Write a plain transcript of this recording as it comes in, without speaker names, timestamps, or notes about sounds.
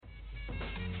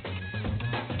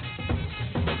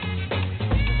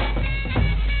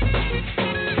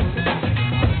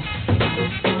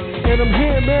I'm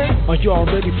here, man. Are y'all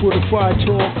ready for the fire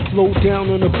talk? Low down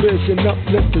on the biz and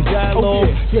uplift the dialogue.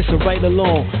 Listen right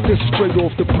along. This is straight off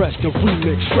the press, the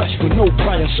remix, fresh with no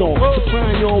prior song.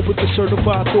 Supplying y'all with the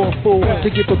certified thoughtful. To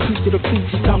give a piece to the feet,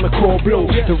 it's time to call blow.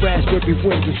 The raspberry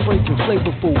winds is fragrant,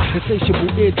 flavorful.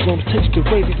 Insatiable eardrums, taste the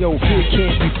radio. Here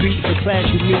can't be beat. The class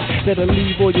unique that'll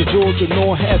leave all your jaws and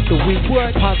all half the week.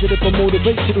 Positive or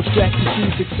motivational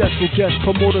strategy. Successful guest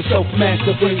promoter,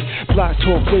 self-mastery.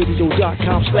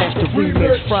 blogtalkradio.com/the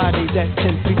remix. Fridays at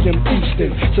 10 p.m.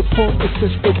 Eastern. Support the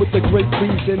sister with a great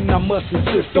reason. I must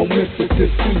insist, don't miss it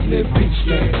this evening. Peace,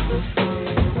 man.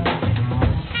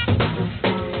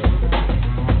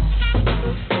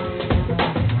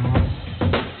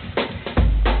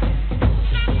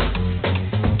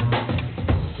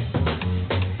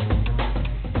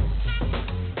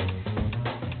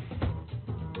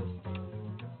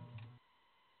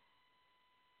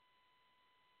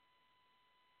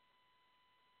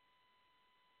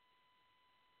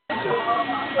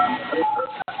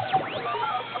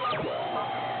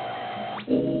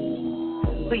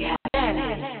 We have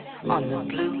landed on the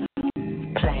blue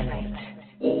planet.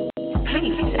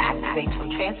 Please activate your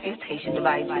transmutation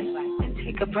devices and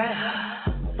take a breath.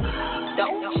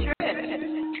 Don't trip.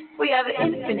 We have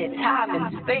infinite time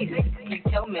and space to complete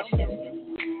your mission.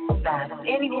 Not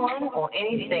anyone or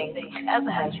anything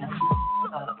ever has you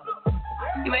up.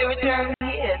 You may return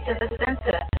here to the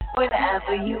center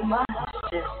whenever you must.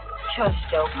 Just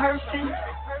trust your person,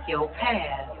 your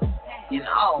path, and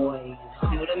always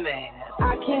do the math.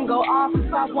 I can go off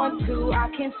if I want to. I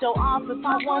can show off if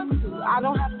I want to. I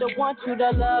don't have to want you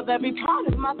to love every part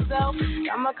of myself.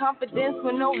 Got my confidence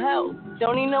with no help.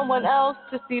 Don't need no one else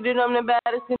to see that I'm the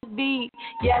baddest in the beat.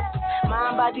 Yes,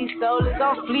 mind, body, soul is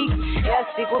on fleek. Yes,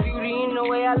 equal beauty in the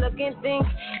way I look and think.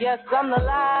 Yes, I'm the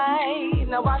light.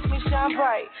 Now watch me shine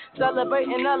bright.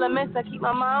 Celebrating elements, I keep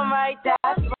my mind right.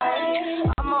 That's right.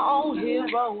 I'm my own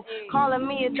hero. Calling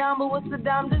me a dime, but what's a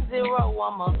dime to zero?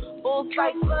 I'm a full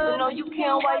cipher. No, you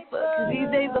can't wipe her. Cause these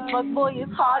days a fuck boy is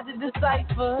hard to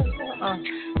decipher.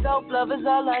 Self-love is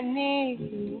all I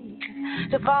need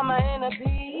to find my inner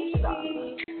peace.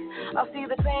 I see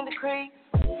the pain decrease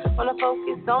when I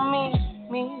focus on me.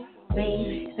 Me.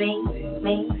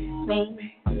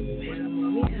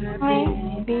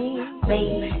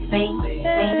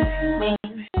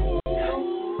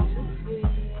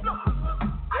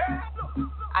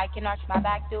 I can arch my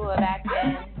back, do a back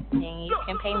bend, and you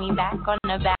can pay me back on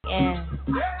the back end.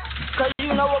 Cause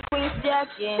you know a queen's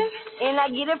jacking, and I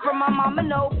get it from my mama,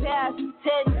 no past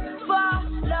tense.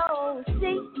 Follow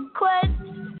sequence,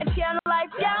 and channel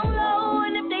life down low,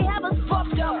 and if they have us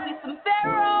fucked up, be some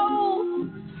pharaohs.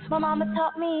 My mama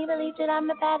taught me, believe that I'm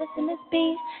the baddest in this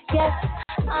beat. Yes,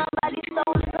 body,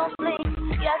 soul is on fleek.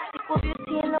 Yes, equal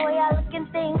beauty in the way I look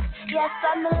and think. Yes,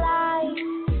 I'm the light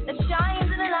that shines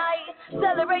in the night.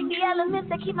 Celebrate the elements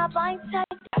that keep my mind tight.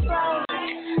 That's right.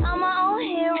 I'm my own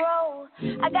hero.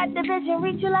 I got the vision,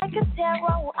 reach you like a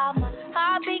tarot. I'm a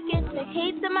high beacon, the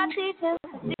heat to my teachings.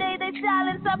 Today they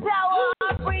silence our power.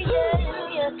 I'm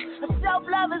breathing. Yes,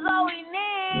 self-love is all we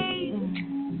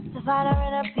need to find our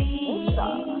inner peace.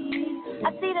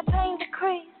 I see the pain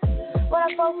decrease when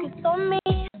I focus on me.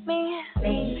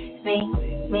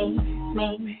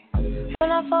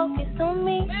 When I focus on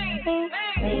me.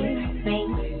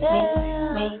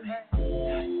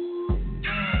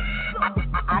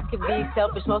 I can be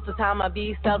selfish most of the time. I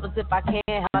be selfless if I can't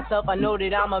help myself. I know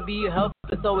that I'ma be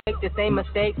helpless, so make the same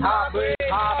mistakes. Heartbreak.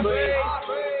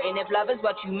 And if love is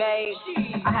what you made,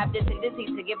 I have this tendency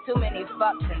to give too many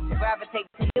fucks and to gravitate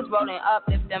to this rolling up,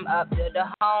 lift them up to the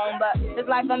home. But it's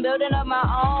like I'm building up my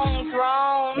own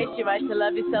throne. It's your right to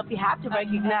love yourself. You have to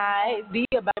recognize. Be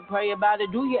about it, pray about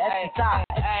it, do your exercise.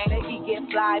 Baby, get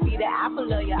fly, be the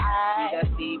apple of your eye.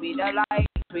 Just be the light.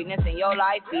 Sweetness in your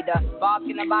life, be the bark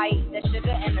and the bite, the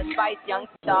sugar and the spice, young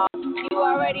star. You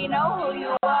already know who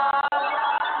you are.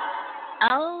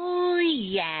 Oh,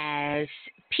 yes.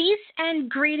 Peace and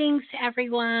greetings,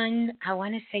 everyone. I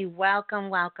want to say welcome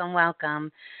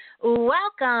to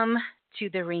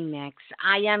the remix.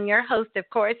 I am your host, of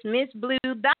course, Miss Blue,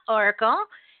 the Oracle,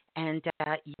 and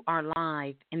you are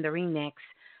live in the remix.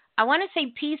 I want to say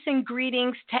peace and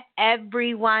greetings to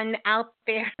everyone out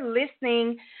there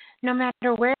listening. No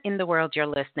matter where in the world you're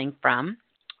listening from,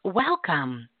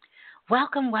 welcome to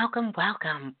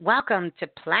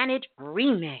Planet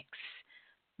Remix.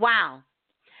 Wow.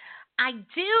 I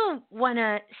do want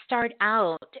to start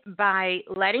out by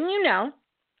letting you know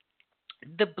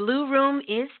the Blue Room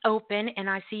is open, and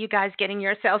I see you guys getting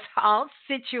yourselves all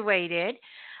situated.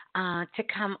 to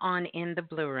come on in the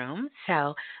Blue Room.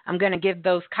 So I'm going to give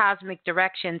those cosmic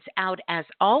directions out as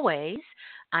always.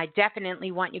 I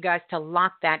definitely want you guys to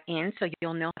lock that in so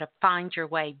you'll know how to find your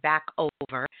way back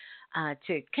over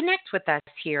to connect with us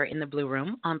here in the Blue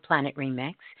Room on Planet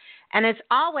Remix. And as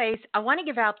always, I want to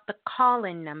give out the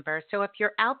call-in number. So if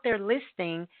you're out there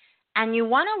listening and you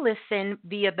want to listen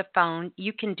via the phone,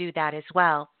 you can do that as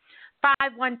well.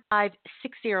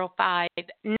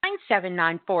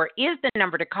 515-605-9794 is the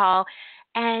number to call,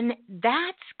 and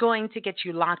that's going to get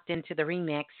you locked into the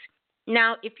remix.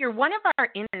 Now, if you're one of our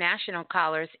international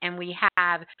callers, and we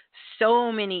have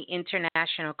so many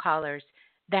international callers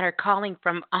that are calling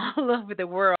from all over the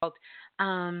world,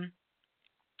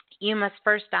 you must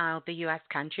first dial the U.S.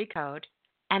 country code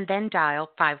and then dial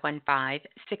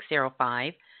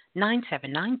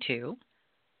 515-605-9792.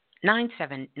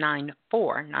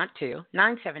 9794, not 2,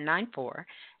 9794,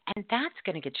 and that's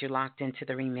going to get you locked into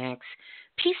the remix.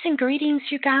 Peace and greetings,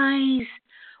 you guys.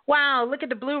 Wow, look at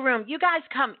the Blue Room. You guys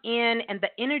come in and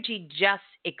the energy just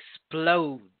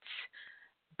explodes.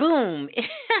 Boom.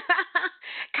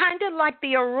 Kind of like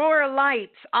the aurora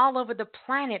lights all over the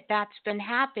planet that's been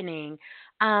happening.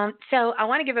 So I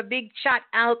want to give a big shout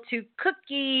out to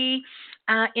Cookie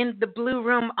in the Blue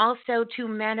Room, also to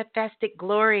Manifested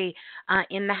Glory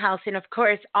in the house. And, of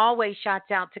course, always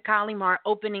shouts out to Kalimar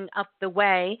opening up the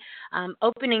way,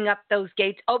 opening up those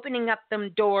gates, opening up them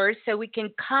doors so we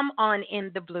can come on in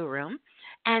the Blue Room.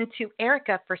 And to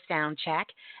Erica for sound check,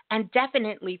 and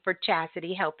definitely for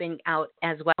Chastity helping out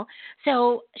as well.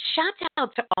 So shout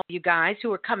out to all you guys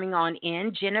who are coming on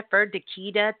in, Jennifer,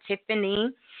 Dakita,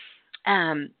 Tiffany,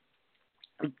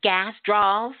 Gas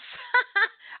Draws.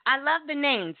 I love the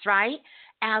names, right?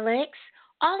 Alex,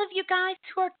 all of you guys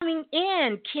who are coming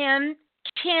in, Kim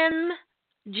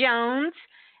Jones,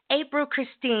 April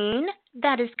Christine,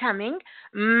 that is coming,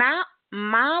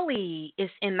 Molly is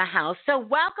in the house. So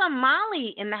welcome,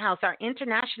 Molly, in the house, our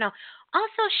international.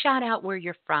 Also, shout out where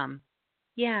you're from.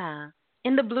 Yeah,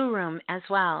 in the Blue Room as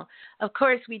well. Of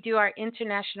course, we do our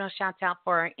international shout out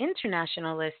for our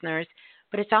international listeners,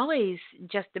 but it's always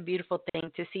just a beautiful thing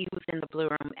to see who's in the Blue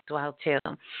Room as well, too.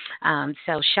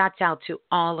 So shouts out to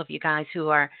all of you guys who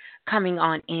are coming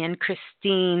on in.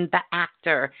 Christine, the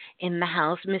actor, in the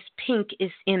house. Miss Pink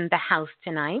is in the house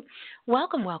tonight.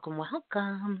 Welcome, welcome,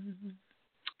 welcome.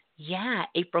 Yeah,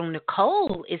 April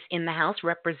Nicole is in the house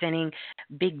representing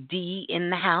Big D in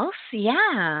the house.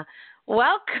 Yeah.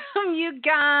 Welcome, you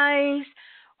guys.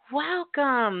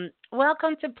 Welcome.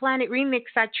 Welcome to Planet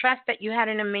Remix. I trust that you had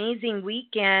an amazing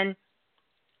weekend.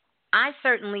 I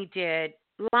certainly did.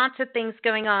 Lots of things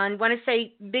going on. Want to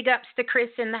say big ups to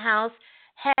Chris in the house.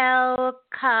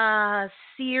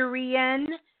 Helka-Syrian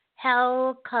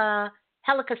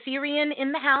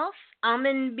in the house.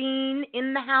 Almond Bean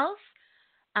in the house.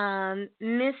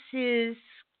 Mrs.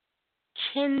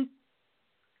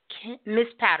 Miss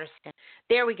Patterson.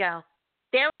 There we go.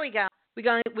 We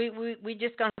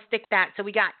just gonna stick that. So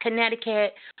we got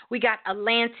Connecticut, we got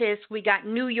Atlantis, we got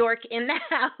New York in the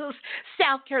house,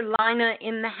 South Carolina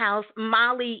in the house,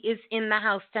 Mali is in the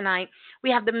house tonight.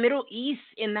 We have the Middle East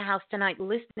in the house tonight,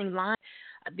 listening live.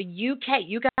 The UK,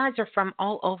 you guys are from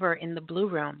all over in the Blue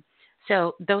Room.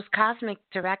 So those cosmic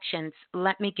directions,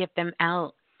 let me give them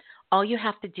out. All you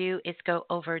have to do is go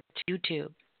over to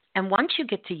YouTube. And once you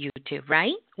get to YouTube,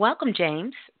 right? Welcome,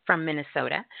 James from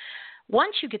Minnesota.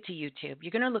 Once you get to YouTube,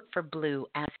 you're going to look for Blue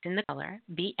as in the color,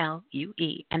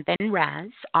 B-L-U-E, and then Raz,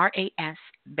 R-A-S,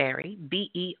 Berry,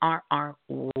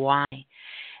 B-E-R-R-Y.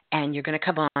 And you're going to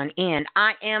come on in.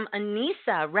 I am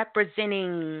Anissa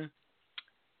representing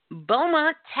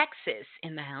Beaumont, Texas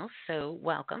in the house, so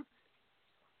welcome.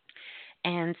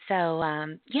 And so,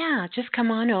 just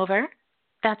come on over.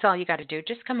 That's all you got to do.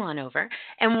 Just come on over.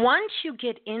 And once you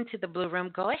get into the Blue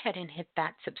Room, go ahead and hit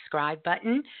that subscribe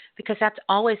button because that's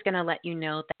always going to let you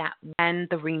know that when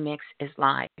the remix is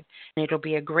live. And it'll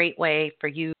be a great way for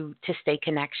you to stay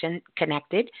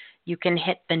connected. You can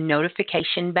hit the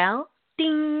notification bell.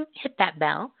 Ding, hit that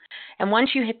bell. And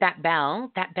once you hit that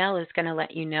bell is going to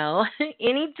let you know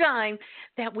anytime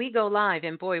that we go live.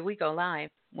 And boy, we go live.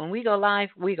 When we go live,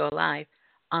 we go live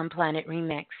on Planet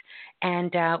Remix.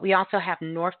 And we also have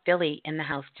North Philly in the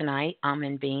house tonight.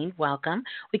 Almond Bean, welcome.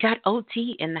 We got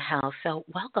OT in the house, so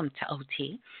welcome to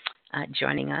OT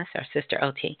joining us, our sister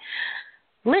OT.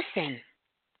 Listen,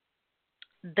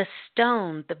 the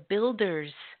stone, the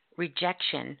builder's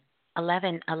rejection,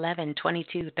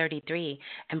 11-11-22-33,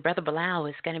 and Brother Balah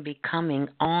is going to be coming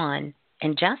on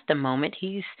in just a moment.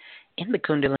 He's in the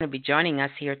Kundalini, to be joining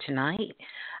us here tonight.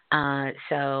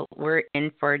 So we're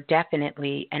in for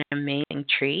definitely an amazing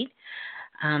treat.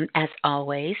 As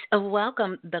always,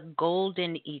 welcome the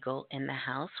Golden Eagle in the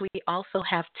house. We also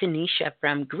have Tanisha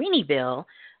from Greenville.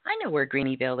 I know where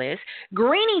Greenville is.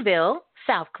 Greenville,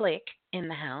 South Click in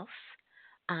the house.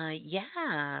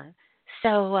 Yeah.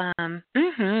 So,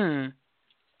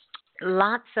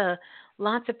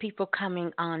 lots of people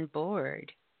coming on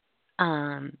board.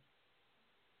 Um,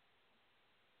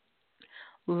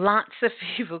 Lots of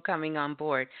people coming on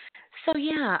board. So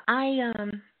yeah, I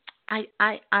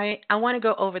want to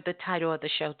go over the title of the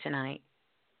show tonight.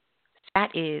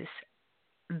 That is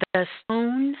The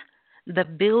Stone the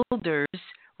Builders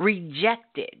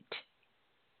Rejected.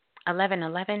 11,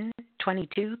 11,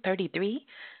 22, 33.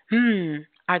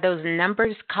 Are those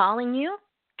numbers calling you?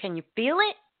 Can you feel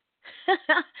it?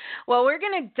 Well, we're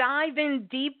going to dive in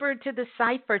deeper to the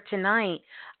cipher tonight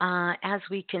as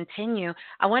we continue.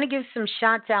 I want to give some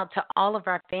shouts out to all of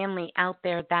our family out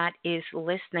there that is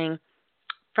listening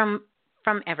from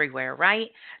everywhere,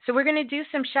 right? So we're going to do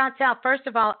some shouts out. First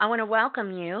of all, I want to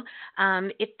welcome you.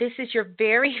 If this is your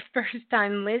very first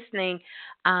time listening,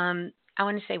 I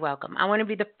want to say welcome. I want to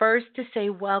be the first to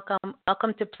say welcome.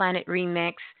 Welcome to Planet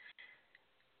Remix.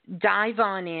 Dive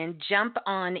on in, jump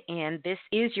on in. This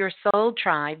is your soul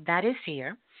tribe that is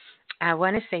here. I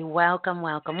want to say welcome,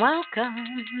 welcome, welcome.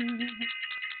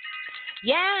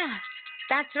 Yeah,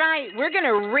 that's right. We're going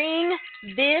to ring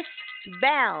this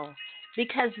bell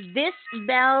because this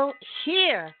bell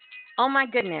here, oh my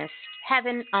goodness,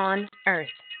 heaven on earth,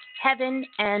 heaven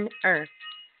and earth.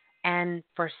 And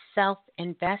for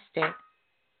self-invested,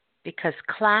 because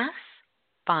class,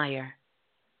 fire,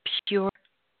 pure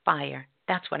fire.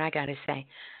 That's what I got to say.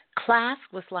 Class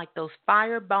was like those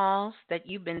fireballs that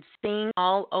you've been seeing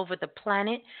all over the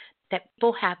planet that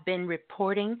people have been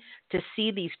reporting to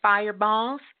see these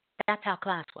fireballs. That's how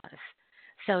class was.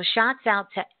 So shouts out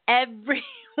to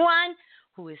everyone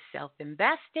who is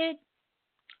self-invested,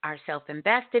 our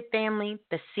self-invested family,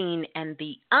 the seen and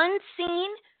the unseen.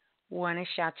 Want to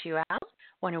shout you out.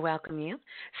 Want to welcome you.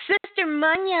 Sister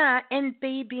Munya and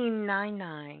Baby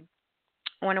 99.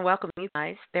 I want to welcome you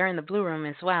guys. They're in the blue room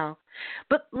as well.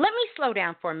 But let me slow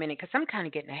down for a minute because I'm kind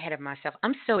of getting ahead of myself.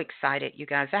 I'm so excited, you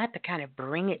guys. I have to kind of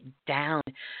bring it down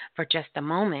for just a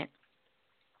moment.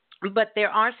 But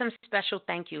there are some special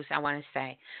thank yous I want to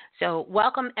say. So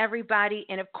welcome, everybody.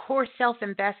 And, of course,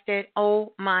 self-invested.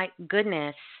 Oh, my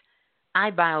goodness.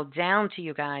 I bowed down to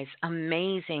you guys.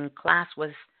 Amazing. Class was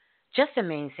just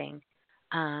amazing.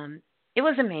 It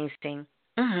was amazing.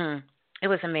 It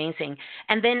was amazing.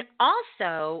 And then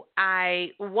also,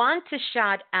 I want to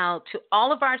shout out to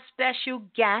all of our special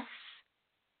guests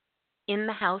in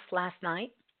the house last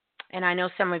night. And I know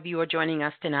some of you are joining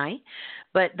us tonight,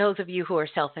 but those of you who are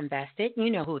self-invested, you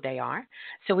know who they are.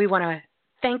 So we want to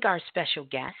thank our special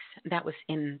guests that was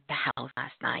in the house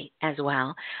last night as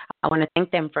well. I want to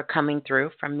thank them for coming through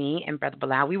from me and Brother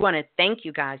Balah. We want to thank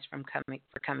you guys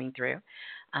for coming through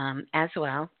as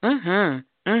well.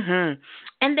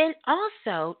 And then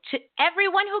also to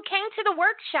everyone who came to the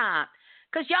workshop,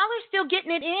 because y'all are still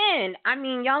getting it in. I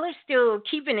mean, y'all are still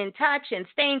keeping in touch and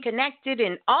staying connected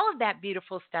and all of that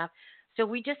beautiful stuff. So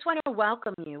we just want to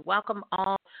welcome you. Welcome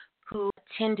all who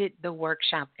attended the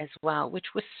workshop as well, which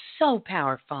was so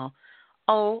powerful.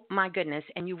 Oh, my goodness.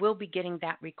 And you will be getting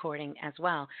that recording as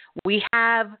well. We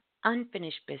have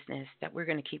unfinished business that we're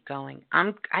going to keep going.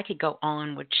 I could go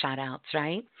on with shout outs,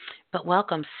 right? But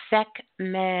welcome,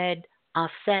 Sekmed,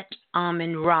 Aset,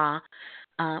 Amin, Ra.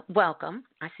 Welcome.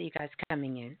 I see you guys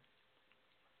coming in.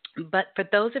 But for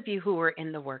those of you who are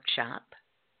in the workshop,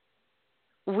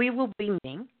 we will be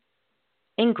meeting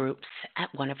in groups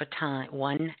at one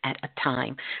at a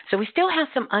time. So we still have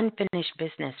some unfinished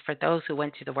business for those who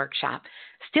went to the workshop.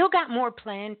 Still got more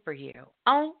planned for you.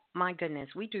 Oh, my goodness.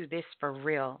 We do this for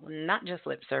real, not just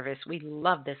lip service. We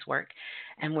love this work,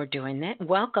 and we're doing it.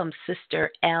 Welcome,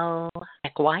 Sister L.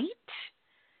 White.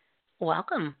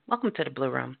 Welcome. Welcome to the Blue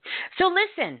Room. So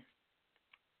listen,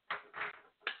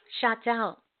 shouts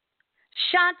out.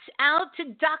 Shouts out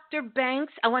to Dr.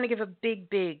 Banks. I want to give a big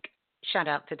shout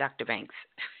out to Dr. Banks.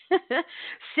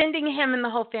 Sending him and the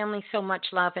whole family so much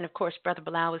love. And, of course, Brother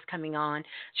Balah is coming on.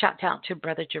 Shout out to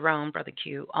Brother Jerome, Brother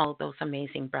Q, all those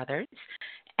amazing brothers.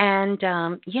 And,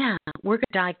 we're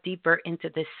going to dive deeper into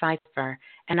this cipher.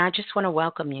 And I just want to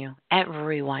welcome you,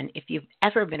 everyone. If you've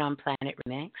ever been on Planet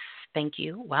Remix, thank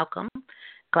you. Welcome.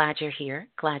 Glad you're here.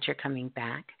 Glad you're coming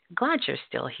back. Glad you're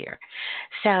still here.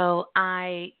 So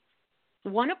I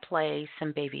want to play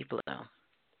some Baby Blue.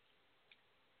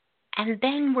 And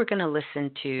then we're going to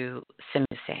listen to some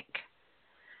music.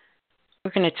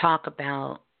 We're going to talk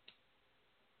about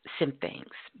some things.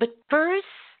 But first,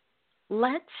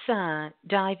 let's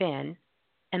dive in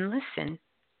and listen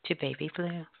to Baby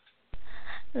Blue.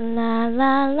 La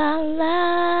la la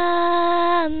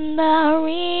la, the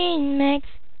remix.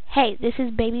 Hey, this is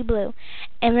Baby Blue.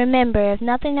 And remember, if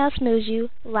nothing else moves you,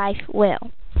 life will.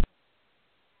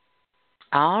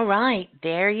 All right,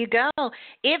 there you go.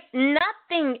 If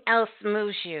nothing else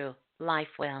moves you, life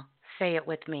will. Say it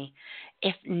with me.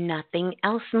 If nothing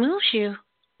else moves you,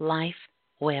 life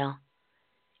will.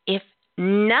 If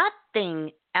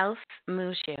nothing else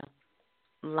moves you,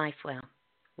 life will.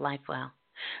 Life will.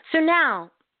 So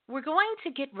now we're going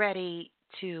to get ready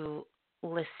to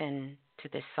listen to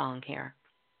this song here.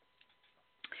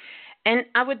 And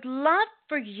I would love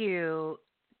for you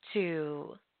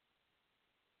to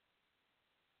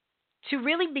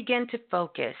really begin to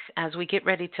focus as we get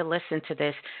ready to listen to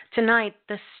this. Tonight,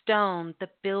 the stone the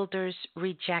builders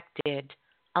rejected,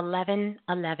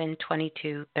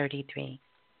 11/11/22:33.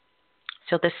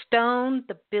 So the stone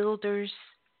the builders,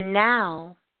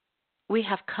 now we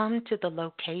have come to the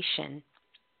location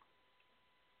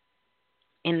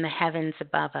in the heavens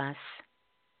above us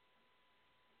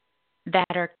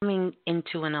that are coming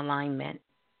into an alignment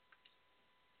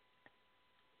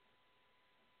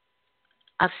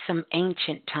of some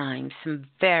ancient times, some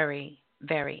very,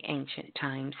 very ancient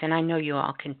times. And I know you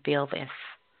all can feel this.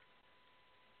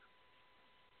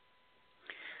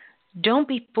 Don't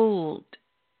be fooled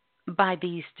by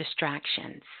these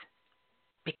distractions,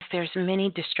 because there's many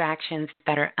distractions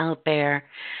that are out there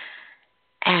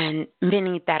and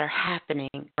many that are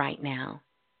happening right now.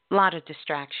 A lot of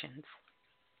distractions.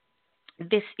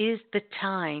 This is the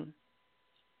time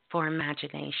for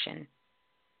imagination.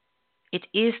 It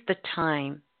is the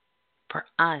time for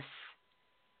us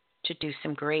to do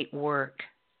some great work,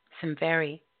 some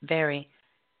very, very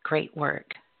great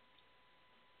work.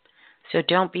 So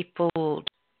don't be fooled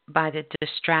by the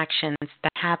distractions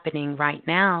that are happening right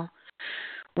now.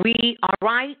 We are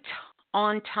right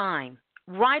on time,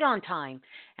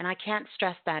 and I can't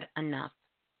stress that enough.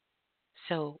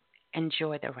 So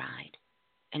enjoy the ride.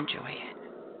 Enjoy it.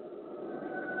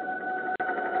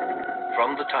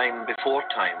 From the time before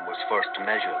time was first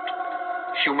measured,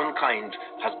 humankind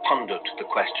has pondered the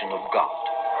question of God.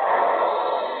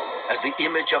 As the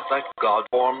image of that God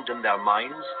formed in their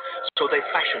minds, so they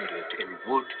fashioned it in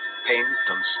wood, paint,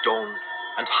 and stone,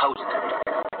 and housed it in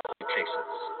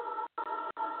places.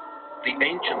 The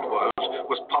ancient world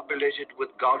was populated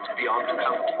with gods beyond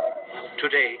counting.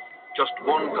 Today, just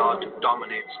one God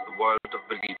dominates the world of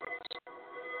believers.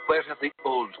 Where have the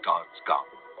old gods gone?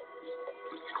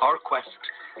 Our quest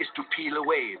is to peel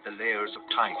away the layers of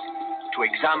time, to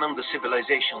examine the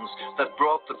civilizations that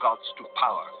brought the gods to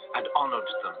power and honored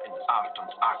them in art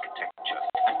and architecture,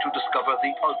 and to discover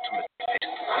the ultimate fate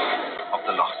of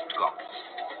the lost gods.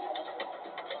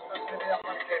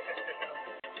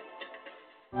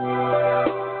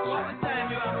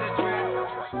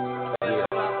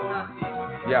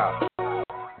 Yeah.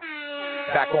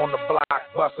 Back on the block,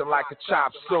 busting like a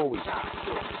chop suey.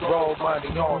 Roll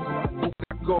money on me, who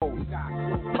got gooey?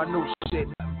 My new shit,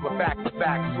 but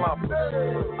back-to-back slumpers.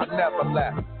 I never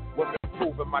left, was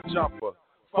improving my jumper.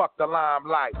 Fuck the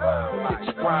limelight, get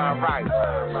your grind right.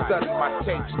 Study my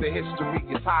tapes, the history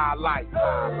is highlight.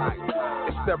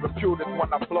 It's therapeutic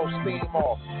when I blow steam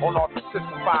off on all these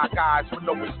sissified guys with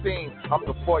no esteem. I'm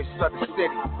the voice of the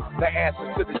city, the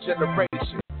answer to the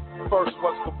generation. First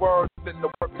was the word, then the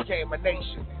word became a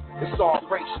nation. It's all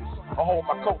gracious, I hold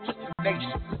my culture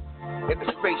tenacious. In the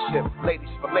spaceship, ladies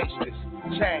fallacious.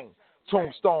 Chain,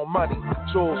 tombstone money,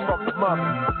 jewels from the mummy. I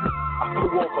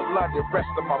flew over London, rest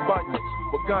of my bunions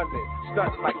were gunning,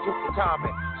 stunting like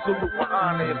Tutankhamun. Salute my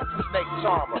honor is the snake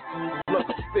charmer. Look,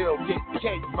 I'm still getting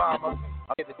cake, mama.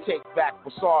 I'm here to take back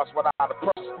bazaars without a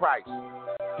purchase price.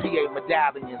 PA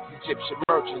medallions, Egyptian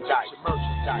merchandise.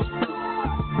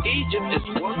 Egypt is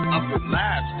one of the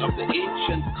last of the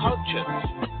ancient cultures,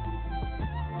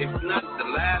 if not the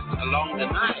last along the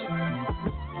Nile.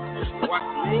 What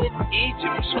made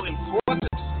Egypt so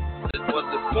important? It was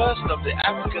the first of the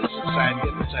African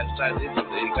societies of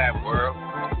the entire world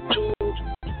to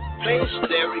place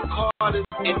their recorded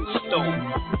in stone.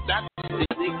 That's the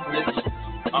uniqueness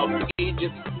of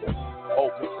Egypt.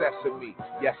 Open sesame,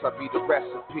 yes, I be the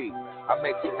recipe. I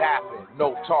make it happen,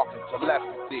 no talking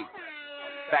telepathy.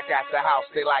 Back at the house,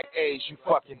 they like, A's, you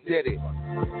fucking did it.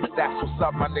 That's what's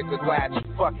up, my nigga, glad you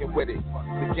fucking with it.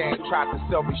 The game tried to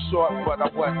sell me short, but I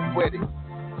wasn't with it.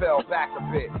 Fell back a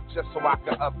bit, just so I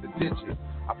could up the digit.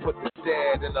 I put the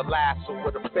dead in the lasso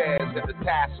with the feds and the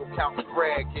tassel, counting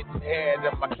bread, getting head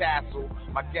in my castle.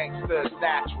 My gangster is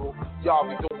natural, y'all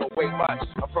be doing way much.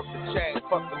 I'm from the chain,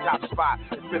 fuck the top spot,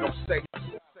 if it don't say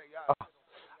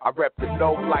I rep the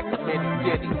North like a mini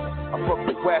ditty. I'm from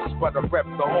the West, but I rep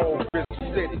the whole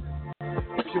Grizzly City.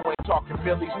 If you ain't talking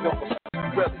Phillies, then what's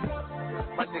really?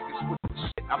 My niggas with the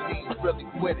shit, I mean really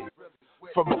with it.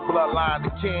 From a bloodline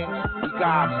of kings, we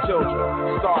God's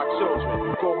children, star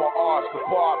children. Go my arts, the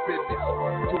bar business.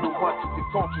 To the ones who can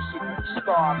culture, so you can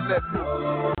start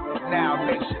living. Now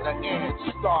nation of ends,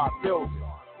 start building.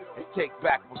 And take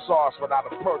back what's ours without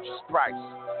a purchase price.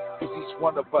 Cause each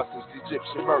one of us is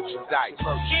Egyptian merchandise.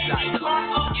 Can't be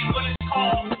caught up in what is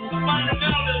called the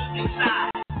fundamentalism inside.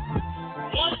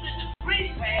 Once the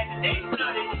priests had, they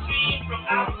studied the genes from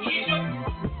out of Egypt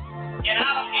and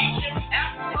out of ancient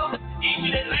Africa,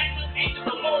 ancient Atlantis, ancient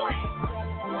Lemuria.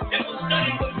 They were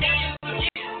studied for millions of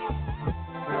years.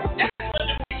 That's what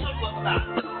the priesthood was about.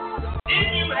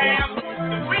 Then you have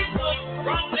the priesthood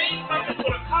run things something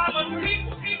for the common people.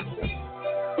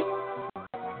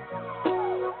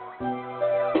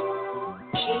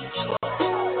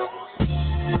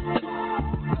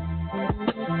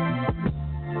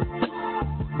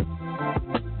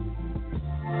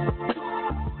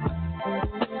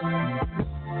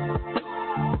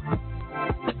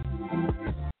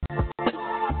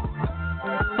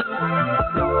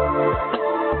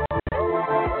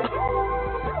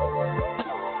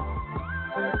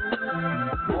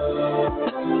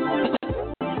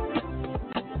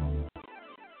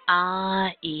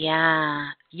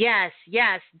 Yeah.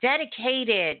 Yes.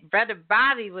 Dedicated. Brother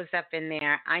Bobby was up in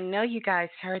there. I know you guys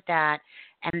heard that.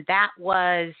 And that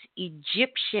was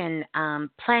Egyptian,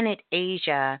 Planet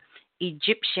Asia,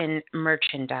 Egyptian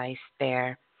merchandise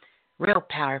there. Real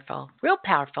powerful.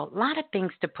 A lot of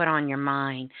things to put on your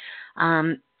mind.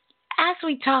 As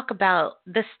we talk about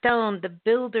the stone, the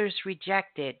builders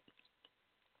rejected,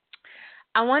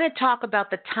 I want to talk about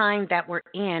the time that we're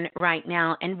in right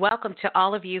now, and welcome to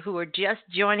all of you who are just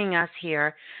joining us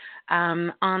here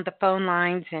on the phone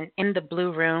lines and in the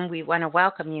Blue Room. We want to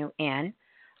welcome you in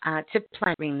to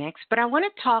Planet Remix, but I want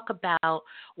to talk about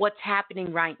what's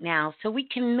happening right now so we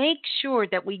can make sure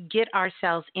that we get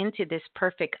ourselves into this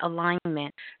perfect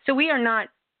alignment so we are not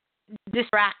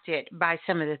distracted by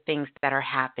some of the things that are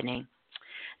happening.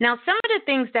 Now, some of the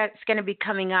things that's going to be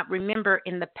coming up, remember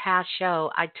in the past show,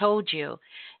 I told you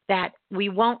that we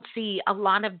won't see a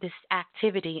lot of this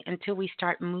activity until we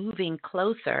start moving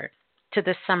closer to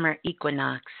the summer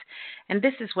equinox. And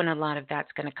this is when a lot of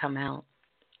that's going to come out.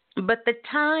 But the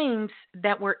times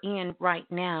that we're in right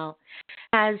now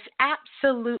has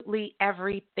absolutely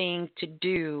everything to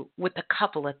do with a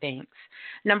couple of things.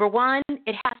 Number one,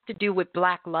 it has to do with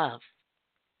Black love.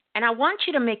 And I want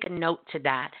you to make a note to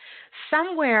that.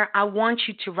 Somewhere I want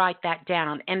you to write that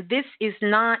down. And this is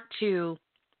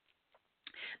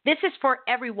for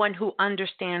everyone who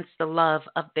understands the love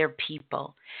of their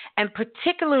people, and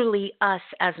particularly us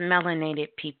as melanated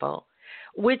people,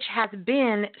 which has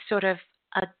been sort of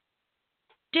a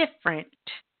different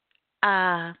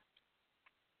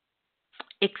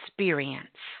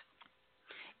experience.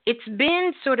 It's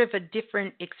been sort of a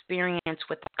different experience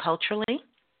with us culturally.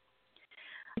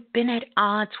 We've been at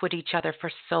odds with each other for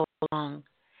so long.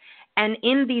 And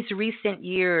in these recent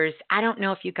years, I don't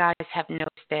know if you guys have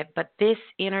noticed it, but this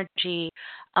energy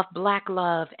of Black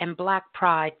love and Black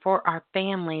pride for our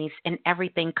families and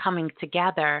everything coming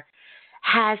together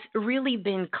has really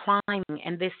been climbing,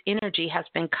 and this energy has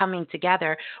been coming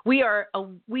together. We are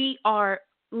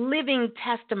living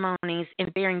testimonies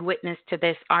and bearing witness to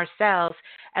this ourselves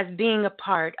as being a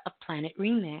part of Planet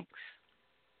Remix.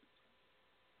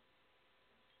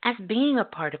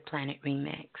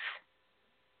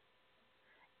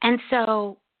 And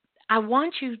so I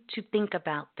want you to think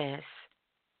about this.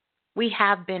 We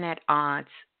have been at odds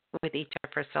with each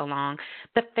other for so long.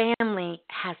 The family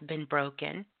has been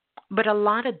broken, but a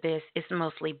lot of this is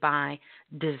mostly by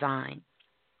design.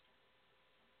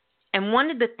 And one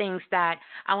of the things that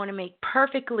I want to make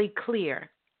perfectly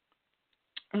clear,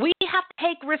 we have to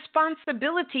take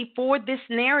responsibility for this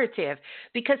narrative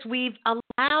because we've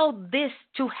allowed this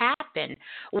to happen,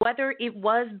 whether it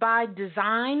was by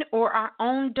design or our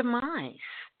own demise.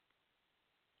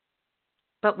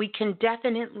 But we can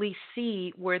definitely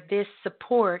see where this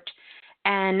support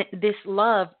and this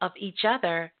love of each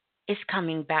other is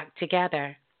coming back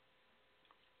together.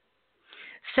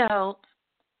 So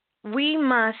we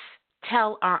must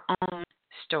tell our own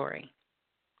story.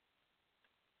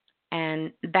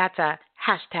 And that's a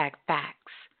hashtag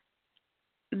facts.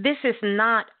 This is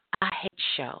not a hate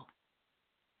show.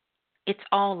 It's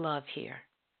all love here.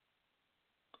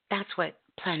 That's what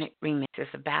Planet Remix is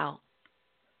about.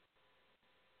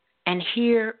 And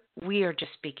here we are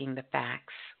just speaking the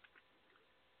facts.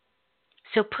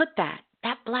 So put that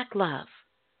Black love,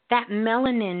 that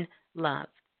melanin love,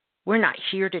 We're not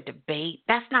here to debate.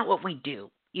 That's not what we do.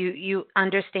 You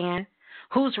understand?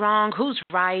 Who's wrong? Who's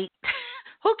right?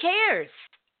 Who cares?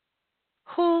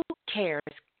 Who cares?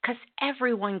 Because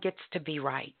everyone gets to be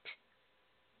right.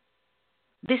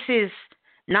 This is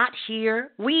not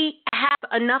here. We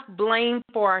have enough blame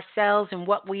for ourselves and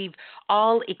what we've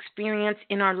all experienced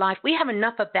in our life. We have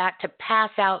enough of that to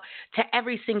pass out to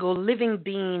every single living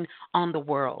being on the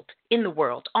world, in the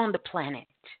world, on the planet.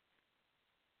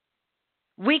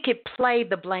 We could play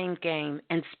the blame game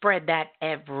and spread that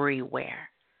everywhere.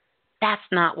 That's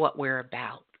not what we're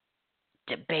about.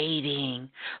 Debating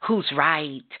who's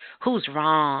right, who's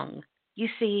wrong. You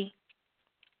see?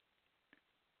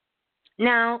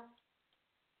 Now,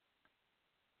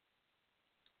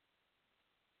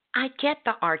 I get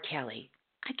the R. Kelly.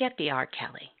 I get the R.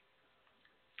 Kelly.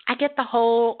 I get the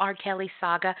whole R. Kelly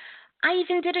saga. I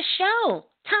even did a show,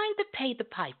 Time to Pay the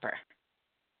Piper.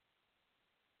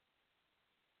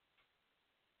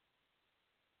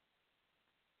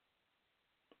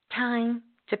 Time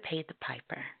to Pay the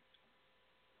Piper.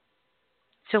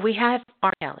 So we have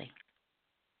R. Kelly.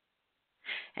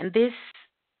 And this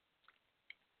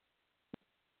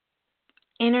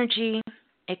energy,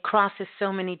 it crosses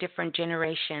so many different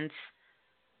generations,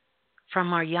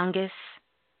 from our youngest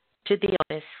to the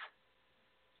oldest,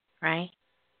 right?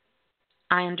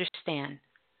 I understand.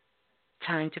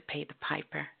 Time to pay the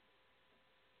piper.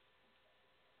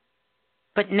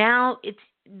 But now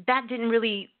that didn't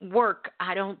really work,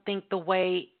 I don't think, the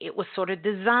way it was sort of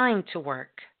designed to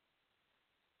work.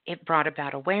 It brought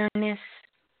about awareness.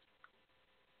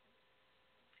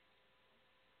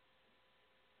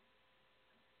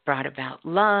 Brought about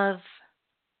love.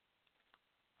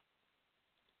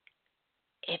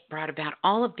 It brought about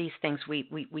all of these things.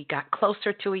 We got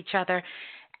closer to each other.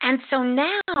 And so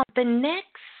now the next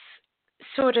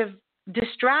sort of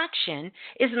distraction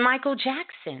is Michael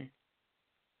Jackson.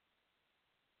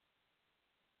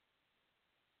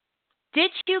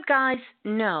 Did you guys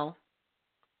know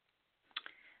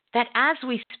that as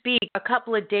we speak, a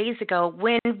couple of days ago,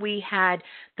 when we had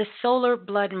the solar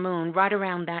blood moon right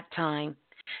around that time,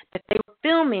 that they were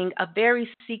filming a very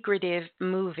secretive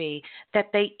movie, that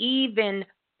they even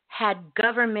had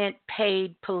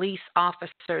government-paid police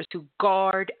officers to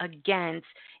guard against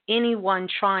anyone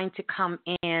trying to come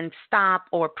in, stop,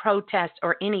 or protest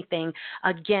or anything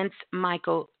against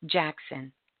Michael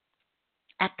Jackson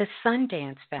at the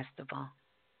Sundance Festival,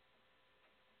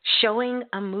 showing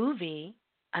a movie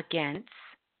against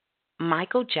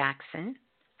Michael Jackson,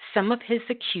 some of his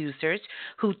accusers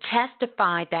who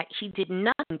testified that he did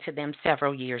nothing to them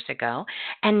several years ago,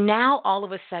 and now all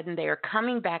of a sudden they are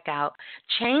coming back out,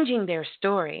 changing their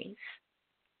stories,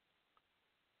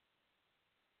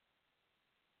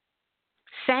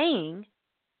 saying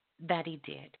that he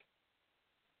did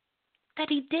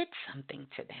something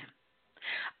to them.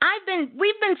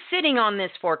 We've been sitting on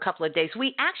this for a couple of days.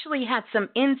 We actually had some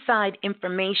inside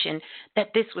information that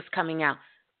this was coming out,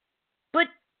 but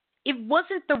it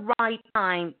wasn't the right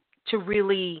time to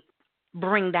really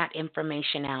bring that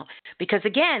information out because,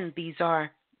 again, these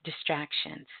are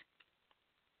distractions.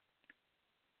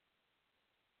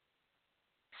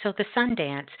 So the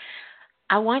Sundance,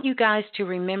 I want you guys to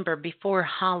remember, before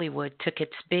Hollywood took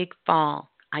its big fall,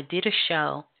 I did a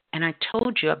show and I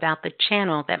told you about the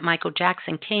channel that Michael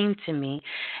Jackson came to me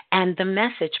and the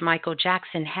message Michael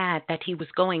Jackson had, that he was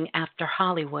going after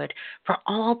Hollywood for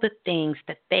all the things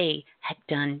that they had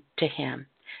done to him.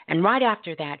 And right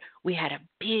after that, we had a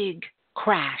big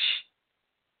crash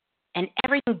and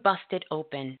everything busted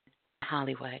open in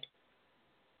Hollywood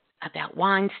about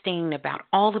Weinstein, about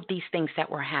all of these things that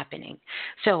were happening.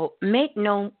 So make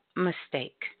no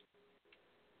mistake.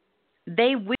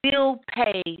 They will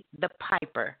pay the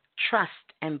piper. Trust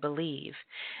and believe.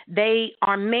 They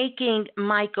are making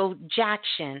Michael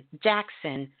Jackson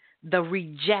the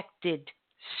rejected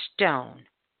stone.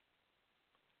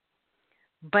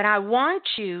 But I want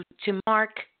you to mark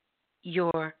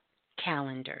your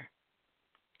calendar,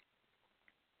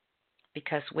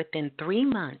 because within 3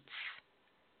 months,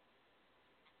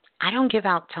 I don't give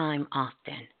out time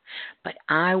often, but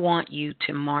I want you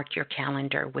to mark your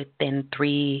calendar within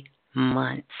 3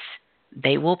 months.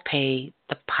 They will pay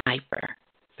the piper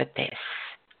for this.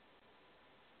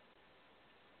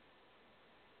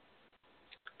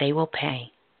 They will pay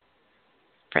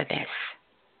for this.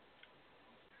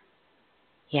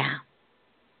 Yeah.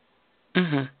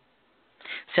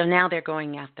 So now they're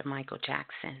going after Michael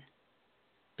Jackson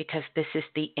because this is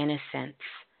the innocence,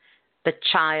 the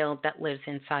child that lives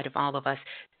inside of all of us,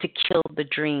 to kill the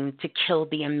dream, to kill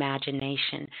the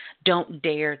imagination. Don't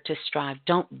dare to strive.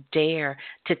 Don't dare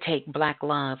to take black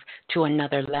love to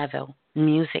another level.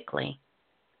 musically.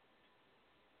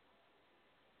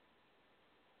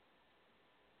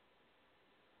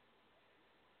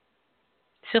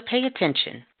 So pay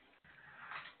attention.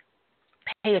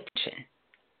 Pay attention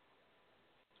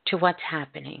to what's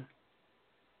happening.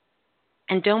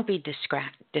 And don't be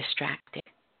distracted.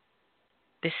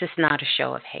 This is not a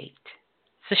show of hate.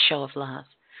 It's a show of love.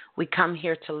 We come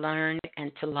here to learn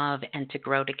and to love and to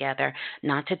grow together,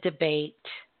 not to debate.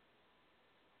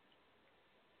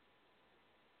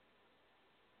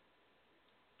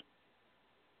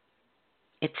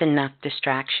 It's enough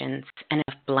distractions and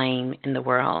enough blame in the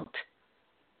world.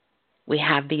 We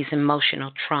have these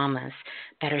emotional traumas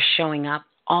that are showing up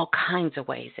all kinds of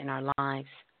ways in our lives,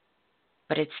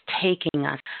 but it's taking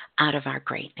us out of our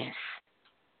greatness.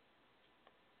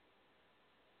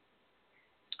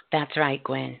 That's right,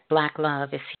 Gwen. Black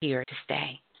love is here to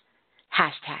stay.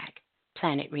 Hashtag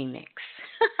Planet Remix.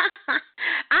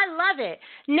 I love it.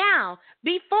 Now,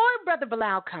 before Brother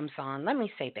Balah comes on, let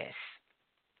me say this.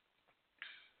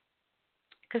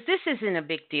 Because this isn't a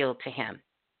big deal to him.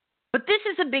 But this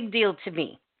is a big deal to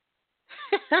me.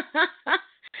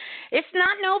 It's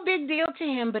not no big deal to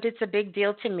him, but it's a big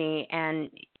deal to me. And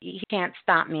he can't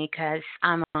stop me because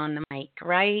I'm on the mic,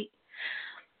 right?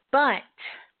 But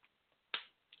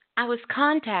I was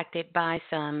contacted by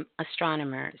some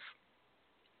astronomers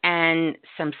and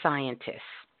some scientists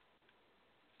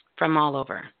from all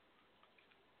over.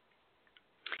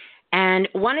 And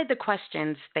one of the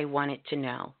questions they wanted to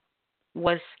know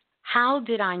was, how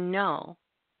did I know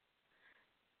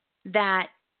that,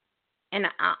 and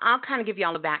I'll kind of give you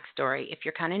all a backstory if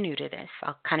you're kind of new to this.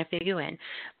 I'll kind of fill you in.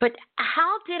 But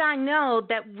how did I know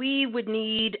that we would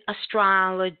need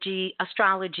astrology,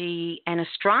 and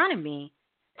astronomy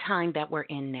time that we're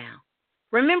in now?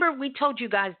 Remember, we told you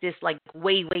guys this like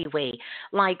way.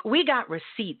 Like, we got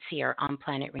receipts here on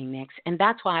Planet Remix, and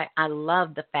that's why I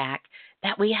love the fact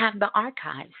that we have the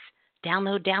archives.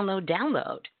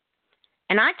 Download.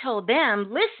 And I told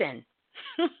them, listen,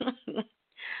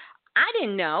 I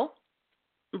didn't know.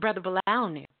 Brother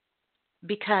Balah knew.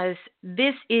 Because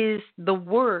this is the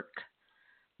work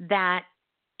that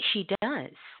he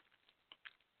does.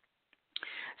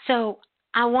 So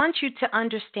I want you to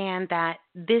understand that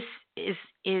this is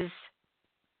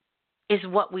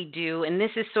what we do, and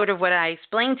this is sort of what I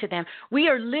explained to them. We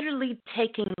are literally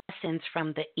taking lessons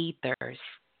from the ethers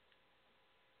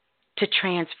to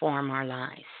transform our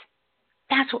lives.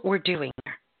 That's what we're doing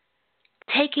here.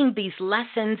 Taking these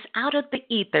lessons out of the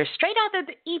ethers, straight out of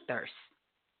the ethers.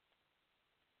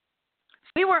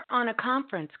 We were on a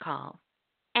conference call,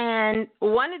 and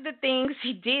one of the things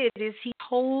he did is he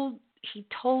told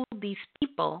these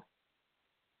people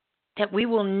that we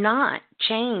will not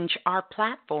change our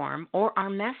platform or our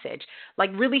message.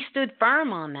 Like, really stood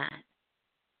firm on that.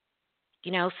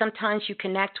 You know, sometimes you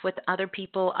connect with other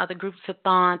people, other groups of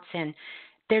thoughts, and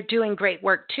they're doing great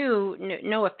work too.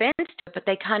 No offense to it, but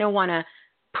they kind of want to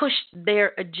push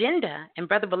their agenda. And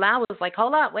Brother Balah was like,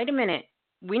 hold up, wait a minute.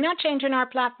 We're not changing our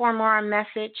platform or our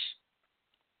message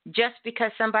just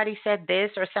because somebody said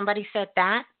this or somebody said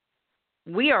that.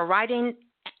 We are writing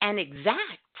an exact.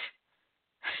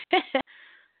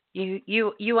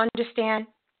 You understand?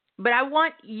 But I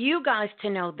want you guys to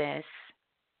know this,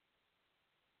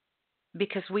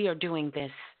 because we are doing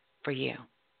this for you.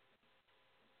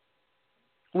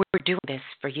 We're doing this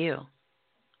for you.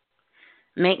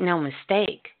 Make no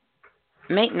mistake.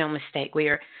 Make no mistake. We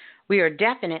are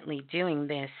definitely doing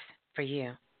this for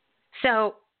you.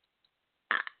 So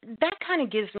that kind of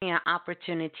gives me an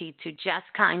opportunity to just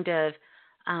kind of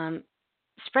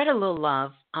spread a little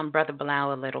love on Brother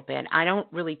Balah a little bit. I don't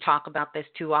really talk about this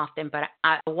too often, but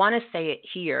I want to say it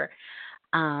here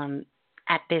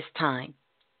at this time.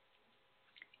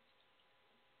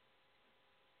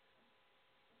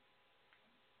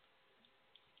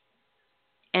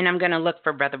 And I'm going to look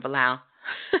for Brother Balah.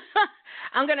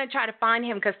 I'm going to try to find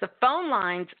him because the phone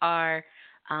lines are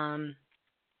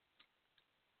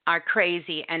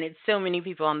crazy, and it's so many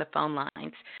people on the phone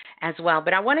lines as well.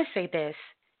 But I want to say this.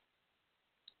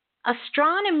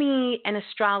 Astronomy and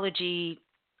astrology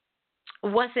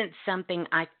wasn't something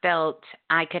I felt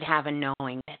I could have a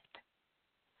knowing with.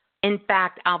 In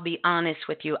fact, I'll be honest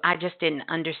with you, I just didn't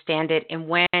understand it. And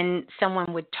when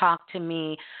someone would talk to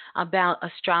me about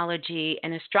astrology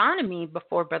and astronomy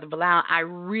before Brother Balah, I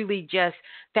really just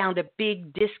found a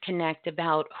big disconnect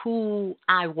about who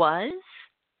I was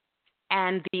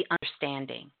and the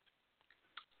understanding.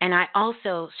 And I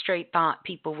also straight thought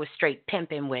people were straight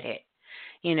pimping with it.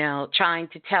 You know, trying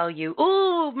to tell you,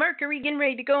 ooh, Mercury getting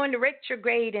ready to go into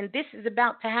retrograde and this is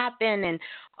about to happen and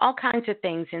all kinds of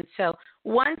things. And so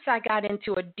once I got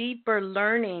into a deeper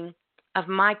learning of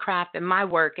my craft and my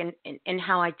work and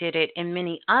how I did it and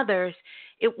many others,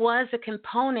 it was a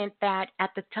component that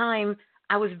at the time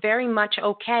I was very much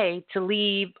okay to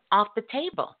leave off the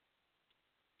table.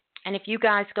 And if you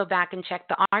guys go back and check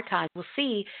the archives, we'll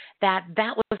see that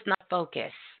that was not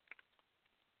focus.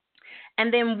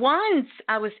 And then once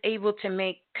I was able to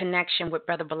make connection with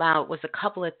Brother Balah, it was a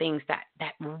couple of things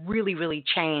that really, really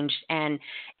changed. And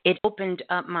it opened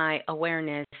up my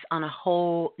awareness on a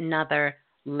whole nother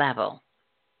level.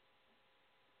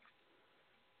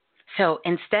 So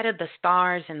instead of the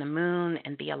stars and the moon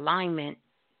and the alignment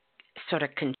sort of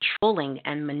controlling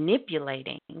and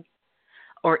manipulating,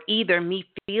 or either me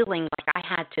feeling like I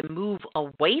had to move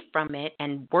away from it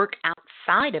and work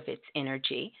outside of its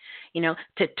energy,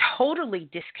 to totally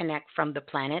disconnect from the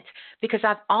planets, because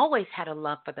I've always had a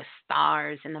love for the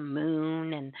stars and the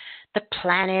moon and the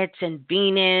planets and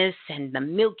Venus and the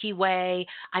Milky Way.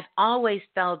 I've always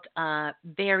felt a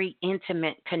very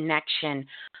intimate connection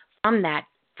from that.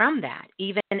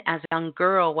 Even as a young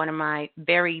girl, one of my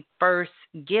very first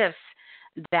gifts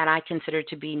that I consider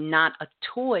to be not a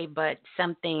toy, but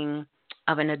something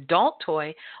of an adult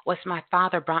toy, was my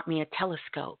father brought me a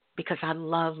telescope, because I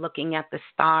love looking at the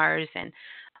stars and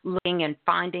looking and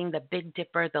finding the Big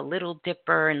Dipper, the Little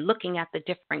Dipper, and looking at the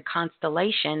different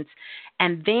constellations.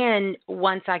 And then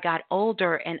once I got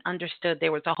older and understood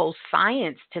there was a whole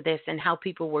science to this and how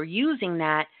people were using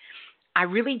that, I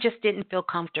really just didn't feel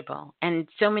comfortable. And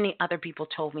so many other people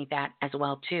told me that as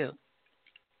well, too.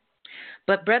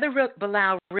 But Brother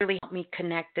Balah really helped me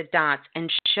connect the dots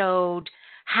and showed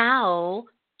how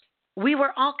we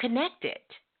were all connected,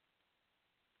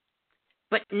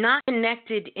 but not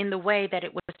connected in the way that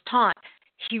it was taught.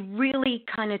 He really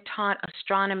kind of taught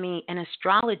astronomy and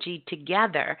astrology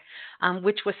together,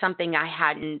 which was something I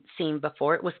hadn't seen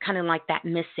before. It was kind of like that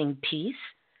missing piece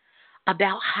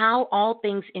about how all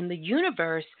things in the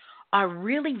universe are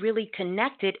really, really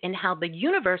connected, and how the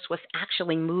universe was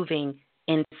actually moving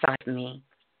inside me.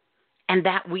 And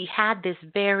that we had this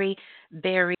very,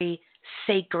 very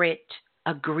sacred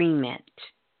agreement.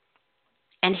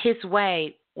 And his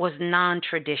way was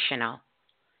non-traditional.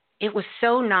 It was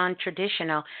so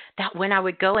non-traditional that when I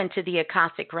would go into the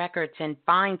Akashic records and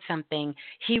find something,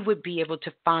 he would be able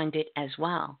to find it as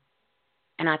well.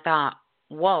 And I thought,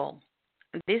 whoa,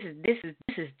 this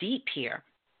is deep here.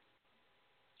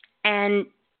 And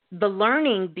the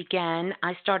learning began.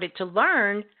 I started to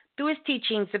learn through his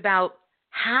teachings about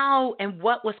how and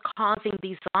what was causing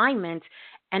these alignments,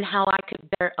 and how I could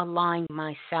better align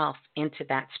myself into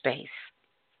that space.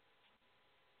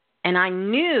 And I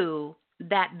knew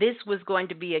that this was going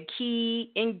to be a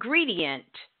key ingredient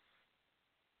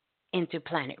into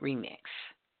Planet Remix,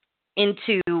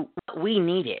 into what we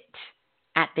needed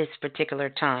at this particular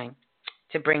time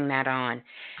to bring that on.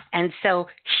 And so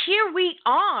here we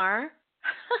are,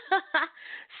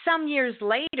 some years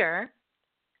later,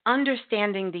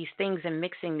 understanding these things and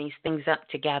mixing these things up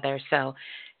together. So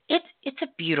it's a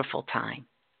beautiful time.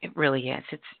 It really is.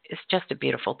 It's just a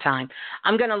beautiful time.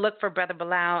 I'm going to look for Brother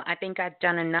Balah. I think I've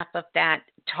done enough of that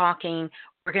talking.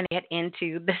 We're going to get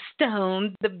into the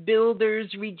stone, the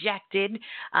builders rejected,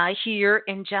 here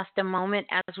in just a moment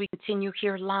as we continue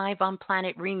here live on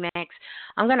Planet Remix.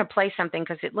 I'm going to play something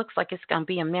because it looks like it's going to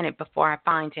be a minute before I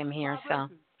find him here.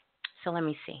 So let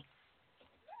me see.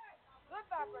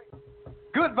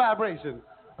 Good vibration.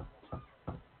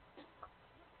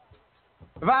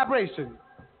 Vibration.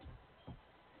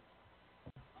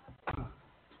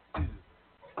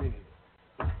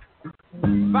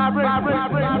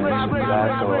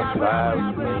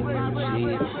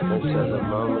 Until the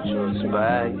moment you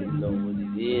inspire, you know what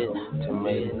it is. To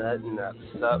make nothing out of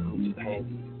something, you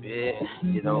handle your bed.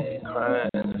 You don't be crying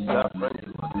and suffering.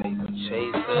 You will take a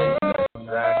chaser. You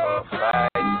black on fire.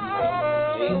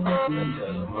 You know what it is.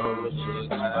 Until the moment you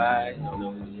inspire, you know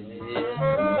what it is.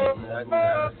 To make nothing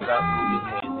out of something,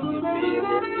 you handle your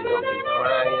business. You don't be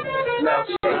crying. Now,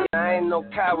 shit, I ain't no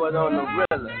coward on the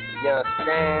realer. You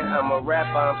understand? I'm a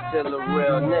rapper, I'm still a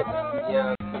real nigga. You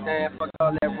understand? Fuck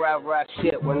all that rock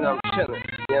shit when I'm chillin'.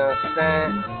 You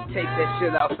understand? Take that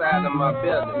shit outside of my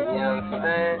building. You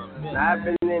understand? Now, I've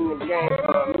been in the game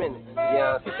for a minute. You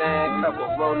understand? Couple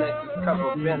Rolexes,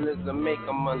 couple Bentleys to make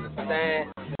them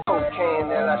understand. Cocaine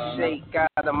that I shake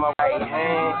out of my right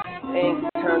hand. Ain't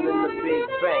turning the big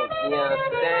bank. You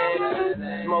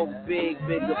understand? Smoke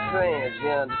bigger plans. You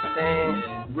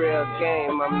understand? Real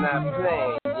game, I'm not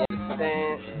playing. You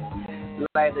understand?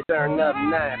 Like a turn up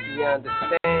knife. You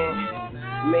understand?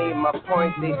 Made my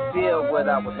point, they feel what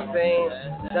I was saying.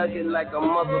 Dug it like a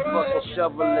motherfucking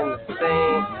shovel in the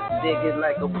sand. Dig it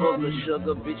like a book of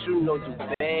sugar, bitch, you know you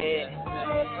bad.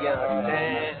 You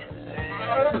understand?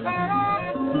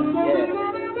 Black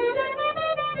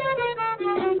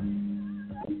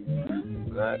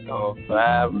on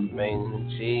fire, remaining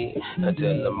G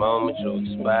until the moment you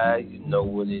expire. You know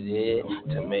what it is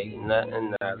to make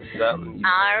nothing out of something.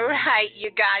 All right,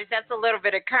 you guys, that's a little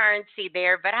bit of currency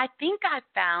there, but I think I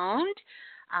found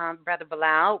Brother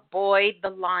Balah. Boy, the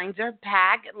lines are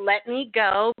packed. Let me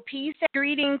go. Peace and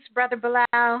greetings, Brother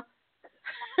Balah.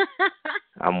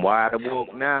 I'm wide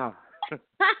awoke now.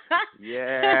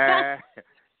 Yeah.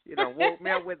 You done woke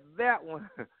me up with that one.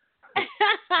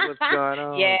 What's going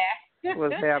on? Yeah.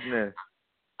 What's happening?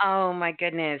 Oh, my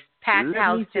goodness. Packed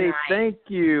house Let me say tonight. thank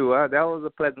you. That was a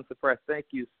pleasant surprise. Thank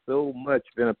you so much.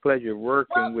 It's been a pleasure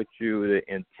working with you. The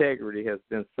integrity has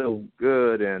been so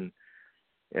good. And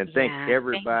thank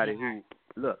everybody who,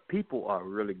 look, people are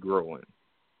really growing.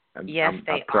 Yes,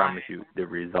 they are. I promise you, the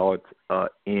results are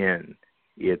in.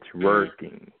 It's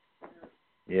working.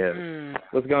 Yes.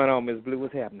 What's going on, Ms. Blue?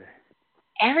 What's happening?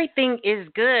 Everything is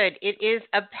good. It is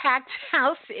a packed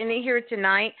house in here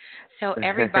tonight, so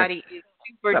everybody is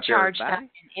super charged up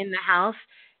in the house.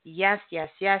 Yes.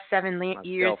 7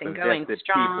 years and going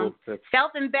strong.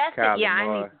 Self-invested. Yeah,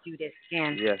 I need to do this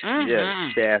again. Yes,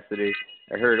 Chastity.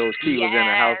 I heard OT was in the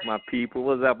house, my people.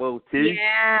 What's up, OT?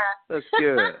 Yeah. That's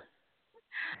good.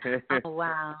 Oh,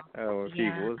 wow. Oh,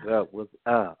 people, what's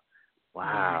up?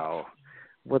 Wow.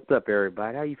 What's up,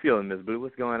 everybody? How you feeling, Miss Blue?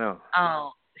 What's going on?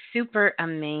 Oh, super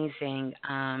amazing.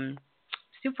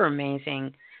 Super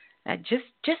amazing. Just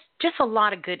a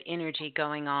lot of good energy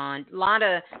going on. A lot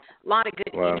of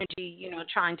good energy,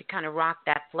 trying to kind of rock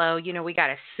that flow. We got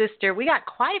a sister. We got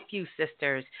quite a few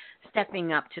sisters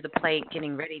stepping up to the plate,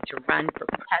 getting ready to run for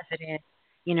president,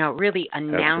 really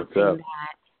announcing that.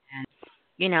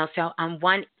 And, so on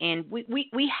one end,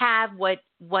 we have what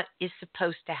is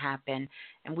supposed to happen,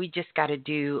 and we just got to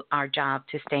do our job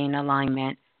to stay in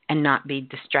alignment and not be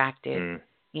distracted,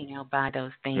 by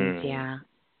those things. Yeah.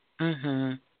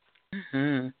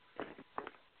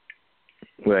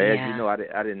 Well, as you know, I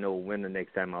didn't know when the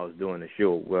next time I was doing the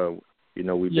show. Well,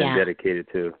 we've been dedicated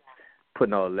to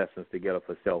putting all the lessons together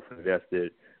for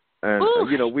self-invested. And,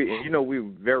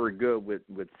 we're very good with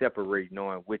separating,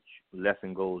 knowing which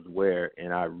lesson goes where,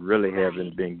 and I really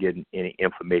haven't been getting any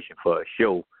information for a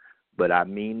show. But I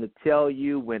mean to tell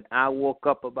you, when I woke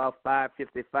up about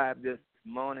 5:55 this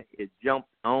morning, it jumped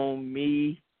on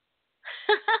me.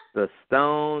 The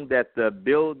stone that the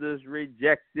builders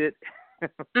rejected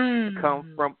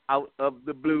come from out of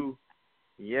the blue.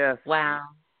 Yes. Wow.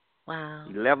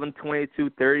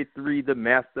 11/22/33, the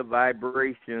master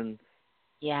vibrations.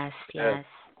 Yes. That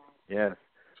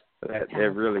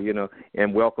really,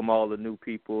 and welcome all the new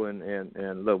people,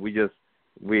 and look, we're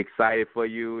excited for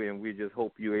you, and we just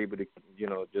hope you're able to,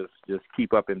 just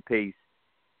keep up in pace,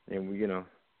 and we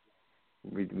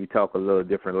talk a little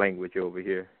different language over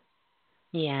here.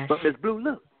 Yes. But Ms.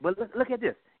 Blue, look at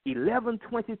this,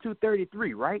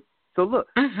 11/22/33, right? So look,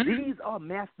 these are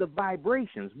master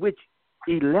vibrations, which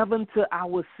 11 to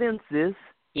our senses,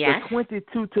 the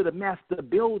 22 to the master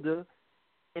builder,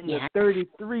 and the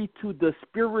 33 to the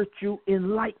spiritual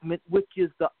enlightenment, which is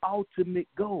the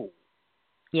ultimate goal.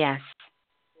 Yes.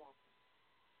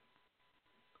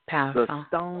 Powerful. The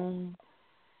stone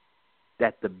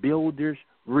that the builders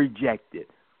rejected.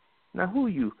 Now, who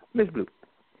you, Miss Blue?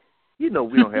 We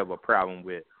don't have a problem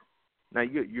with. Now,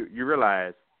 you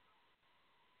realize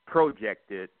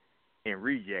projected and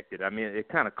rejected. I mean, it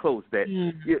kind of close that.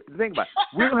 Think about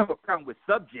it. We don't have a problem with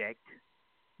subject.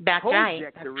 That's right.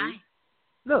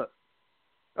 Look,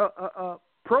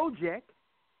 project,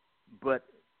 but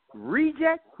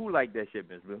reject. Who like that shit,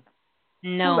 Miss Blue?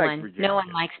 No one. No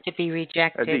one likes to be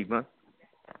rejected. Deep, huh?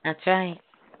 That's right.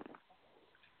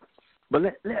 But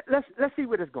let's see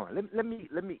where it's going. Let me.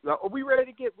 Are we ready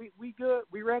to get? We good?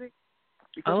 We ready?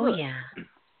 Because look,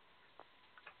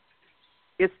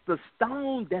 it's the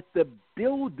stone that the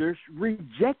builders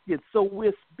rejected. So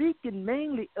we're speaking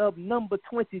mainly of number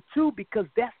 22 because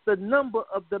that's the number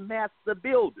of the master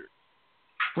builders.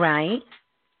 Right.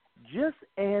 Just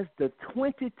as the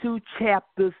 22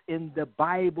 chapters in the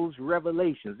Bible's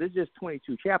Revelations. There's just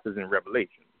 22 chapters in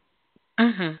Revelation.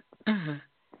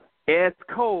 As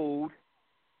code,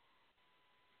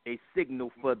 a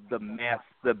signal for the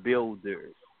master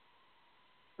builders.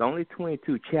 There's only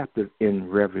 22 chapters in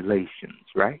Revelations,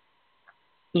 right?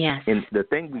 Yes. And the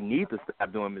thing we need to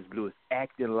stop doing, Ms. Blue, is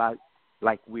acting like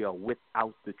we are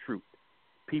without the truth.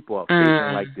 People are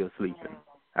feeling like they're sleeping.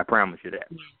 I promise you that.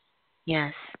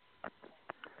 Yes.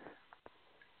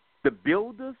 The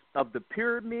builders of the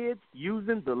pyramids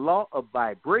using the law of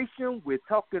vibration, we're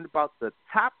talking about the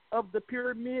top of the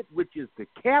pyramid, which is the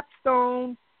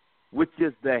capstone, which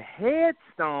is the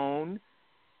headstone,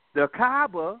 the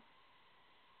Kaaba,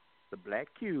 the black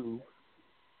cube,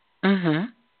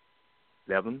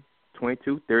 11,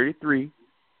 22, 33.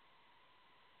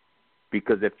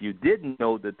 Because if you didn't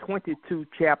know, the 22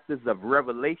 chapters of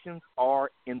Revelations are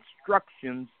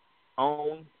instructions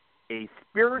on a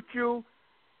spiritual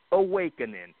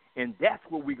awakening. And that's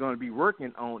what we're going to be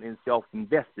working on in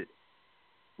Self-Invested.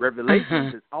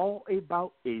 Revelations is all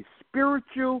about a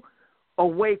spiritual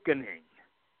awakening.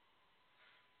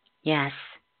 Yes.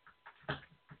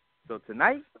 So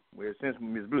tonight, since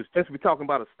Ms. Blue, since we're talking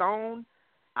about a stone,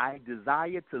 I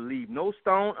desire to leave no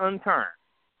stone unturned.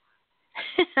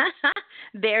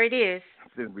 There it is.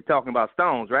 Since we're talking about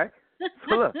stones, right?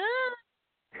 So look,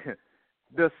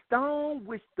 the stone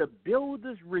which the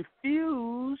builders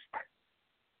refused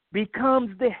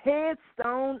becomes the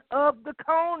headstone of the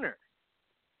corner.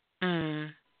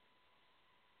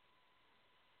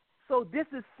 So this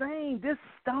is saying this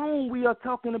stone we are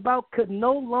talking about could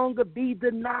no longer be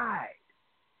denied.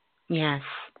 Yes.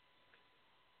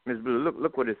 Ms. Blue,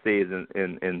 look what it says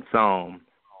in Psalm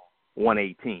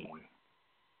 118.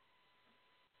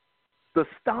 The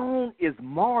stone is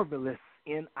marvelous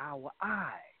in our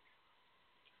eyes.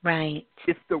 Right.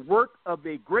 It's the work of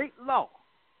a great law,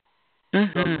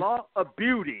 the law of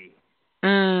beauty,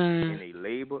 and a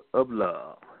labor of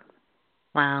love.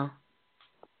 Wow.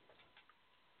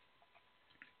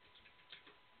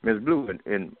 Ms. Blue,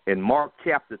 in Mark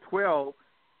chapter 12,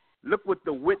 look what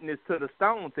the witness to the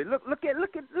stone said. Look at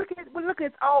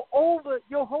it's all over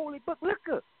your holy book.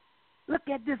 Look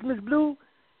at this, Ms. Blue.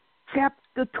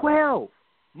 Chapter 12,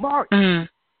 Mark.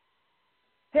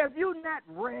 Have you not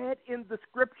read in the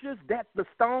scriptures that the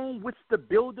stone which the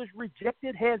builders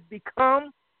rejected has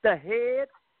become the head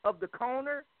of the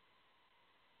corner?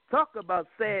 Talk about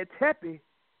sad teppy.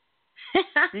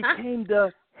 Became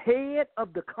the head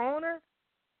of the corner?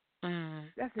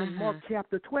 That's in Mark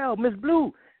chapter 12. Ms.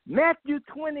 Blue, Matthew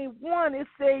 21, it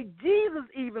says, Jesus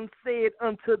even said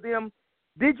unto them,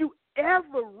 did you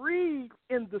ever read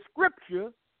in the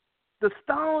scripture the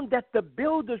stone that the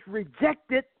builders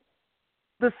rejected,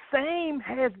 the same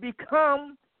has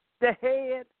become the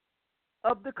head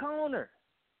of the corner?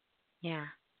 Yeah.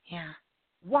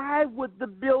 Why would the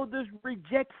builders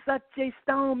reject such a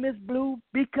stone, Miss Blue?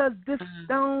 Because this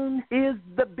stone is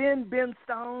the Ben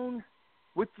stone,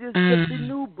 which is the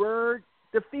new bird,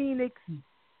 the phoenix.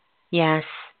 Yes.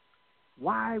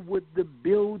 Why would the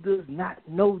builders not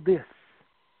know this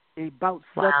about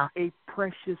such a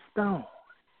precious stone?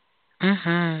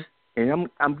 And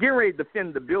I'm getting ready to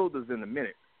defend the builders in a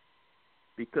minute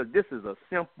because this is a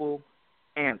simple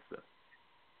answer.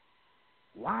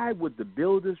 Why would the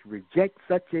builders reject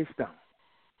such a stone?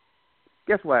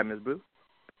 Guess why, Ms. Blue?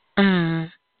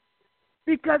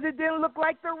 Because it didn't look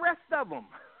like the rest of them.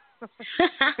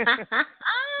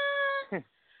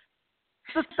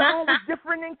 The stone was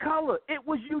different in color. It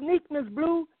was unique, Ms.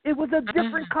 Blue. It was a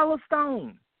different color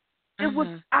stone. It was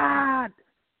odd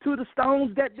to the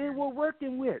stones that they were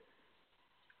working with.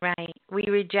 Right. We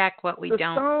reject what we don't.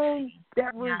 The stone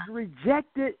that was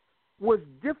rejected was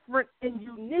different and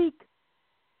unique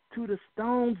to the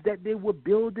stones that they were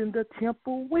building the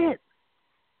temple with.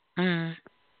 The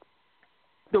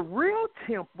real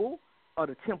temple are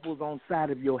the temples on the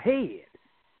side of your head.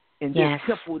 And this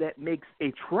temple that makes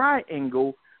a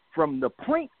triangle from the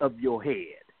point of your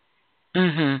head,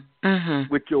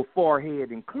 with your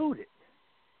forehead included.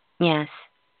 Yes.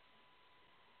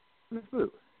 Ms.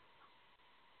 Blue,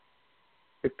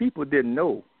 if people didn't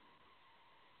know,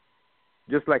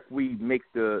 just like we make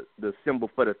the symbol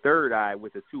for the third eye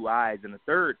with the two eyes and the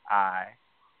third eye,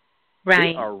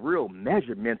 they are real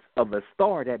measurements of a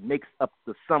star that makes up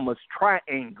the summer's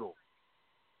triangle,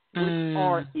 which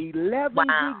are 11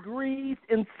 degrees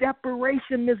in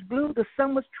separation, Miss Blue, the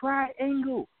summer's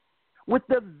triangle, with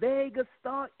the Vega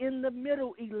star in the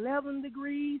middle, 11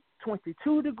 degrees,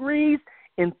 22 degrees,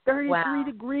 and 33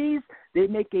 degrees. They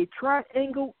make a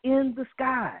triangle in the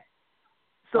sky.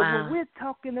 So when we're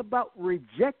talking about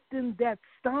rejecting that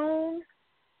stone,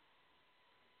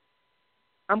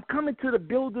 I'm coming to the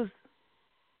builder's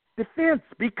defense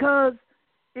because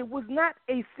it was not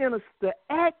a sinister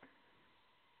act.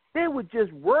 They were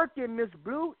just working, Miss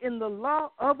Blue, in the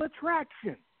law of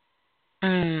attraction.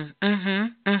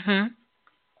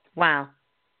 Wow.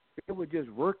 They were just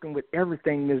working with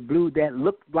everything, Miss Blue, that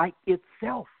looked like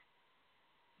itself.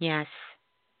 Yes.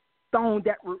 Stone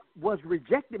that was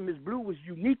rejected, Miss Blue, was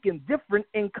unique and different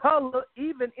in color,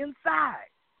 even inside.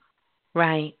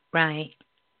 Right.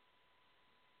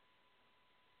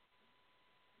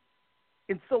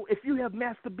 And so if you have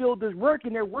master builders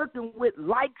working, they're working with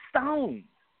like stones.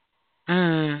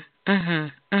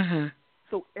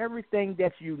 So everything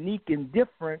that's unique and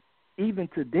different, even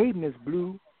today, Miss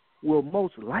Blue, will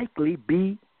most likely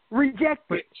be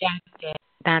rejected.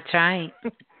 That's right.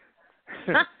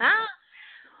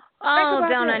 Oh,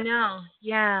 don't I know?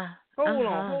 Yeah. Hold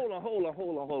on.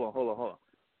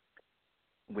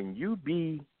 When you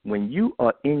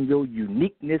are in your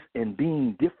uniqueness and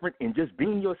being different and just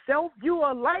being yourself, you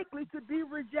are likely to be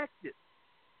rejected.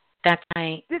 That's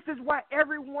right. This is why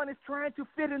everyone is trying to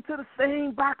fit into the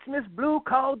same box, Miss Blue,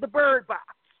 called the bird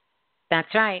box.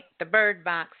 That's right. The bird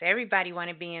box. Everybody want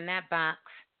to be in that box.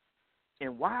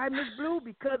 And why, Miss Blue?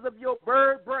 Because of your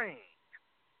bird brain.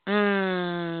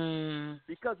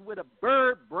 Because with a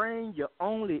bird brain, you're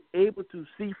only able to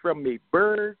see from a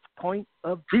bird's point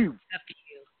of view.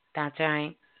 That's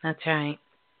right. That's right.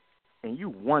 And you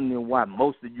wondering why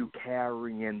most of you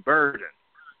carrying burdens.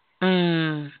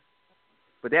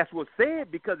 But that's what's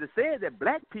said, because it says that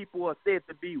black people are said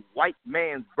to be white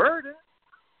man's burden.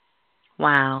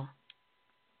 Wow.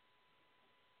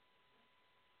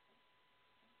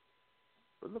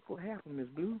 But look what happened, Miss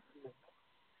Blue.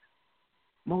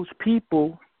 Most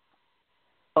people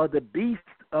are the beast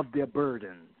of their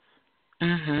burdens.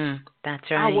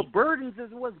 That's right. Our burdens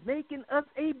is what's making us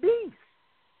a beast.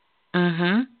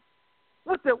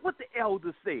 What the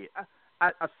elders said.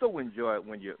 I so enjoyed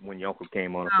when your uncle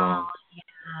came on the phone.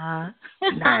 Yeah.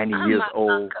 90 years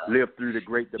old, lived through the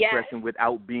Great Depression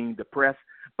without being depressed.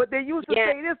 But they used to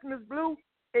say this, Miss Blue: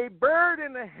 a bird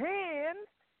in the hand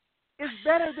is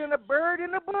better than a bird in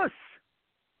the bush.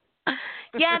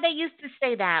 Yeah, they used to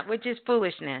say that, which is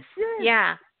foolishness.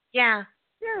 Yeah.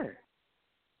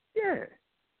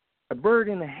 A bird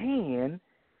in the hand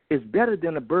is better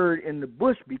than a bird in the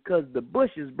bush because the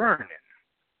bush is burning.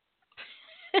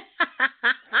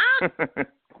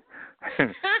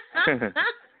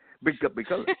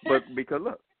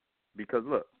 because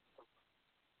look,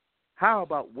 how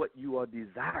about what you are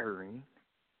desiring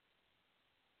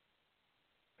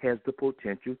has the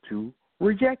potential to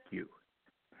reject you?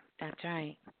 That's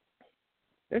right.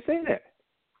 They say that.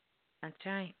 That's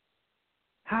right.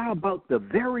 How about the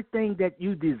very thing that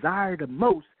you desire the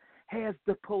most has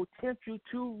the potential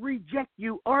to reject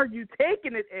you? Are you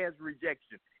taking it as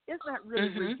rejection? It's not really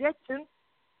rejection,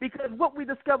 because what we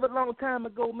discovered a long time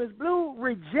ago, Miss Blue,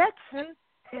 rejection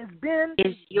has been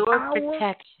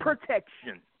our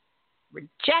protection.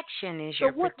 Rejection is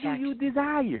your protection. So what do you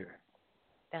desire?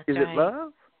 Is it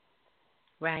love?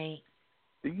 Right.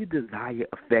 Do you desire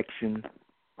affection?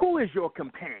 Who is your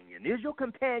companion? Is your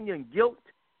companion guilt?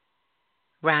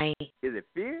 Right. Is it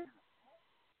fear?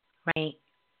 Right.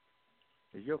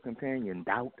 Is your companion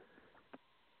doubt?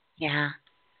 Yeah.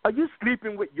 Are you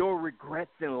sleeping with your regrets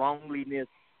and loneliness?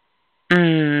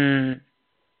 Or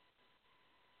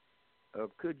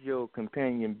could your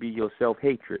companion be your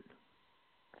self-hatred?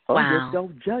 Or your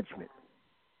self-judgment?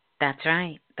 That's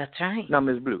right. That's right. Now,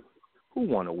 Ms. Blue, who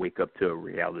want to wake up to a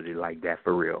reality like that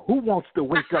for real? Who wants to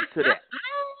wake up to that?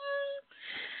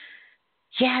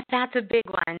 Yeah, that's a big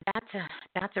one.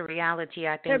 That's a reality.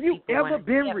 I think. Have you ever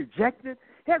been rejected?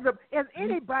 Has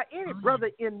any brother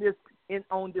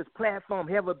on this platform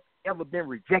ever been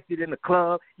rejected in the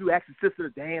club? You asked your sister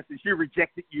to dance and she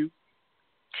rejected you.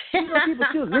 You know, people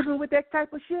still living with that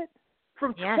type of shit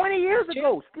from 20 years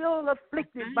ago, still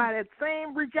afflicted by that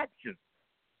same rejection.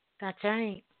 That's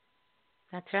right.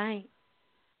 That's right.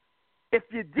 If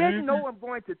you didn't know, I'm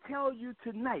going to tell you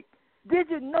tonight.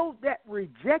 Did you know that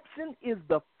rejection is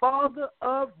the father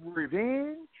of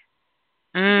revenge?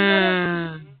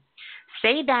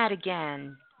 Say that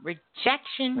again.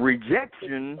 Rejection.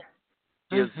 Rejection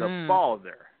is the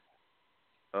father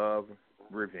of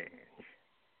revenge.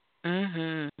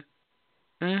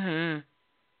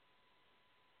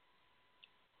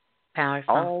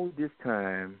 Powerful. All this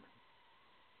time,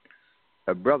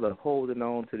 a brother holding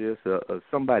on to this, or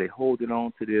somebody holding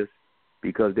on to this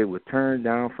because they were turned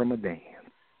down from a dance.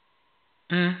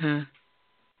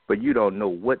 But you don't know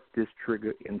what this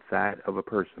triggered inside of a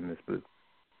person, Miss Blue.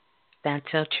 That's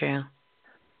so true.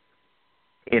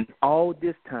 In all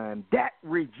this time, that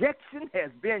rejection has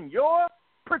been your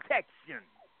protection.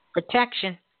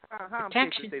 Protection. I'm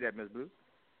safe to say that, Miss Blue.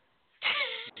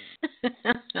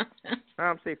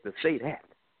 I'm safe to say that.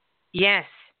 Yes.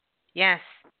 Yes.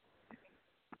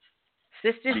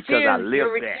 Sister because Sue, I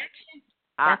live that.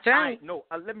 That's right.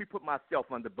 Let me put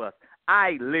myself on the bus.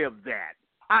 I live that.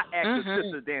 I asked the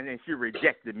sister then, and she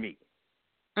rejected me.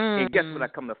 And guess what I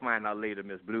come to find out later,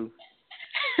 Miss Blue?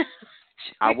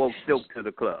 I woke Silk to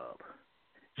the club.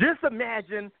 Just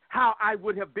imagine how I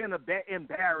would have been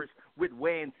embarrassed with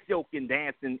wearing silk and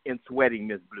dancing and sweating,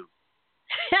 Miss Blue.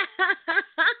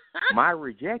 My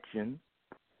rejection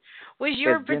Was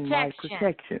your has been my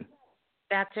protection.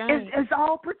 That's right. It's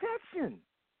all protection.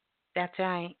 That's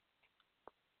right.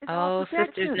 It's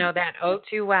sisters know that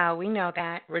too well. We know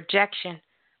that. Rejection,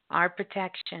 our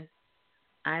protection.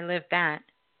 I live that.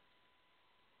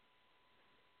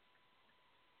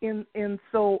 And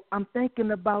so I'm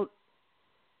thinking about,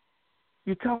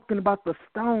 you're talking about the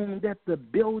stone that the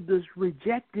builders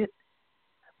rejected,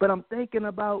 but I'm thinking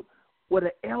about what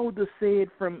an elder said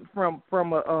from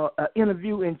a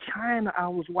interview in China I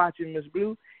was watching, Miss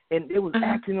Blue, and it was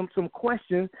asking him some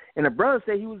questions, and the brother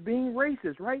said he was being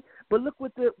racist, right? But look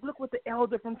what the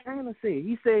elder from China said.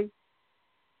 He said,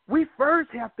 we first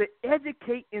have to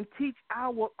educate and teach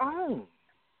our own.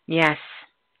 Yes.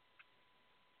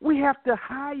 We have to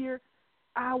hire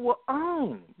our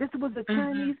own. This was a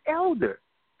Chinese elder.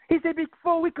 He said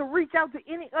before we could reach out to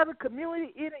any other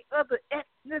community, any other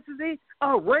ethnicity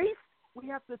or race, we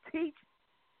have to teach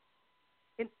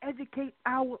and educate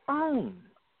our own.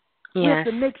 Yes. We have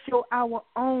to make sure our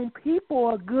own people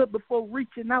are good before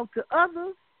reaching out to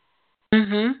others.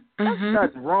 There's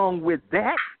nothing wrong with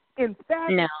that. In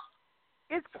fact,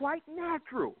 it's quite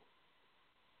natural.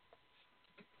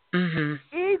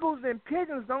 Eagles and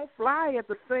pigeons don't fly at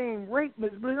the same rate,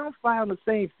 Ms. Blue. They don't fly on the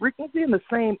same frequency in the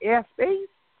same airspace.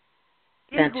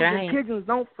 Eagles and pigeons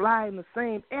don't fly in the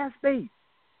same airspace.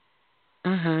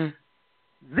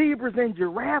 Zebras and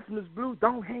giraffes, Ms. Blue,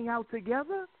 don't hang out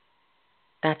together.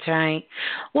 That's right.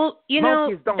 Well,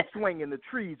 monkeys don't swing in the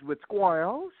trees with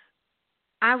squirrels.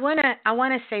 I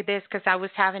wanna say this because I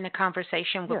was having a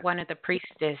conversation with one of the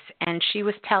priestess, and she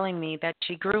was telling me that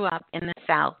she grew up in the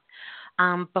South.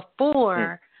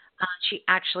 Before she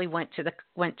actually went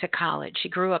to college. She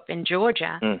grew up in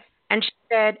Georgia, and she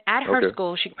said at her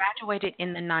school, she graduated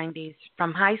in the 90s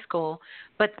from high school,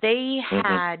 but they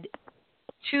had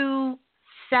two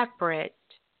separate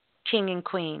king and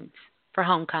queens for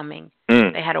homecoming.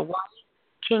 They had a white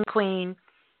king queen,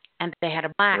 and they had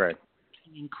a black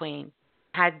king and queen.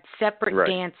 Had separate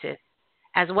dances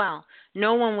as well.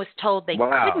 No one was told they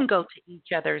couldn't go to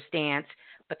each other's dance,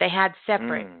 but they had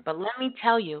separate. But let me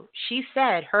tell you, she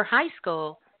said her high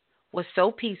school was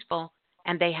so peaceful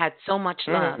and they had so much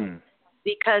love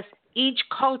because each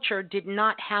culture did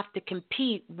not have to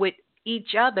compete with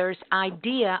each other's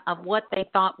idea of what they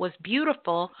thought was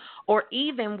beautiful or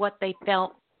even what they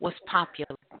felt was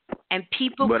popular. And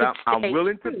people but could I'm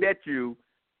willing to bet you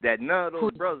that none of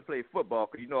those brothers play football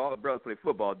because, all the brothers play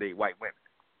football date white women.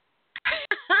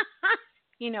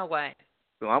 You know what?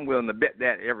 So I'm willing to bet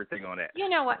that everything on that. You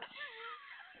know what?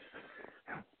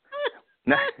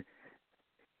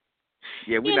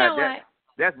 We're not that.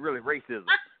 That's really racism.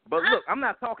 But look, I'm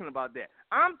not talking about that.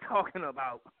 I'm talking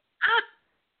about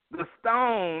the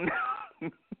stone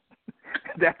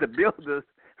that the builders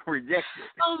rejected.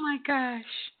 Oh my gosh.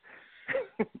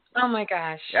 Oh my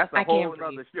gosh. That's a whole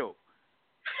other show.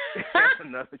 That's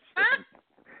another show.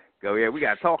 Go ahead. We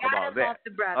got to talk about that.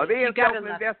 Are they in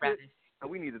self-invested?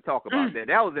 We need to talk about that.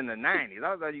 That was in the 90s.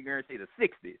 I thought you were going to say the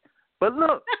 60s. But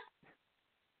look.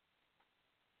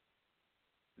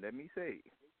 Let me say.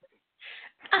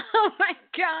 Oh, my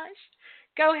gosh.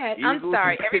 Go ahead. I'm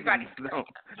sorry. Everybody.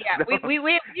 Yeah, we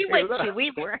with you.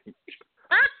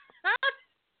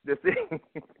 The thing,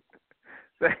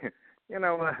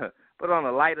 but on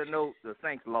a lighter note, the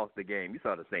Saints lost the game. You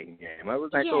saw the Saints game. I was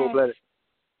like cold-blooded.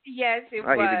 Yes, it was.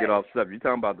 I hate to get off subject. You're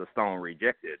talking about the stone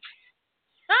rejected.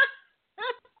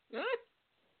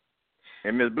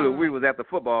 And Miss Blue, we was at the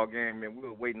football game, and we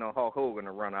were waiting on Hulk Hogan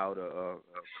to run out a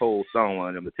cold stone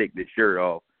on him to take this shirt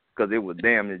off because it was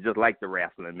damn near just like the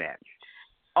wrestling match.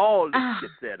 All this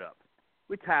shit set up.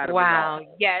 We're tired of it all. Wow,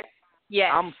 yes.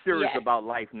 I'm serious about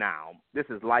life now. This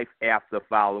is life after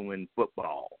following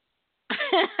football.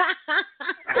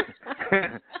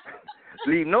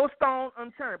 Leave no stone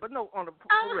unturned. But no, on the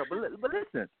for real. But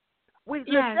listen,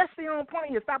 let's stay on point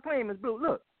here. Stop playing, Miss Blue.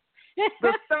 Look,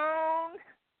 the stone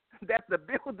that the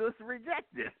builders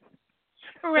rejected.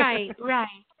 Right.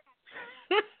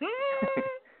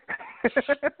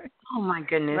 Oh my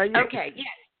goodness. Okay.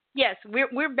 Yes.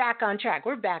 We're back on track.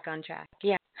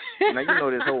 Yeah. Now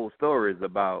this whole story is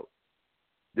about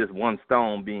this one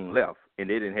stone being left, and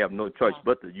they didn't have no choice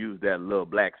but to use that little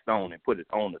black stone and put it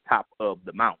on the top of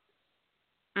the mountain.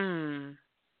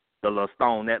 The little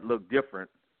stone that looked different.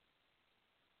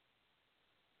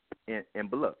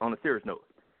 But look, on a serious note,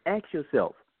 ask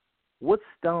yourself, what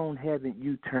stone haven't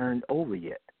you turned over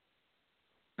yet?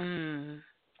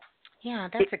 Yeah,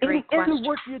 that's a great question. Every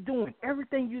work you're doing,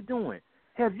 everything you're doing,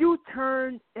 have you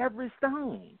turned every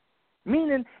stone?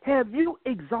 Meaning, have you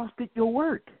exhausted your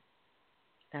work?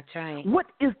 That's right. What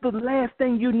is the last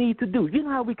thing you need to do? You know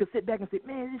how we could sit back and say,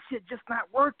 man, this shit just not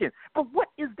working. But what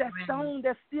is that stone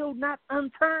that's still not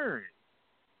unturned?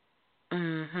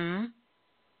 Mm-hmm.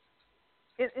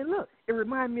 And look, it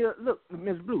reminded me of, look,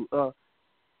 Ms. Blue,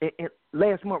 and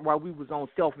last month while we was on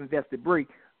self-invested break,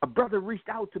 a brother reached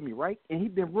out to me, right? And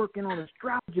he'd been working on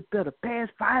astrology for the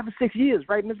past 5 or 6 years,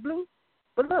 right, Ms. Blue?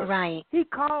 But look, he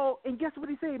called, and guess what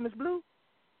he said, Ms. Blue?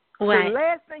 What? The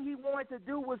last thing he wanted to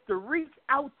do was to reach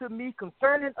out to me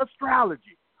concerning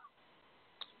astrology.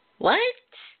 What?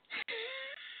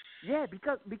 Yeah,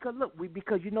 because look,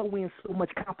 because you know we're in so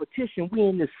much competition. We're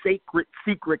in this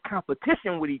secret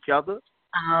competition with each other.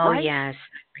 Oh, right? yes.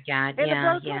 I forgot.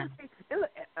 And yeah. And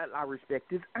look, I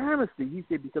respect his honesty. He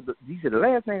said, he said, the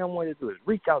last thing I wanted to do is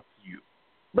reach out to you.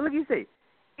 But look, he said,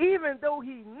 even though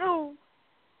he knew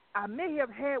I may have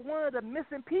had one of the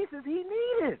missing pieces he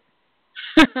needed.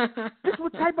 This is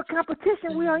what type of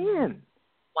competition we are in.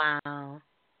 Wow.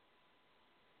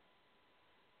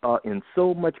 In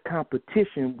so much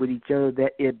competition with each other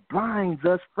that it blinds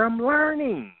us from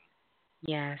learning.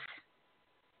 Yes.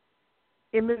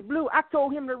 And Ms. Blue, I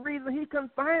told him the reason he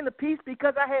couldn't find the piece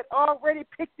because I had already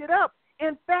picked it up.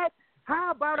 In fact,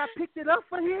 how about I picked it up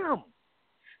for him?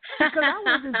 Because I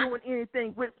wasn't doing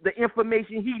anything with the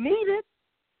information he needed.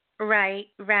 Right.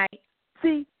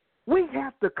 See, we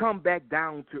have to come back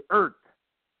down to earth.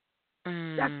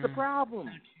 That's the problem.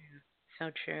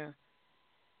 So true.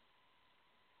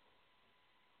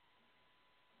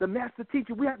 The master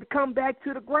teacher, we have to come back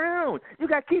to the ground. You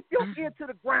got to keep your ear to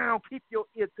the ground, keep your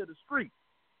ear to the street.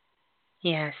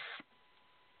 Yes.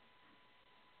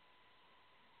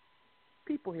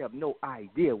 People have no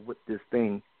idea what this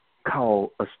thing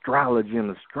called astrology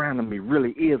and astronomy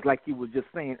really is, like you were just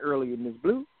saying earlier, Ms.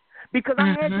 Blue. Because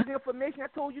I had you the information. I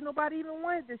told you nobody even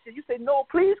wanted this shit. You said, no,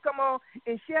 please come on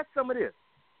and share some of this.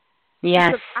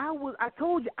 Yes. Because I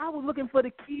told you, I was looking for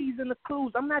the keys and the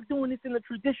clues. I'm not doing this in the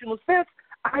traditional sense.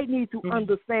 I need to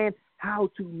understand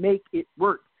how to make it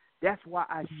work. That's why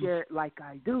I share it like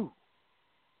I do.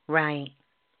 Right.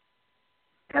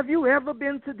 Have you ever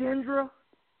been to Dendra?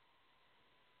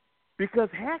 Because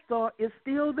Hathor is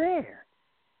still there.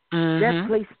 That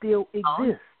place still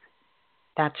exists.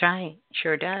 That's right.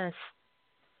 Sure does.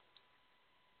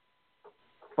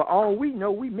 For all we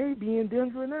know, we may be in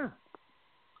Denver now.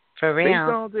 For real.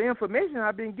 Based on the information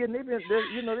I've been getting, they've been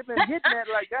hitting that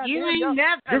like, God you damn, ain't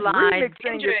never this lied. remix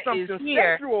thing is something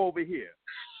special over here.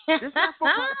 This is not for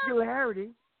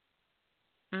popularity.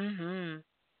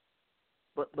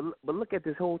 But look at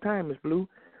this whole time, Miss Blue.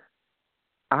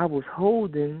 I was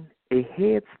holding a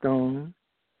headstone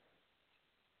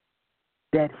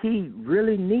that he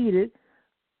really needed,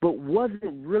 but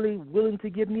wasn't really willing to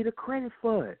give me the credit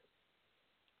for it.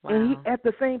 Wow. And at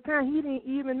the same time, he didn't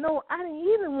even know. I didn't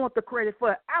even want the credit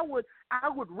for it. I would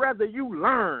rather you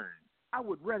learn. I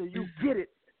would rather you get it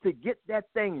to get that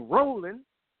thing rolling.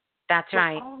 That's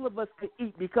right. All of us could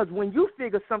eat, because when you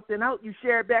figure something out, you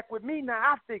share it back with me. Now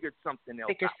I figured something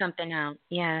else out. Something out.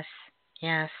 Yes.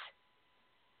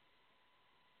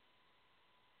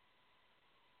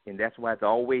 And that's why it's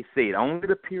always said, only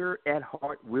the pure at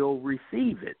heart will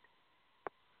receive it.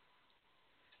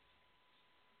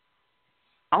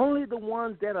 Only the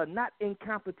ones that are not in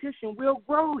competition will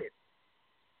grow it.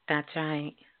 That's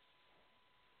right.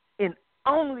 And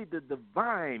only the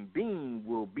divine being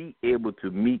will be able to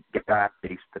meet God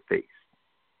face to face.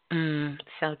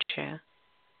 So true.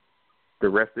 The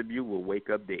rest of you will wake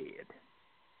up dead.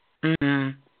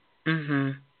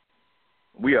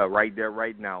 We are right there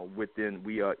right now.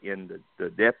 We are in the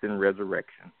death and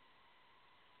resurrection.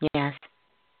 Yes.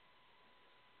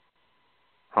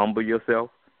 Humble yourself.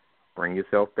 Bring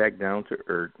yourself back down to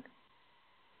earth,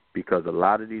 because a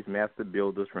lot of these master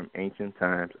builders from ancient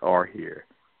times are here.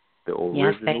 The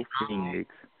original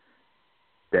phoenix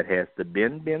that has the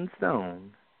bend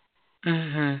stone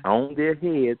on their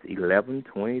heads, 11,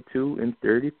 22, and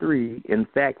 33. In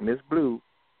fact, Miss Blue,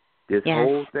 this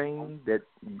whole thing that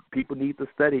people need to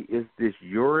study is this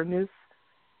Uranus.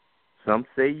 Some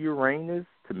say Uranus,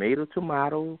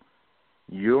 tomato.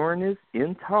 Uranus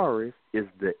in Taurus is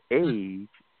the age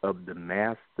of the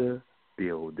master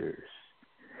builders.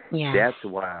 Yes. That's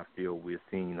why I feel we're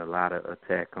seeing a lot of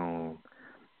attack on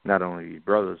not only these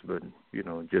brothers, but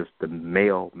just the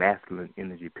male masculine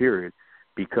energy period,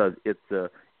 because it's a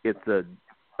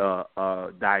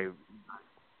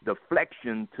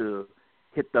deflection to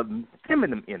hit the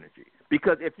feminine energy.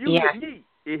 Because if you hit me,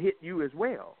 it hit you as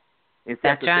well. And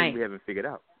that's the thing we haven't figured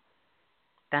out.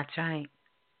 That's right.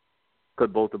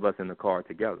 Because both of us in the car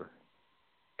together.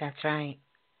 That's right.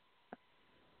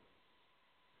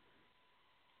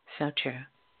 So true.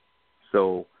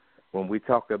 So when we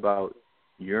talk about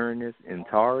Uranus and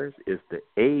Taurus, it's the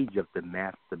age of the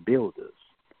master builders.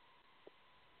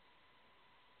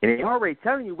 And they're already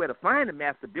telling you where to find the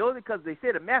master builder because they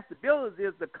say the master builders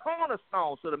is the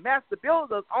cornerstone. So the master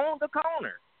builders own the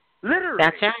corner. Literally.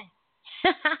 That's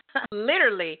right.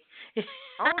 Literally.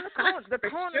 On the corner. The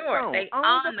cornerstone. They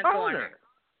on the corner.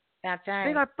 That's right.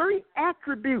 They got 3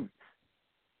 attributes.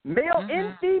 Male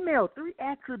and female, 3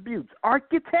 attributes.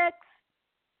 Architects.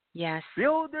 Yes.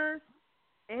 Builders.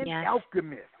 And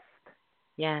alchemists.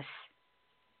 Yes.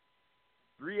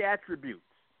 3 attributes.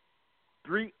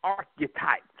 3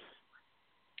 archetypes.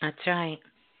 That's right.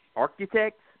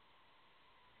 Architects,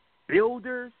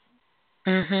 builders,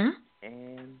 and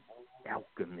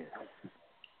alchemists.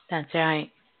 That's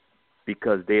right.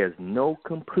 Because there's no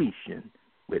completion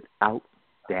without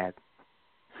that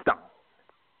stone.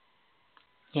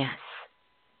 Yes.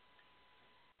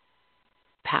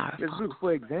 Powerful.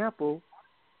 For example,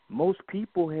 most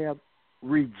people have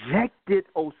rejected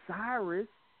Osiris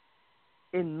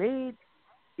and made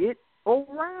it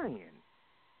Orion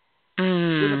with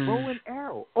a bow and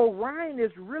arrow. Orion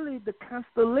is really the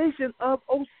constellation of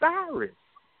Osiris.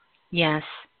 Yes.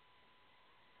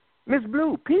 Miss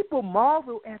Blue, people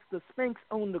marvel at the Sphinx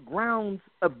on the grounds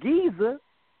of Giza,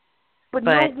 but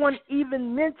no one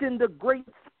even mentioned the great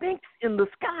Sphinx in the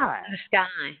sky. The sky.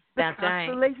 That's right.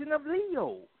 The constellation of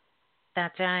Leo.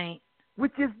 That's right.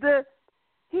 Which is the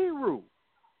Heru.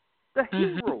 The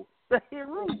hero. The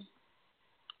Heru.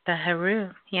 The Heru,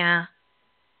 yeah.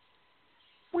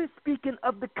 We're speaking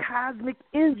of the cosmic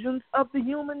engines of the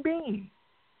human being.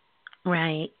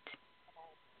 Right.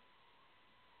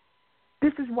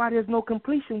 This is why there's no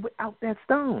completion without that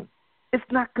stone. It's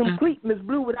not complete, Miss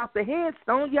Blue, without the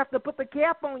headstone. You have to put the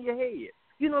cap on your head.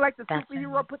 You know, like the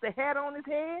superhero put the hat on his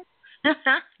head?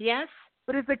 Yes.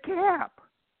 But it's a cap.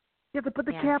 You have to put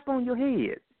the cap on your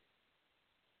head.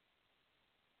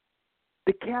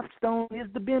 The capstone is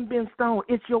the bin stone.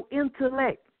 It's your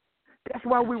intellect. That's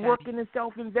why we're working in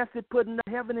self-invested, putting the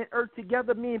heaven and earth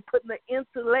together, meaning putting the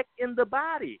intellect in the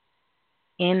body.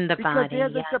 In the because body,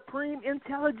 there's a supreme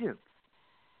intelligence.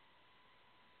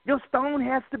 Your stone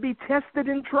has to be tested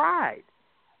and tried.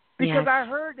 Because I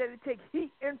heard that it takes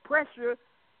heat and pressure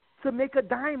to make a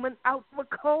diamond out of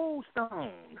a cold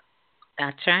stone.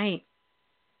 That's right.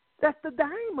 That's the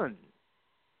diamond.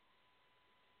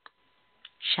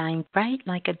 Shine bright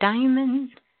like a diamond.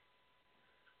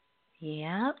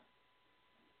 Yep.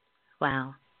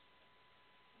 Wow.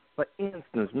 For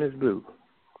instance, Miss Blue,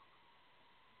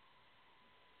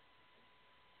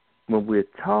 when we're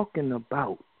talking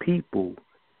about people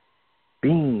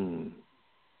being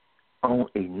on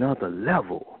another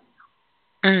level,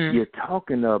 you're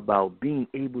talking about being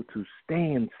able to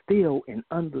stand still and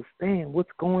understand what's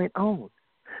going on.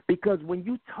 Because when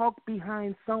you talk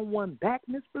behind someone's back,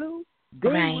 Miss Blue, they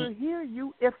will hear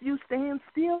you if you stand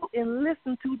still and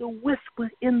listen to the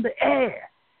whisper in the air.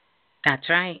 That's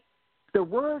right. The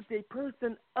words a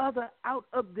person utter out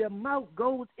of their mouth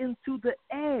goes into the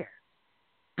air.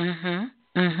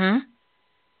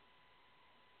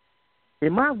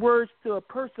 In my words to a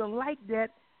person like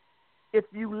that, if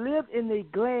you live in a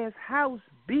glass house,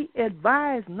 be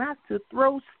advised not to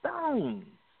throw stones.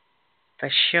 For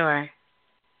sure.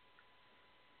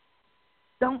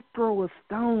 Don't throw a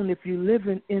stone if you're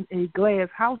living in a glass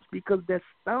house because that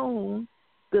stone,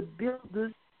 the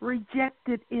builders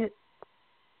rejected it.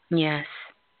 Yes.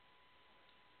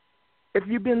 If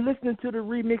you've been listening to the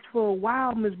remix for a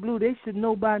while, Miss Blue, they should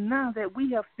know by now that we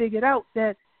have figured out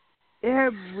that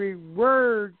every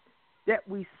word that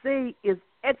we say is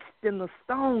etched in the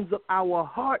stones of our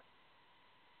heart.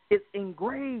 It's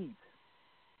engraved.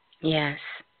 Yes.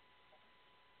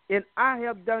 And I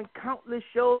have done countless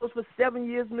shows for 7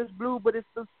 years, Miss Blue, but it's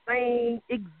the same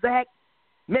exact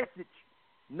message.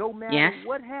 No matter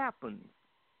what happens,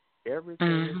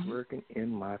 everything is working in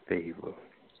my favor.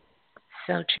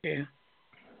 So true.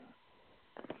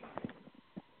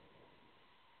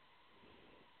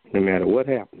 No matter what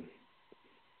happens,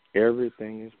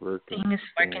 everything is working. Everything is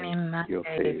working in my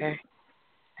favor.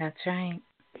 That's right.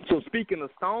 So speaking of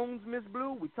stones, Miss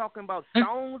Blue, we're talking about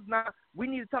stones. Now, we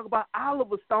need to talk about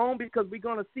Oliver Stone because we're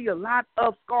going to see a lot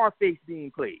of Scarface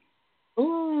being played.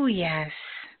 Ooh, yes.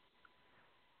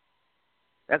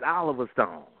 That's Oliver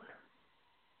Stone.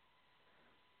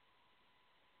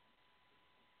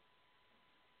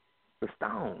 The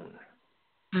stone.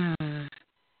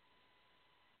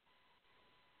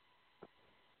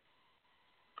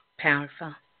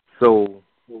 Powerful.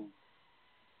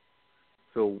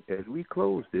 So as we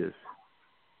close this,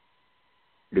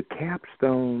 the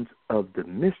capstones of the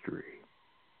mystery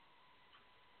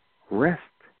rest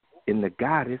in the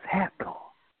goddess Hathor.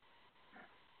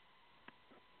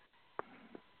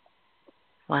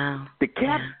 Wow. The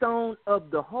capstone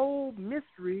of the whole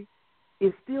mystery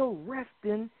is still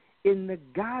resting in the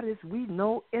goddess we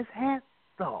know as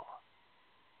Hathor.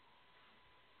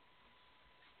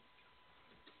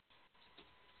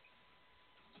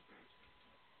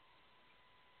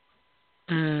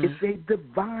 It's a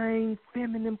divine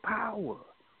feminine power.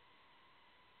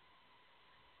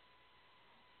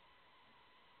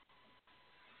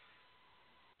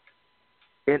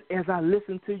 And as I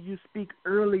listened to you speak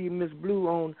earlier, Miss Blue,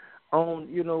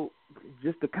 on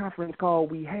just the conference call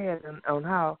we had on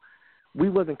how we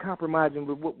wasn't compromising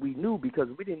with what we knew because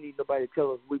we didn't need nobody to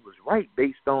tell us we was right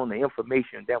based on the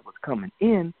information that was coming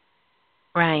in.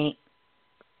 Right.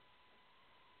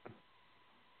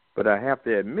 But I have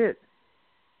to admit,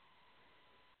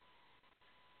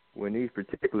 when these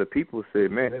particular people say,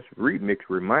 man, this remix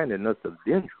reminding us of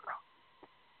Dendra.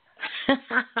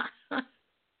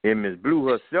 And Miss Blue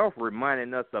herself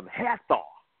reminding us of Hathor.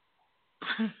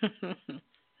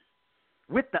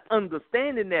 With the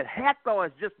understanding that Hathor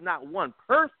is just not one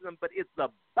person, but it's a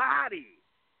body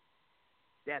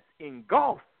that's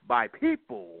engulfed by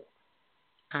people.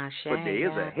 But there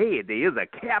is a head, there is a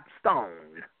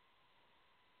capstone.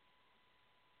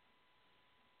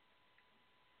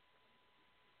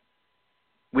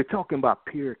 We're talking about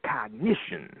pure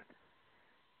cognition.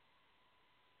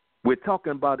 We're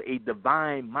talking about a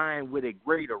divine mind with a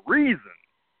greater reason.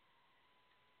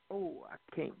 Oh, I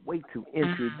can't wait to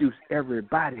introduce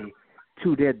everybody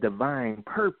to their divine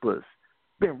purpose.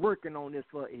 Been working on this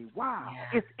for a while.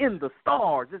 Yeah. It's in the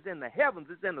stars. It's in the heavens.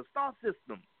 It's in the star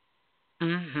system.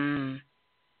 Mm-hmm.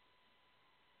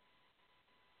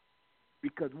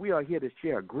 Because we are here to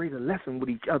share a greater lesson with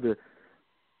each other.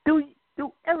 Do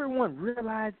everyone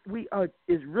realize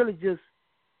is really just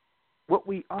what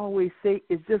we always say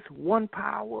is just one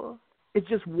power? It's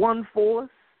just one force?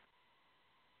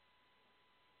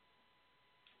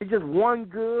 It's just one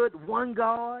good, one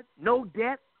God, no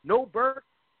death, no birth.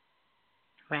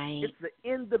 Right. It's the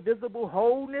indivisible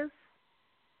wholeness.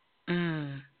 How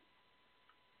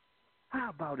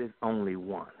about it's only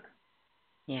one?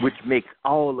 Yes. Which makes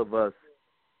all of us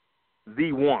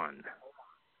the one.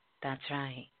 That's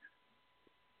right.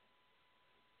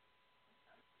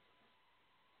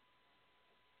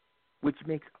 Which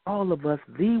makes all of us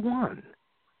the one.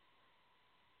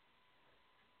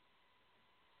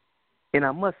 And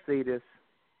I must say this,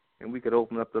 and we could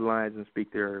open up the lines and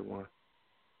speak to everyone.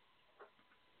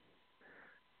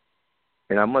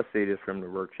 And I must say this from the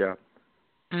workshop.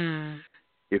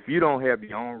 If you don't have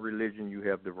your own religion, you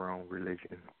have the wrong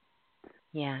religion.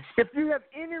 Yes. If you have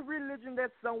any religion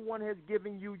that someone has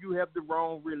given you, you have the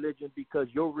wrong religion because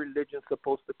your religion's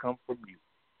supposed to come from you.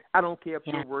 I don't care if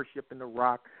you're worshiping a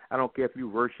rock. I don't care if you're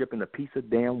worshiping a piece of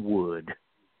damn wood,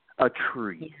 a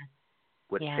tree. Yeah.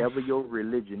 Whatever your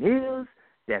religion is,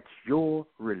 that's your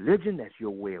religion. That's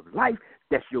your way of life.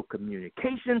 That's your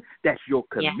communication. That's your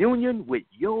communion with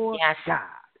your God.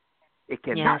 It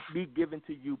cannot be given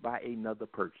to you by another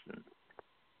person.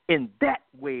 In that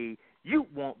way, you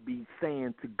won't be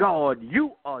saying to God,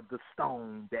 you are the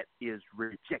stone that is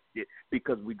rejected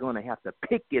because we're going to have to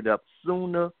pick it up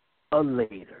sooner or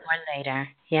later.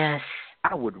 Yes.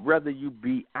 I would rather you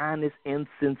be honest and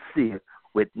sincere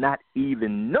with not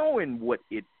even knowing what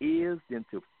it is than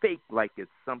to fake like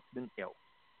it's something else.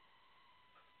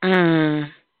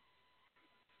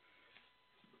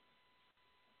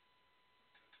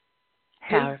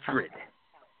 Powerful.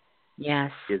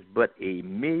 Hatred is but a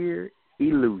mere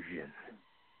illusion.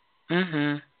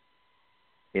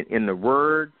 In the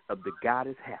words of the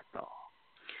goddess Hathor,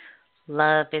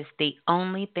 love is the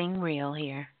only thing real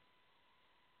here.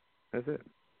 That's it.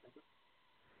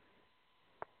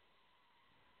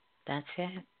 That's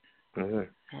it.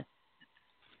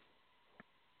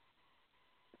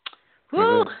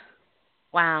 Woo!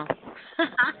 Wow.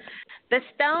 The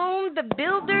stone the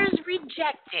builders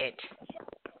rejected.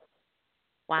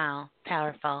 Wow.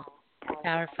 Powerful.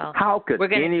 Powerful. How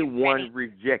could anyone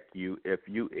reject you if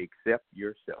you accept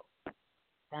yourself?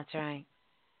 That's right.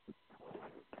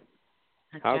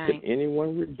 How can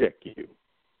anyone reject you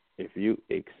if you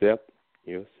accept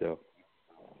yourself?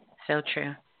 So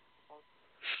true.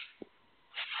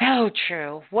 So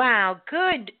true. Wow.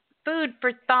 Good food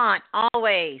for thought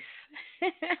always.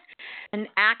 An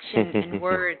action and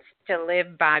words to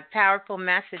live by. Powerful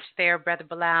message there, Brother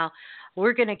Balah.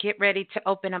 We're going to get ready to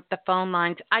open up the phone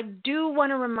lines. I do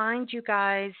want to remind you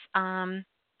guys, I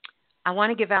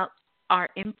want to give out our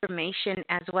information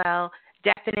as well.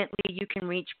 definitely you can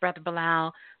reach Brother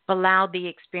Balah,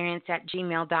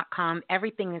 BalahTheExperience@gmail.com.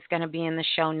 Everything is going to be in the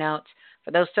show notes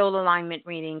for those soul alignment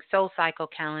readings, soul cycle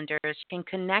calendars. You can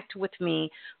connect with me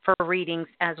for readings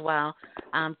as well.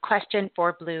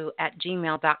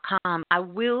 Question4blue@gmail.com. I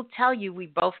will tell you we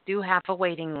both do have a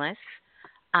waiting list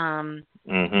on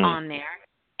there.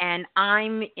 And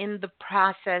I'm in the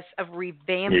process of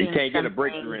revamping. You can't get a something.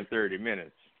 breakthrough in 30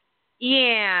 minutes.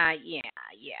 Yeah.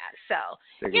 So,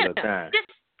 time.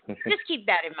 just keep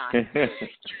that in mind.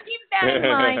 Keep that in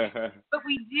mind. But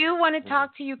we do want to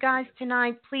talk to you guys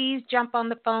tonight. Please jump on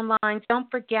the phone lines. Don't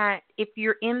forget, if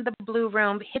you're in the Blue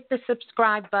Room, hit the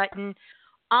subscribe button.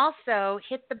 Also,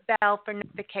 hit the bell for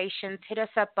notifications. Hit us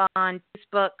up on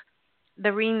Facebook, The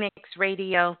Remix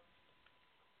Radio.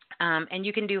 And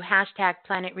you can do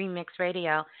 #Planet Remix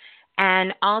Radio.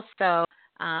 And also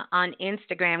on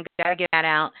Instagram, gotta get that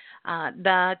out,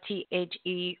 the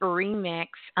THE Remix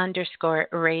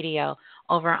 _radio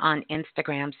over on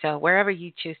Instagram. So wherever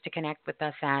you choose to connect with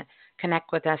us at,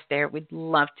 connect with us there. We'd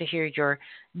love to hear your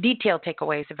detailed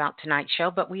takeaways about tonight's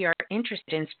show, but we are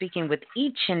interested in speaking with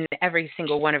each and every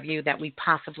single one of you that we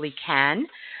possibly can.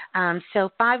 So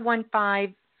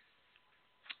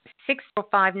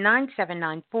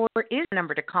 515-645-9794 is the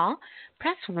number to call.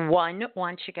 Press 1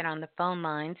 once you get on the phone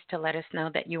lines to let us know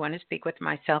that you want to speak with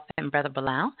myself and Brother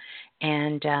Balah.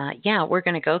 And, we're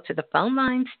going to go to the phone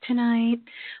lines tonight.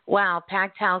 Wow,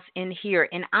 packed house in here.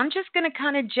 And I'm just going to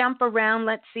kind of jump around.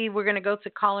 Let's see. We're going to go to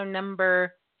caller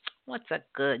number. What's a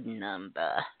good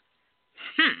number?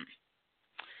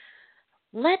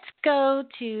 Let's go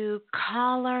to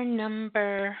caller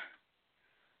number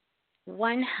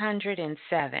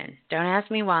 107. Don't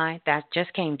ask me why. That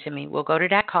just came to me. We'll go to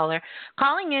that caller.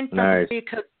 Calling in from area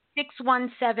code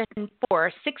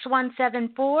 6174.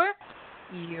 6174.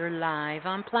 You're live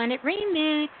on Planet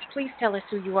Remix. Please tell us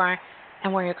who you are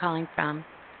and where you're calling from.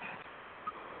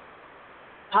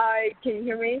 Hi, can you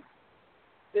hear me?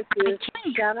 This is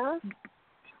Shanna.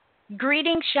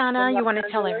 Greetings, Shanna. You want to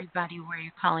tell Angeles. everybody where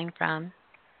you're calling from?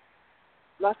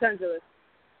 Los Angeles.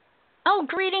 Oh,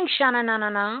 greetings, Shanna.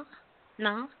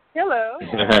 No. Hello.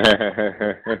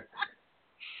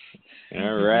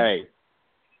 All right.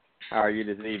 How are you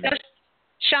this evening?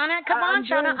 Shauna, come on,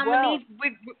 Shauna.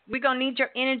 We're gonna need your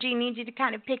energy. Need you to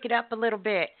kind of pick it up a little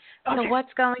bit. Okay. So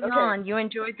what's going on? You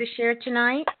enjoyed the share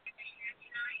tonight?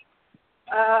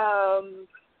 I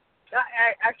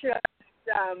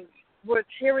was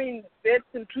hearing bits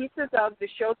and pieces of the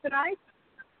show tonight,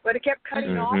 but it kept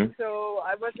cutting off, so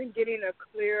I wasn't getting a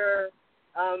clear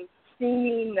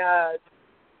seeming.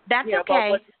 That's okay.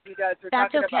 About what you guys were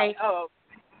talking about. Oh,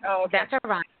 okay. That's all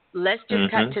right. Let's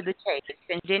just cut to the chase.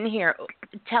 And didn't hear.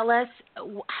 Tell us,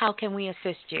 how can we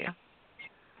assist you?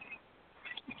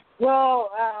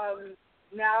 Well,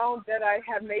 now that I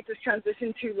have made this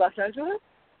transition to Los Angeles,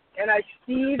 and I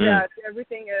see that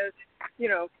everything is,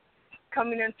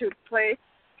 coming into place,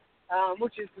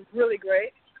 which is really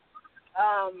great.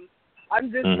 I'm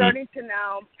just starting to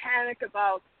now panic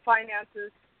about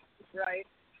finances, right?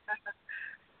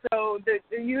 So the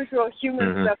usual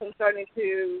human stuff I'm starting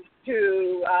to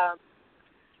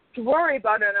worry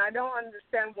about, and I don't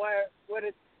understand what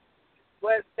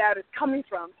that is coming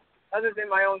from, other than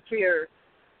my own fears.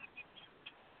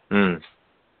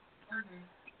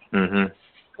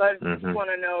 But I just want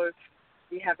to know if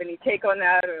you have any take on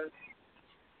that, or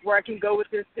where I can go with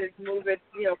this to move it,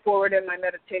 forward in my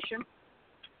meditation.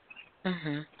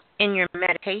 In your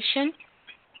meditation?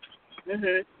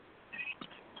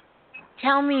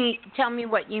 Tell me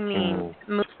what you mean,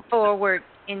 move forward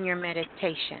in your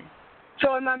meditation.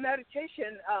 So in my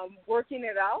meditation, working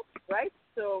it out, right?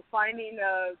 So finding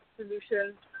a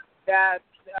solution that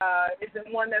isn't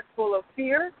one that's full of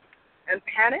fear and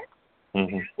panic,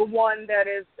 but one that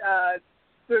is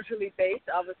spiritually based,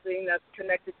 obviously, and that's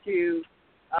connected to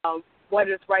what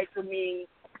is right for me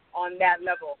on that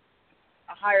level,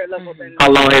 a higher level than.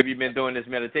 How long have you been doing this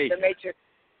meditation? The matrix.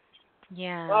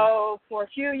 Yeah. Oh, for a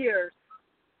few years.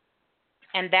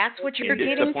 And that's what you're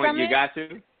getting the point from you it? got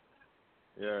to?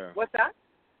 Yeah. What's that?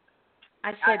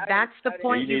 I said that's the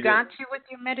point you got to with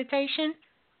your meditation?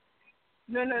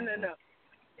 No.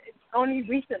 Only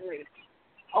recently.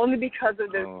 Only because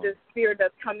of this fear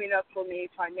that's coming up for me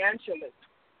financially.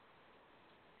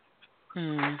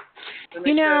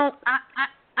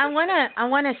 I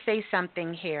wanna say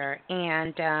something here,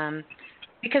 and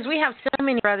because we have so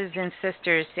many brothers and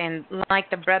sisters, and like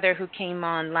the brother who came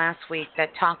on last week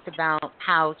that talked about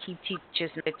how he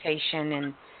teaches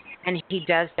meditation and he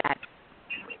does that.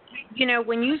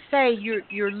 When you say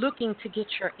you're looking to get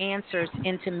your answers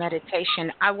into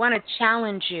meditation, I want to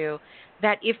challenge you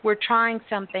that if we're trying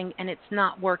something and it's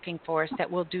not working for us, that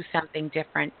we'll do something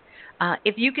different.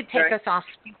 If you could take us off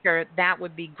speaker, that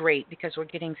would be great because we're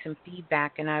getting some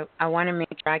feedback, and I want to make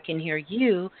sure I can hear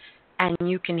you and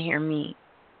you can hear me.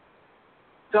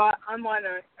 So I'm going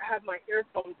to have my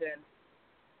earphones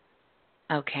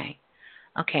in. Okay.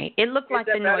 It looked like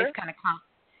the noise kind of calmed.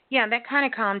 Yeah, that kind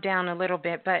of calmed down a little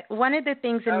bit. But one of the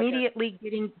things, immediately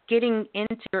getting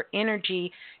into your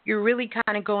energy, you're really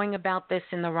kind of going about this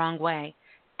in the wrong way.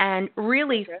 And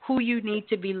really, who you need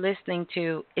to be listening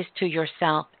to is to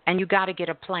yourself. And you got to get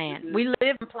a plan. We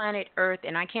live on planet Earth,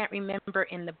 and I can't remember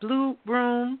in the blue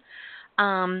room,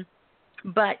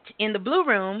 but in the blue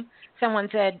room, someone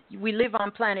said, we live on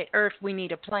planet Earth, we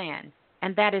need a plan.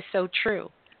 And that is so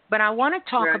true. But I want to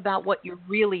talk about what you're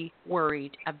really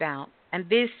worried about. And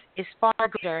this is far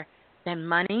greater than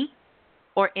money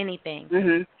or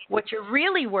anything. What you're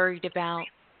really worried about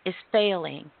is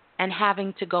failing and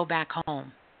having to go back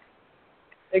home.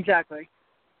 Exactly.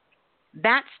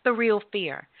 That's the real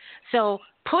fear. So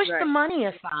push the money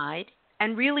aside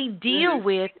and really deal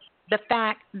with the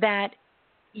fact that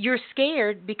you're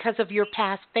scared because of your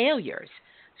past failures.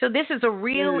 So this is a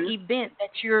real event that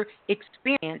you're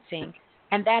experiencing,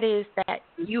 and that is that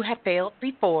you have failed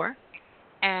before,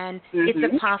 and it's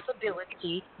a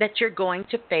possibility that you're going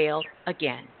to fail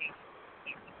again.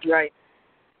 Right.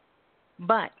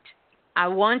 But I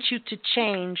want you to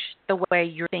change the way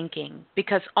you're thinking,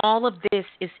 because all of this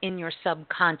is in your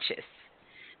subconscious.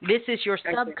 This is your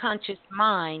subconscious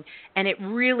mind, and it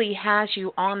really has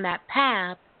you on that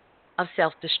path of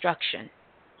self-destruction.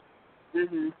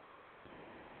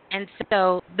 And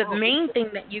so the main thing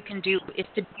that you can do is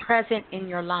to be present in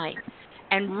your life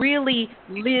and really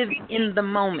live in the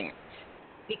moment,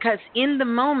 because in the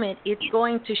moment it's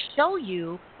going to show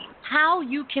you how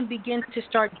you can begin to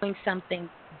start doing something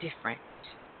different.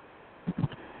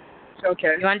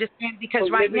 Okay. You understand? Because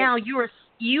right now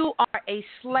you are a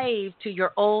slave to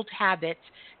your old habits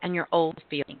and your old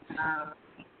feelings.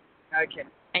 Okay.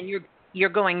 And you're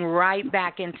going right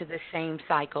back into the same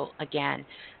cycle again.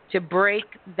 To break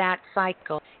that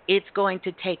cycle, it's going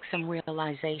to take some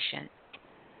realization.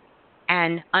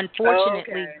 And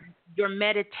unfortunately, your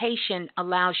meditation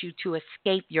allows you to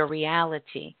escape your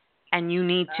reality. And you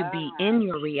need to be in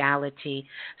your reality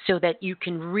so that you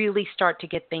can really start to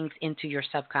get things into your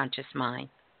subconscious mind,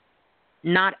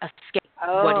 not escape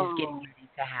what is getting ready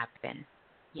to happen.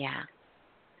 Yeah.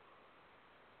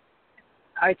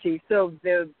 I see. So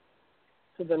the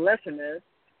lesson is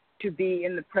to be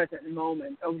in the present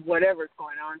moment of whatever's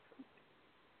going on.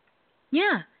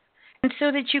 Yeah. And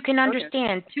so that you can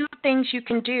understand two things you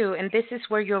can do, and this is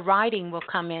where your writing will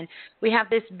come in. We have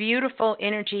this beautiful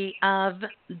energy of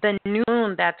the new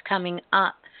moon that's coming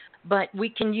up, but we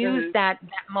can use that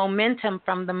momentum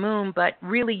from the moon, but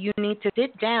really you need to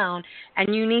sit down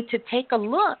and you need to take a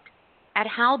look at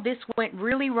how this went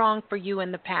really wrong for you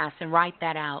in the past and write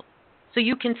that out so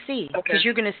you can see, because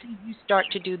you're going to see you start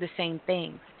to do the same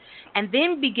things. And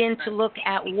then begin to look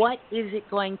at what is it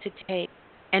going to take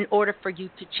in order for you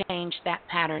to change that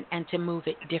pattern and to move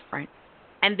it different.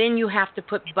 And then you have to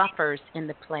put buffers in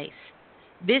the place.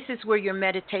 This is where your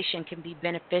meditation can be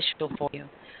beneficial for you.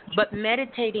 But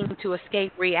meditating to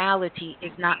escape reality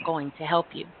is not going to help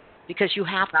you, because you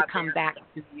have to come back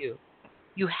to you.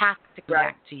 You have to come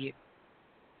back to you.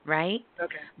 Right?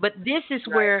 Okay. But this is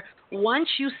where once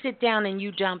you sit down and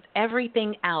you dump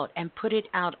everything out and put it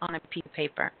out on a piece of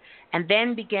paper, and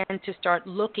then begin to start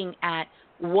looking at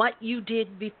what you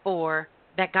did before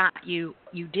that got you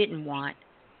didn't want,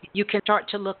 you can start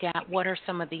to look at what are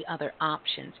some of the other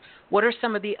options. What are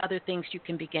some of the other things you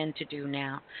can begin to do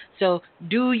now? So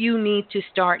do you need to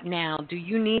start now? Do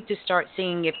you need to start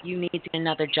seeing if you need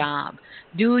another job?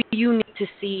 Do you need to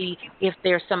see if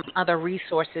there's some other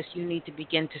resources you need to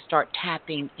begin to start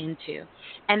tapping into?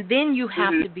 And then you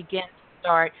have to begin to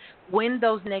start, when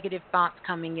those negative thoughts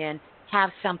coming in, have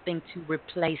something to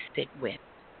replace it with.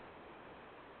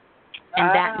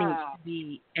 And that needs to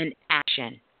be an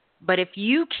action. But if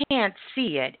you can't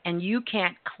see it and you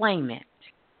can't claim it,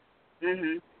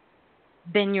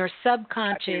 then your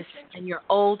subconscious and your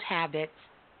old habits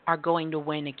are going to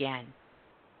win again.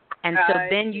 And so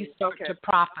then you start to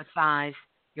prophesize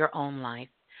your own life.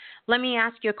 Let me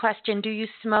ask you a question. Do you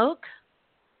smoke?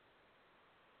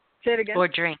 Say it again. Or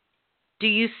drink? Do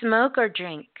you smoke or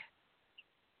drink?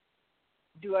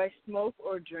 Do I smoke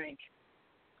or drink?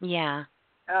 Yeah.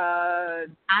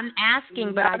 I'm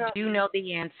asking, but I do know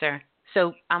the answer,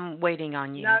 so I'm waiting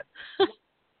on you.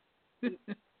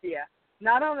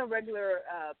 Not on a regular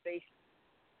basis.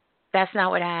 That's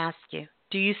not what I asked you.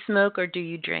 Do you smoke or do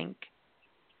you drink?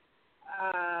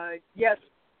 Yes.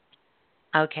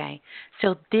 Okay.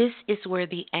 So this is where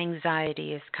the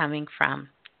anxiety is coming from.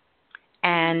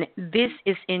 And this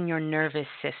is in your nervous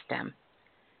system.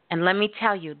 And let me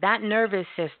tell you, that nervous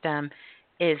system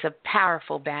is a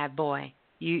powerful bad boy.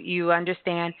 You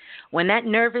understand? When that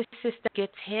nervous system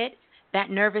gets hit, that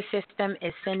nervous system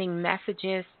is sending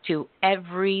messages to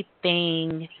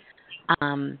everything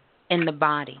in the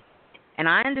body. And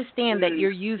I understand that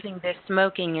you're using this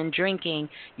smoking and drinking,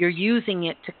 you're using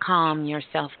it to calm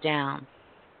yourself down.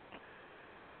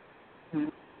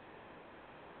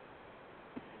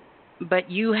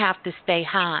 But you have to stay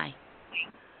high.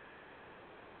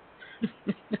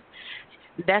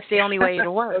 That's the only way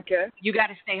it'll work. Okay. You got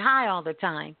to stay high all the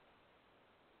time.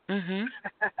 And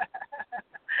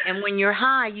when you're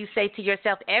high, you say to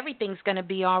yourself, everything's going to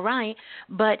be all right,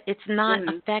 but it's not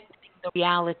affecting the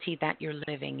reality that you're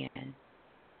living in.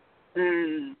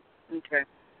 Okay.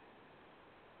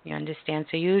 You understand?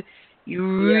 So you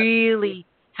really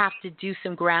have to do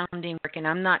some grounding work, and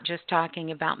I'm not just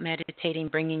talking about meditating,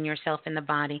 bringing yourself in the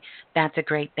body. That's a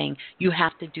great thing. You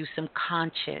have to do some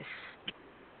conscious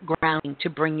grounding to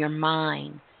bring your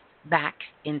mind back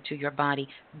into your body,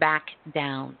 back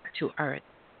down to earth.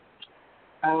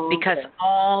 Because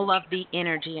all of the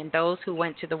energy, and those who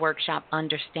went to the workshop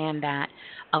understand that,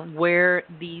 of where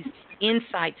these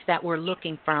insights that we're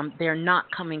looking from, they're not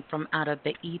coming from out of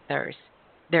the ethers.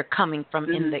 They're coming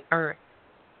from in the earth.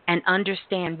 And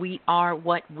understand we are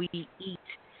what we eat.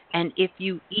 And if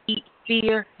you eat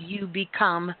fear, you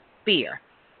become fear.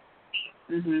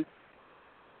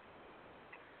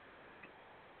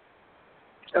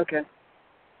 Okay.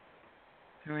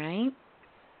 All right?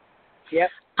 Yep.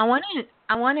 I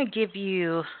want to give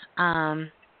you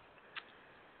and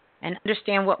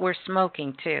understand what we're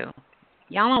smoking too.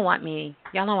 Y'all don't want me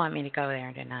to go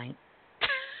there tonight.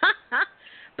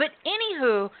 But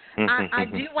anywho, I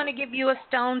do want to give you a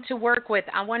stone to work with.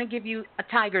 I want to give you a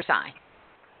tiger's eye.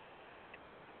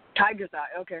 Tiger's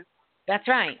eye, okay. That's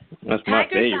right. That's tiger's my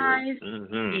favorite.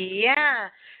 Eyes. Yeah.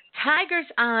 Tiger's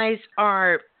eyes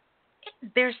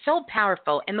they're so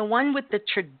powerful. And the one with the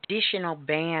traditional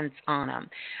bands on them.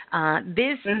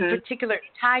 This particular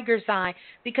tiger's eye,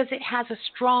 because it has a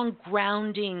strong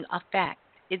grounding effect.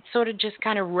 It sort of just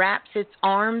kind of wraps its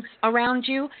arms around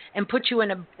you and puts you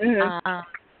in a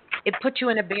it puts you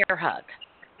in a bear hug.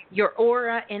 Your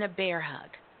aura in a bear hug.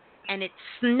 And it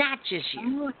snatches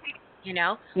you,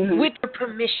 with your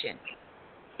permission.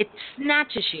 It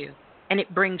snatches you and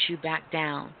it brings you back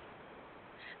down.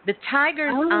 The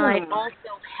tiger's eye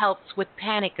also helps with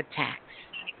panic attacks.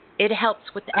 It helps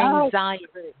with anxiety.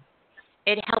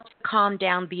 It helps calm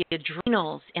down the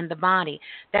adrenals in the body.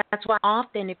 That's why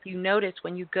often, if you notice,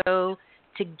 when you go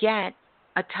to get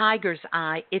a tiger's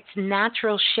eye, its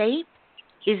natural shape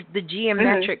is the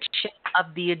geometric shape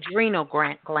of the adrenal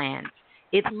glands.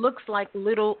 It looks like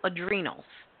little adrenals.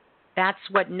 That's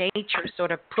what nature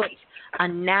sort of puts a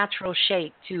natural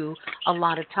shape to a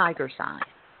lot of tiger's eyes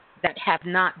that have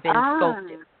not been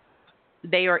sculpted.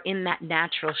 They are in that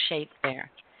natural shape there.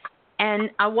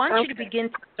 And I want you to begin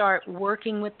to start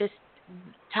working with this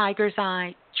tiger's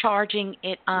eye, charging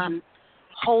it up,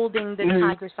 holding the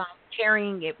tiger's eye,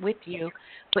 carrying it with you.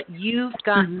 But you've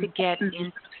got to get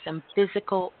into some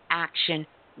physical action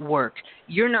work.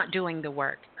 You're not doing the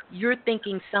work. You're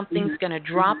thinking something's going to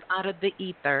drop out of the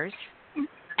ethers,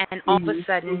 and all of a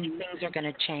sudden things are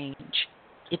going to change.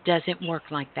 It doesn't work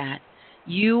like that.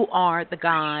 You are the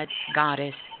god,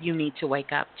 goddess you need to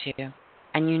wake up to.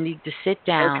 And you need to sit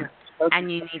down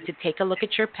and you need to take a look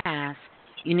at your past.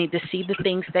 You need to see the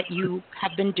things that you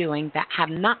have been doing that have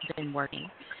not been working.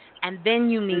 And then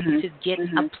you need to get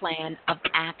a plan of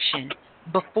action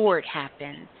before it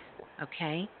happens,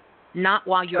 okay? Not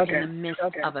while you're in the midst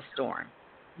of a storm.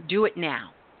 Do it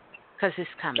now, because it's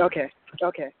coming. Okay.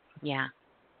 Yeah.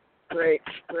 Great.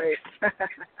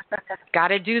 Got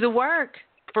to do the work.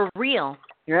 For real.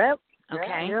 Yep.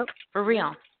 Okay? Yep. For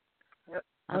real. Yep.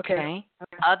 Okay.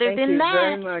 Other than that,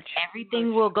 very much.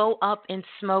 everything will go up in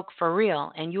smoke for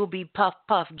real, and you'll be puff,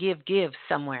 puff, give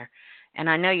somewhere. And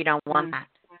I know you don't want that.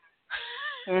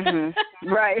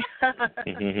 Right.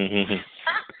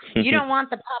 You don't want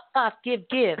the puff, puff, give.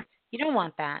 You don't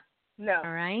want that. No.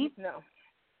 All right? No.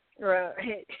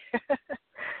 Right.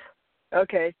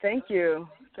 Okay. Thank you.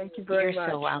 Thank you very much. You're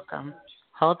so welcome.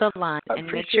 Hold the line and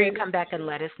make sure you come back and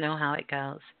let us know how it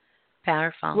goes.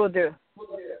 Powerful. Will do.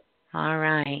 All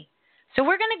right. So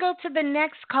we're going to go to the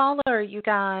next caller, you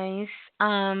guys.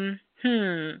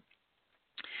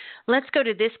 Let's go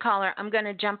to this caller. I'm going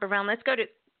to jump around. Let's go to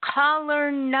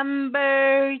caller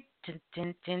number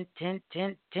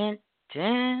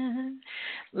dun.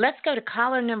 Let's go to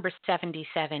caller number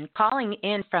 77, calling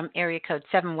in from area code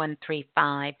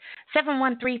 7135.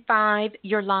 7135,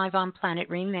 you're live on Planet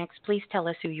Remix. Please tell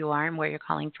us who you are and where you're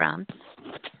calling from.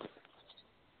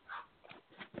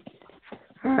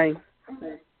 Hi.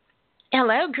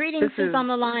 Hello, greetings. Who's on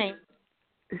the line?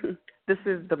 This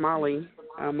is Damali.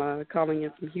 I'm calling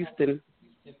in from Houston.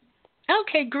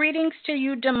 Okay, greetings to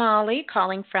you, Damali,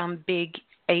 calling from Big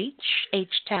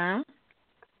H-Town.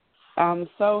 I'm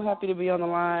so happy to be on the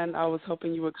line. I was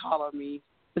hoping you would call on me.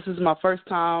 This is my first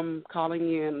time calling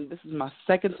in. This is my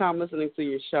second time listening to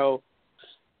your show.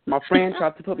 My friend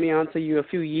tried to put me on to you a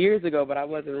few years ago, but I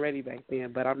wasn't ready back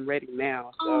then, but I'm ready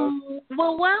now. So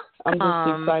well, welcome. I'm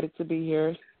just excited to be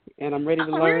here, and I'm ready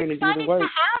to learn and do the work. We're excited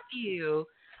to have you,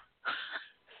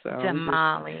 so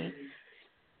Damali.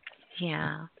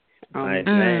 Yeah. I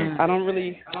don't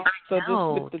really. So just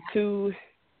with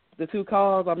the two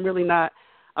calls, I don't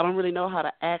really know how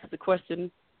to ask the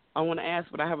question I want to ask,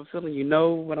 but I have a feeling you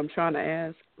know what I'm trying to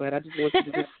ask. But I just want you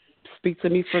to just speak to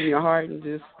me from your heart and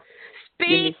just give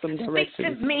me some direction.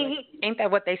 Speak to me. Ain't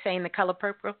that what they say in The Color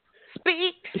Purple?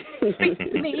 Speak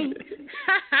to me.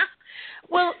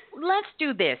 Well, let's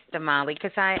do this, Damali,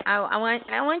 because I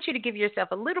want you to give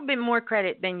yourself a little bit more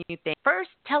credit than you think. First,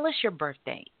 tell us your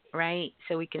birthday, right?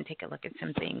 So we can take a look at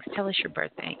some things. Tell us your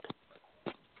birthday.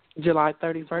 July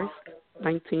 31st,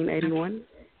 1981.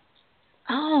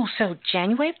 Oh, so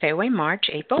January, February, March,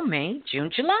 April, May, June,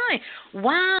 July.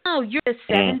 Wow, you're the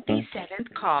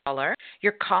 77th caller.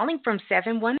 You're calling from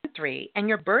 713, and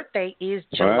your birthday is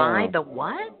July the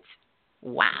what?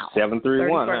 Wow.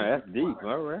 731, that's deep.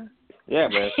 All right. Yeah,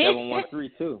 but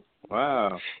 713 too.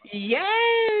 Wow.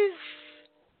 Yes.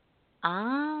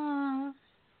 I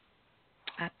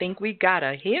think we got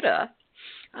a hitter.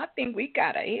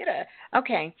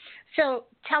 Okay, so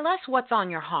tell us what's on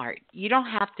your heart. You don't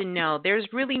have to know. There's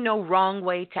really no wrong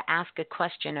way to ask a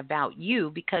question about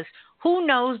you because who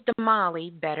knows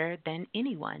Damali better than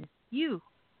anyone? You.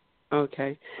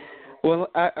 Okay. Well,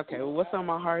 what's on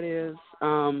my heart is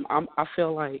I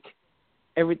feel like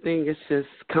everything is just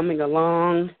coming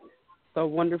along so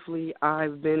wonderfully.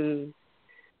 I've been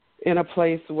in a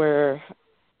place where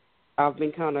I've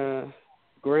been kind of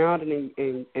grounded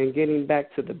and getting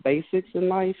back to the basics in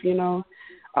life, you know.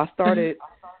 I started,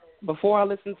 before I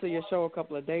listened to your show a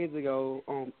couple of days ago,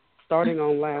 starting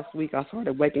on last week, I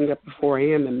started waking up at 4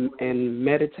 a.m. and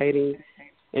meditating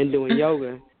and doing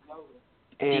yoga.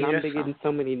 And I've been getting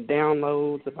so many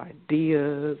downloads of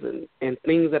ideas and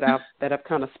things that have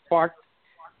kind of sparked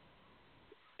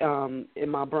in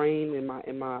my brain, in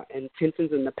my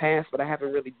intentions in the past, but I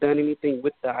haven't really done anything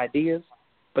with the ideas.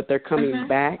 But they're coming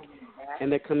back. And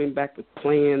they're coming back with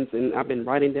plans, and I've been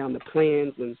writing down the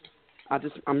plans, and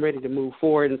I'm ready to move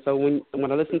forward. And so when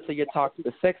I listen to your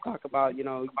the sex talk about, you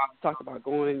know, you talk about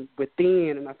going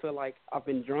within, and I feel like I've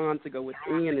been drawn to go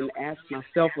within and ask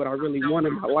myself what I really want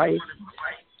in my life.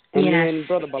 And then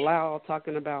Brother Balah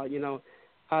talking about, you know,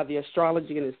 how the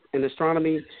astrology and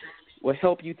astronomy will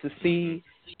help you to see,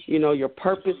 you know, your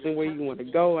purpose and where you want to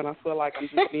go. And I feel like I'm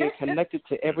just being connected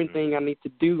to everything I need to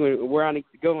do and where I need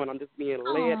to go. And I'm just being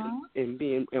led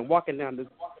and walking down this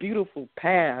beautiful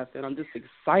path. And I'm just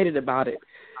excited about it.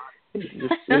 And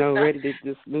just, you know, ready to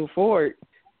just move forward.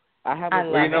 I have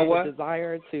a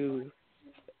desire to,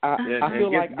 I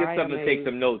feel like get something to take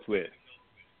some notes with.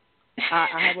 I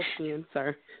have a pen,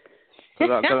 sir.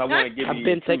 Because I want to give you I've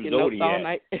been taking notes all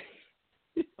night.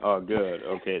 Oh, good.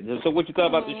 Okay. So what you thought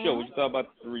about the show? What you thought about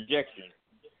the rejection?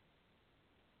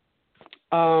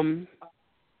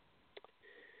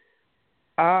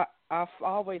 I've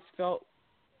always felt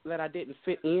that I didn't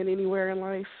fit in anywhere in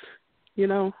life, you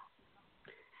know.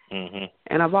 Mm-hmm.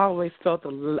 And I've always felt a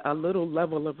little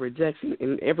level of rejection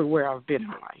in everywhere I've been in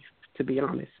life, to be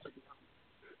honest.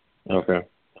 Okay.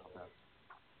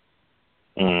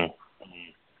 Mm.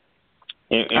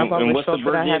 And what's the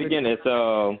birthday again? It's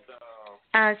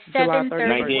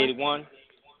 1981.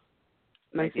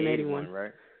 1981,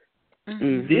 right?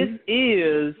 Mm-hmm.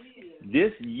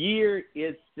 This year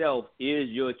itself is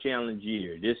your challenge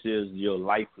year. This is your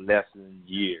life lesson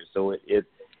year. So it's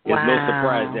no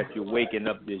surprise that you're waking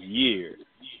up this year.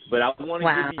 But I want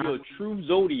to give you your true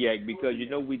zodiac because you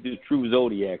know we do true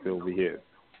zodiac over here.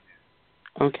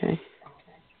 Okay.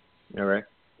 All right.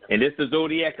 And it's the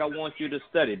zodiac I want you to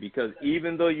study because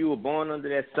even though you were born under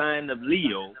that sign of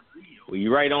Leo, well,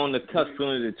 you're right on the cusp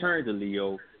of the turn to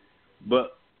Leo,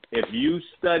 but if you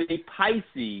study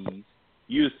Pisces,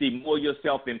 you'll see more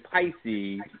yourself in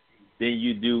Pisces than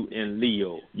you do in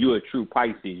Leo. You're a true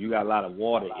Pisces. You got a lot of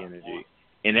water energy.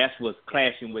 And that's what's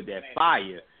clashing with that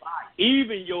fire.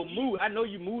 Even your mood, I know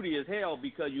you're moody as hell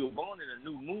because you were born in a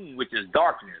new moon, which is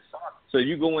darkness. So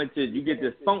you get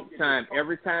this funk time.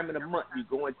 Every time in a month, you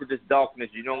go into this darkness.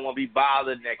 You don't want to be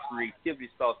bothered, and that creativity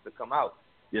starts to come out.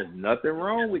 There's nothing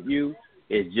wrong with you.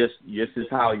 It's just is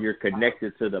how you're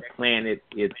connected to the planet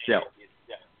itself.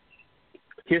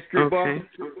 History buff,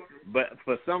 but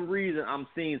for some reason, I'm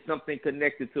seeing something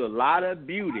connected to a lot of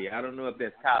beauty. I don't know if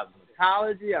that's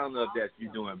cosmetology. I don't know if that's you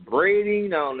doing braiding.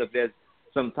 I don't know if that's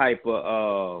some type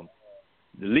of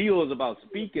Leo is about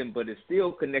speaking, but it's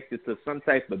still connected to some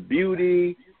type of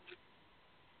beauty,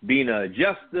 being an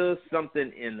adjuster,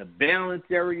 something in the balance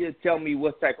area. Tell me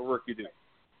what type of work you do.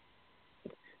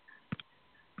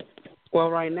 Well,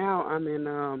 right now I'm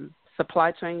in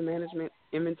supply chain management,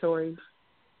 inventory,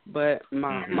 but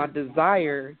my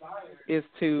desire is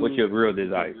to. What's your real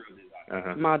desire?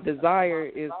 My desire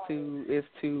is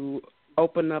to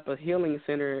open up a healing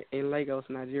center in Lagos,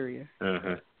 Nigeria.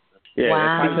 Yeah,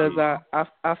 wow. Because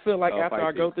I feel like after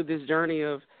I go through this journey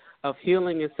of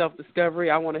healing and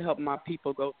self-discovery, I want to help my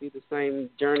people go through the same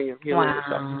journey of healing and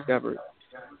self-discovery.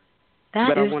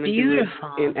 But I is want to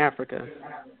beautiful. do it in Africa.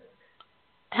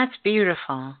 That's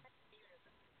beautiful.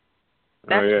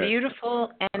 That's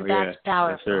beautiful and that's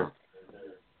powerful. Yes,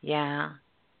 yeah.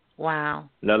 Wow.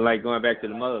 Nothing like going back to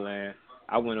the motherland.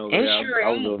 I went over there.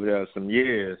 I was over there some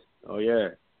years. Oh, yeah.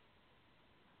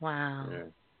 Wow. Yeah.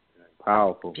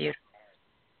 Powerful. Beautiful.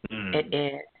 It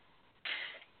is.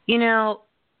 You know,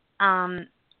 I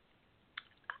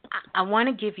want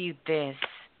to give you this.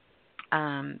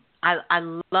 I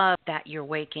love that you're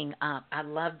waking up. I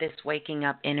love this waking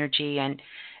up energy,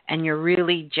 and you're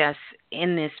really just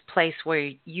in this place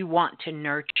where you want to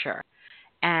nurture.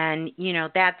 And, you know,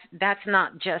 that's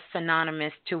not just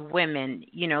synonymous to women,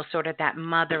 you know, sort of that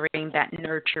mothering, that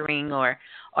nurturing, or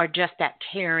just that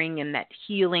caring and that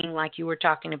healing, like you were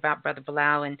talking about, Brother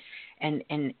Balah, and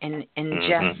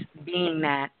just being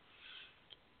that.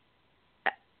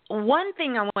 One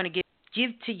thing I want to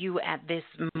give to you at this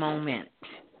moment,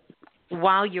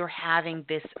 while you're having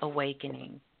this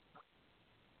awakening,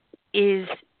 is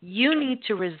you need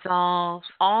to resolve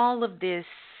all of this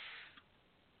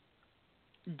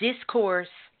discourse,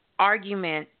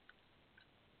 argument,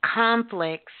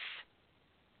 conflicts,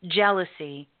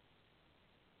 jealousy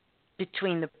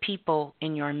between the people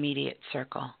in your immediate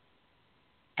circle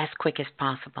as quick as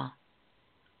possible.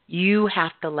 You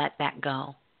have to let that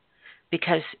go,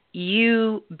 because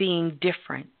you being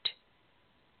different,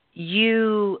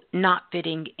 you not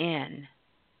fitting in,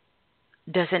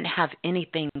 doesn't have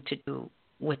anything to do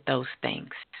with those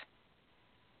things.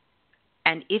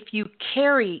 And if you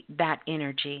carry that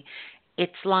energy,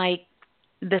 it's like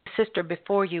the sister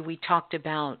before you, we talked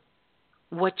about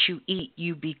what you eat,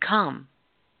 you become.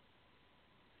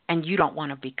 And you don't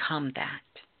want to become that.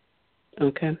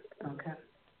 Okay.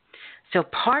 So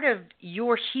part of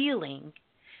your healing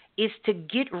is to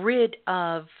get rid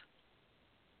of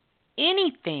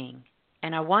anything,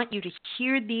 and I want you to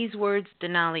hear these words,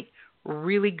 Denali,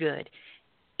 really good.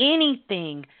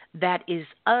 Anything that is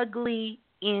ugly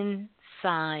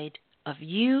inside of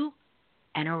you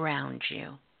and around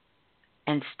you,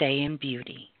 and stay in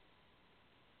beauty.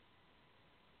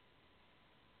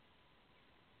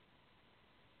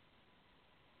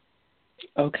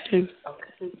 Okay.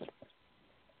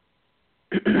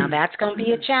 Now that's going to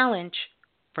be a challenge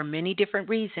for many different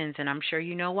reasons, and I'm sure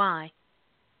you know why.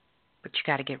 But you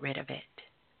got to get rid of it.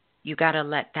 You got to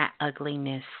let that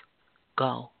ugliness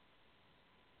go,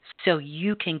 so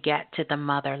you can get to the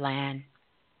motherland.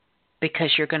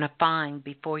 Because you're going to find,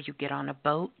 before you get on a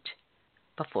boat,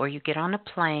 before you get on a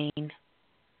plane,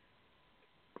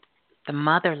 the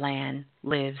motherland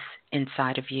lives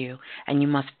inside of you. And you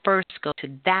must first go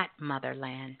to that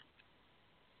motherland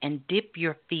and dip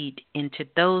your feet into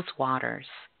those waters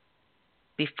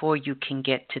before you can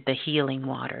get to the healing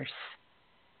waters.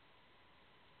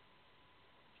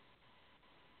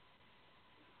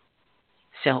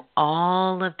 So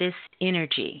all of this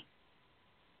energy,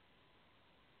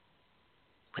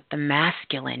 with the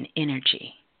masculine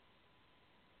energy,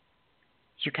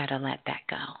 you got to let that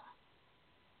go.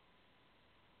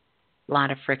 A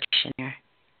lot of friction there.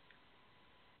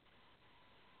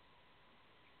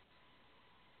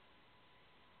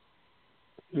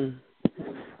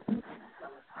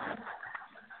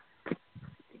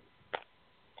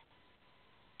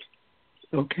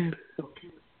 Okay.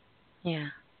 Yeah.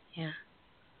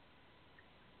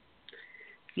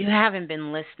 You haven't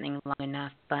been listening long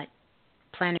enough, but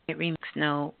Planet Remix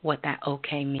know what that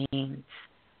okay means.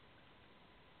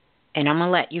 And I'm going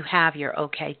to let you have your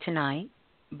okay tonight,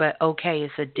 but okay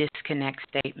is a disconnect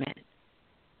statement.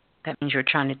 That means you're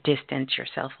trying to distance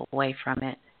yourself away from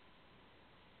it.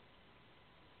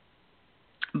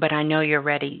 But I know you're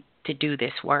ready to do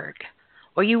this work,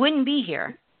 or you wouldn't be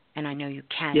here. And I know you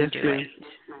can do it.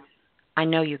 I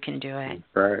know you can do it.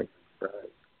 Right.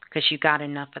 Because you got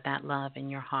enough of that love in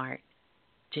your heart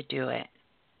to do it.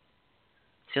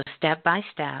 So step by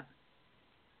step,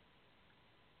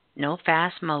 no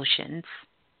fast motions,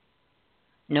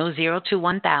 no 0 to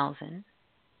 1,000,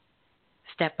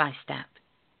 step by step.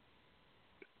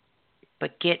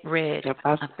 But get rid of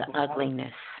the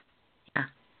ugliness. Yeah.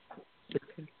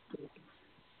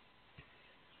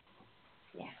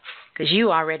 Because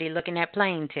you already looking at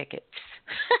plane tickets.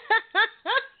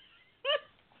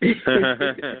 Get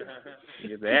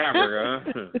the Africa,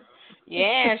 huh?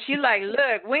 Yeah, she like,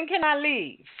 look, when can I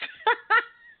leave?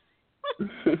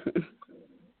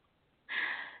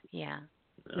 Yeah.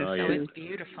 So it's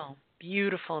beautiful.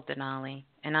 Beautiful, Denali.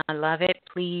 And I love it.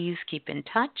 Please keep in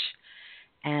touch.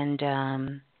 And,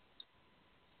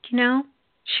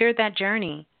 share that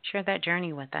journey. Share that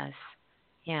journey with us.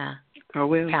 Yeah. I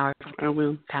will. Powerful. I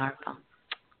will. Powerful.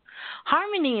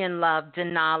 Harmony and Love,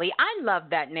 Denali. I love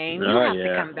that name. You have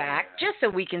to come back just so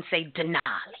we can say Denali.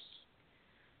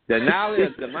 Denali or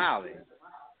Damali?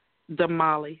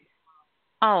 Damali.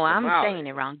 Oh, I'm saying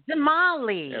it wrong.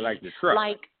 Damali. Yeah, like the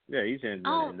truck. He's saying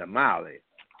Damali.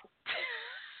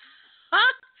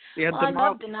 Yeah, I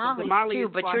love Denali too,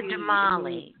 but you're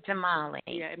Damali. Damali.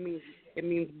 Yeah, it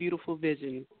means beautiful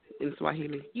vision in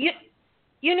Swahili.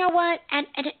 You know what? And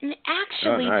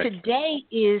actually, today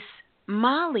is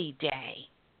Mali Day.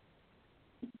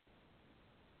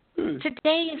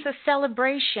 Today is a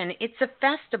celebration. It's a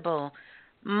festival.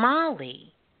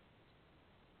 Mali.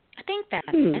 I think that's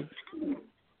it.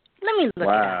 Let me look it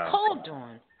up. Hold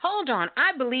on.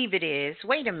 I believe it is.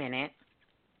 Wait a minute.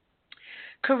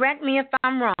 Correct me if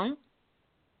I'm wrong.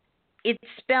 It's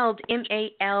spelled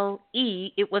Male.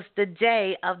 It was the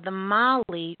day of the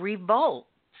Mali revolt.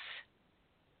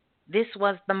 This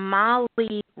was the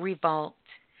Mali revolt.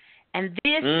 And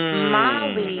this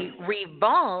Mali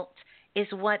revolt is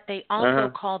what they also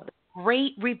called the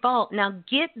Great Revolt. Now,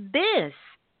 get this.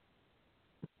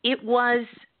 It was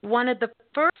one of the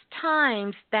first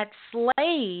times that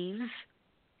slaves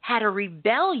had a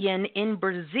rebellion in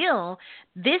Brazil.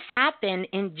 This happened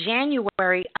in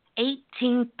January of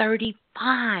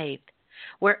 1835,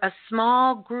 where a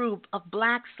small group of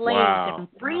black slaves and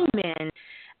freemen,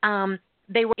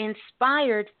 they were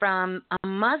inspired from a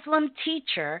Muslim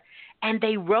teacher, and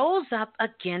they rose up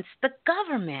against the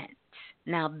government.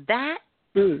 Now, that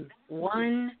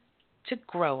one to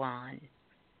grow on.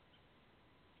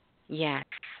 Yes.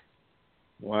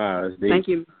 Wow, that's deep. Thank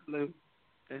you, Lou.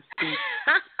 That's deep.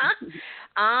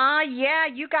 Yeah,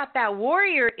 you got that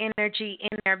warrior energy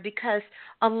in there, because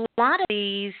a lot of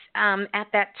these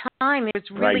at that time, it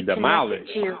was really connected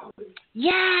to,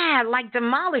 like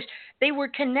demolished. They were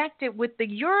connected with the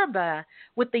Yoruba,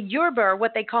 or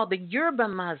what they call the Yoruba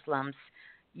Muslims.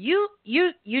 You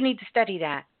need to study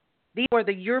that. These were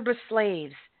the Yoruba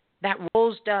slaves that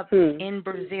rose up in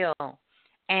Brazil,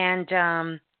 and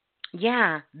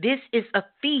this is a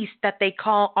feast that they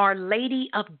call Our Lady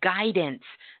of Guidance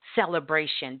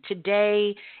celebration.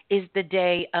 Today is the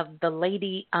day of the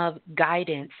Lady of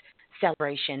Guidance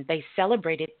celebration. They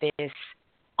celebrated this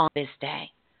on this day.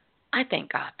 I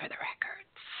thank God for the records.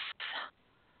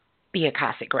 Be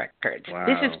Akashic Records. Wow.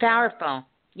 This is powerful.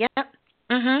 Yep.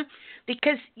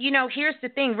 Because, here's the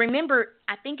thing. Remember,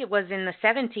 I think it was in the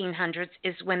 1700s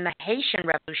is when the Haitian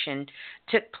Revolution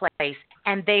took place.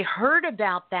 And they heard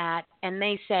about that, and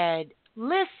they said,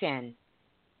 listen,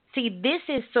 see, this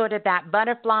is sort of that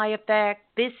butterfly effect.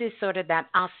 This is sort of that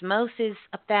osmosis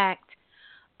effect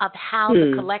of how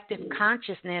the collective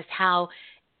consciousness, how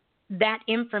that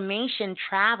information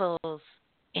travels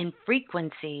in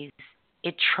frequencies.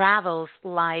 It travels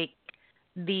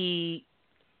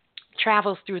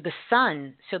travels through the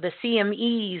sun. So the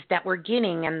CMEs that we're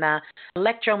getting and the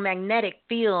electromagnetic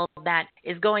field that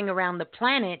is going around the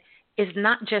planet is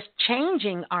not just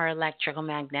changing our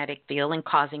electromagnetic field and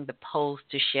causing the poles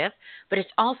to shift, but it's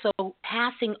also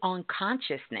passing on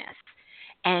consciousness.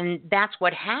 And that's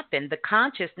what happened. The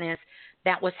consciousness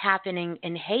that was happening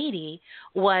in Haiti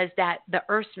was that the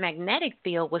Earth's magnetic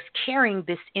field was carrying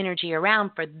this energy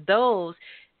around for those.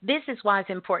 This is why it's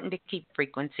important to keep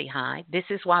frequency high. This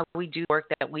is why we do work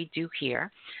that we do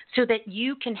here, so that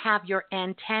you can have your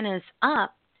antennas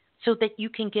up, so that you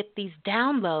can get these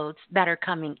downloads that are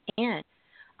coming in.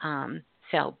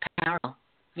 So powerful.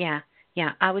 Yeah.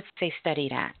 I would say study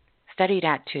that. Study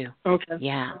that too. Okay.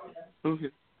 Yeah. Mm-hmm.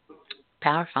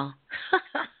 Powerful.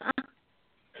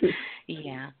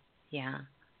 Yeah.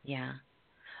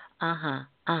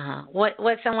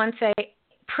 What someone say?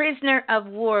 Prisoner of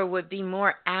war would be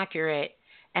more accurate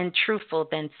and truthful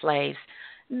than slaves.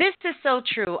 This is so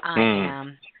true. I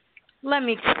am.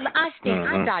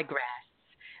 I digress.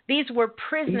 These were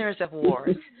prisoners of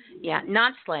wars. Yeah,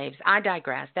 not slaves. I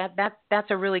digress. That's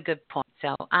a really good point.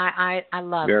 So I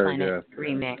love Planet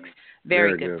Remix.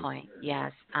 Very good point.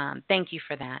 Yes. Thank you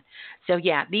for that. So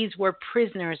yeah, these were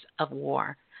prisoners of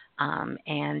war,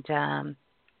 and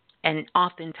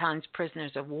oftentimes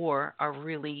prisoners of war are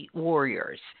really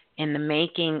warriors in the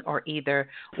making, or either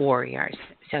warriors.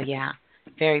 So yeah,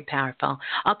 very powerful.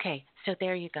 Okay, so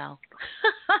there you go.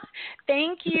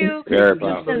 Thank you. Very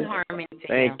powerful. Peace and harmony.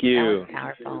 Thank you. That was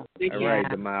powerful. All right,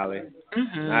 Damali.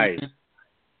 Mm-hmm. Nice.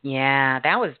 Yeah,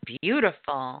 that was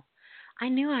beautiful. I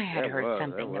knew I had heard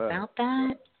something about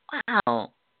that.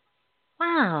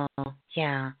 Wow.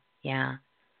 Yeah.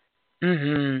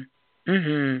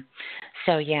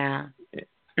 So yeah.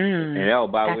 And that was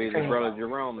by way of the brother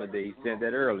Jerome today. He sent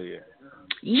that earlier.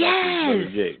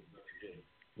 Yes.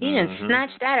 He didn't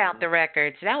snatch that out the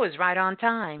records. That was right on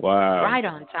time. Wow. Right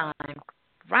on time.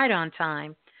 Right on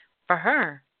time for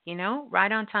her.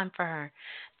 Right on time for her.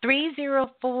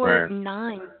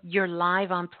 3049. Right. You're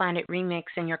live on Planet Remix,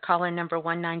 and you're caller number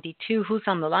 192. Who's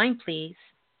on the line, please?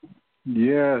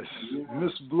 Yes,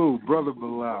 Miss Blue, Brother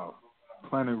Balah,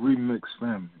 Planet Remix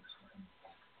family.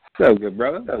 So good,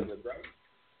 brother.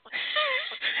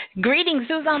 Greetings.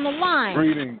 Who's on the line?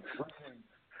 Greetings.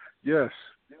 Yes,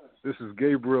 this is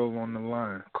Gabriel on the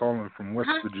line, calling from West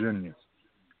Virginia.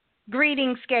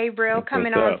 Greetings, Gabriel.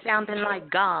 Coming on sounding like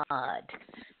God.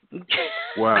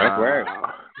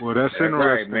 Wow. Well, that's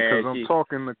interesting because I'm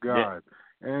talking to God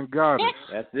and Goddess.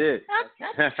 That's it.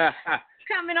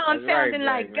 Coming on sounding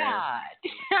like God.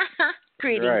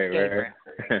 Greetings, Gabriel.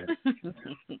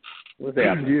 What's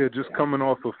that? Yeah, just coming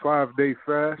off a 5-day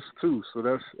fast too, so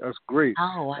that's great.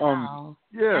 Oh wow.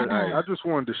 I just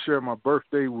wanted to share my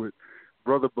birthday with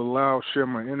Brother Balah, share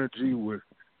my energy with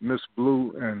Miss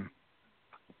Blue, and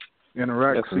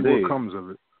interact, see what comes of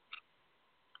it.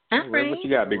 Right. What you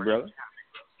got, big brother?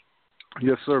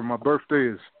 Yes, sir. My birthday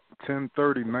is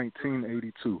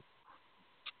 10/30/1982,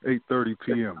 8:30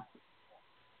 p.m.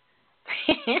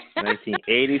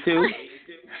 1982.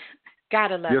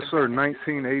 Gotta love. Yes, sir.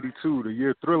 1982, the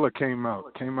year Thriller came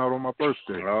out on my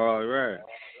birthday. All right.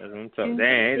 That's what I'm talking.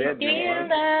 Dang,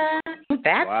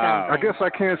 that's wow. I guess I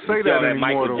can't say that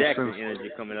anymore though. Jackson energy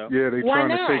coming up. Yeah, they trying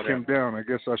to take him down. I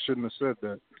guess I shouldn't have said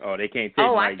that. Oh, they can't take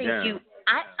Mike down.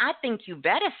 I think you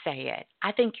better say it.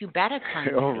 I think you better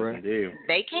claim All right. it.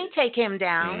 They can't take him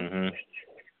down. Mm-hmm.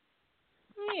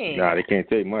 Yeah. Nah, they can't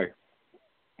take Mike.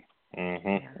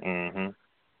 Amen.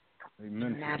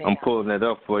 I'm pulling that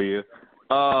up for you.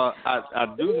 I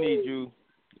do need you.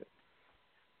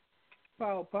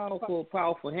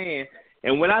 Powerful hand.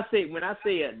 And when I say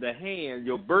the hand,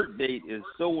 your birth date is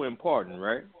so important,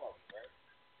 right?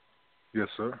 Yes,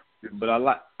 sir. But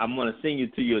I'm going to send you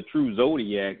to your true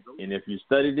zodiac, and if you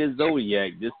study this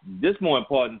zodiac, this more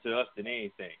important to us than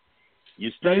anything.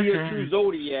 You study your true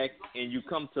zodiac, and you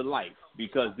come to life,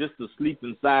 because this is sleep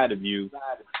inside of you.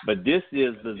 But this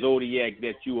is the zodiac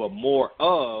that you are more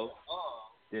of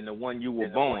than the one you were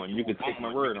born. You can take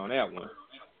my word on that one.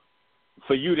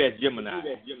 For you, that's Gemini.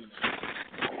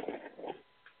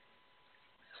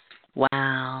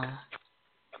 Wow.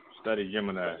 Study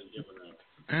Gemini.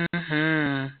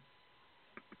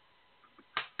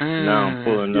 Now I'm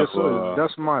pulling up. Sir,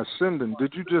 that's my ascendant.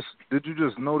 Did you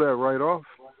just know that right off?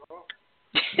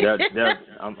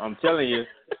 I'm telling you.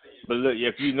 But look,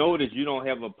 if you notice, you don't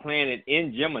have a planet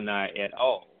in Gemini at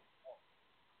all.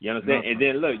 You understand? And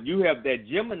then look, you have that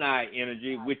Gemini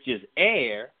energy, which is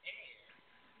air,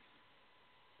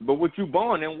 but what you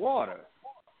born in water.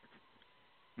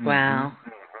 Wow.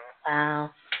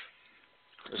 Wow.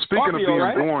 Speaking of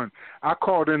being born, I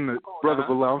called in the Brother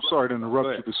Balah. I'm sorry to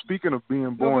interrupt you, but speaking of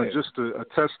being born, just a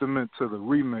testament to the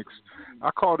remix,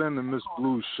 I called in the Miss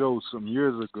Blue's show some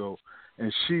years ago,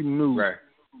 and she knew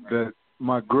that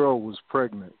my girl was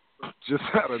pregnant, just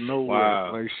out of nowhere.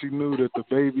 Wow. Like, she knew that the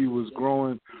baby was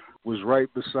growing, was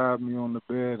right beside me on the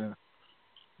bed, and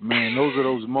man, those are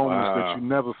those moments that you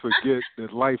never forget,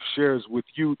 that life shares with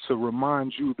you to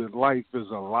remind you that life is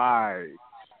alive.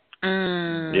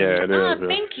 Yeah, it is.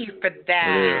 Thank you for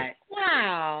that.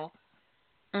 Wow.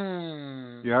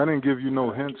 Yeah, I didn't give you no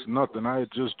hints, nothing. I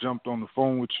had just jumped on the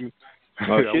phone with you.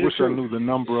 I wish I knew the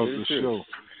number of the show.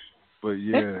 But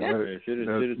yeah,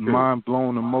 that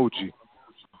mind-blown emoji.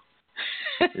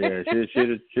 Yeah, shit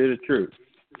is true.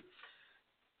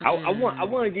 I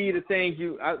want to give you the things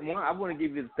I want to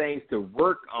give you the things to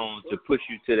work on to push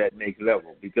you to that next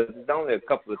level, because there's only a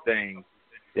couple of things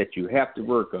that you have to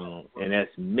work on, and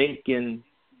that's making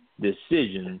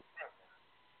decisions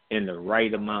in the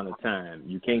right amount of time.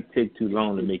 You can't take too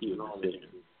long to make your decision.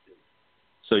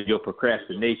 So your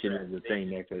procrastination is the thing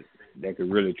that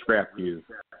could really trap you.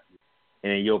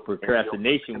 And your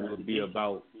procrastination will be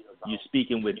about you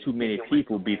speaking with too many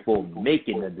people before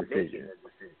making a decision.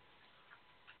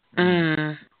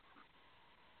 Mm.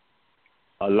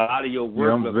 A lot of your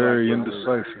work. I'm very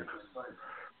indecisive.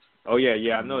 Oh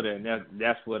yeah, I know that. And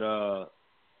that's what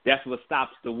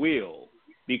stops the will,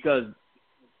 because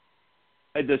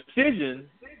a decision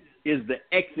is the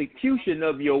execution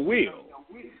of your will.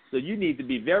 So you need to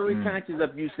be very conscious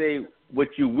of you say what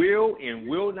you will and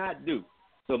will not do.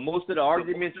 So most of the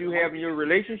arguments you have in your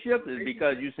relationships is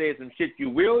because you said some shit you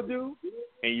will do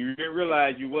and you didn't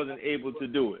realize you wasn't able to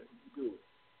do it.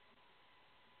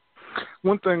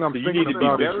 One thing I'm thinking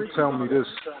about as you tell me this.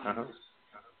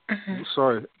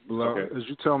 Sorry, Balah. Okay. As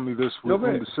you tell me this with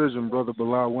indecision, Brother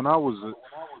Balah, when I was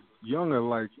younger,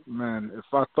 like, man, if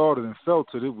I thought it and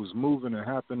felt it, it was moving and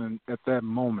happening at that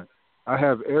moment. I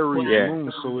have Aries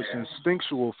moon, so it's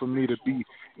instinctual for me to be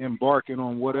embarking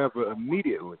on whatever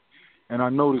immediately. And I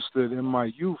noticed that in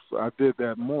my youth, I did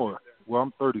that more. Well,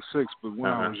 I'm 36, but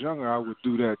when I was younger, I would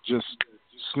do that just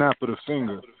snap of the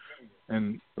finger.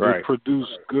 And it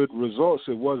produced good results.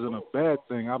 It wasn't a bad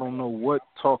thing. I don't know what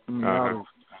talked me out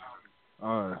of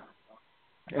that.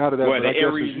 But I guess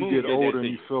as you get older and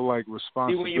you feel like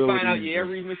responsibility. See, when you find out your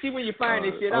Aries, when you find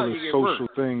this shit out, you get worse.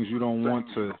 Social things you don't want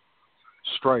to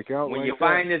strike out. When like you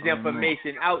find this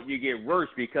information out, you get worse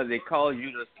because it calls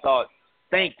you to start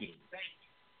thinking.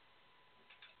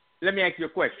 Let me ask you a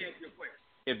question.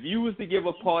 If you was to give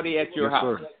a party at your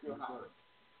house,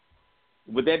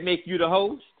 would that make you the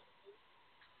host?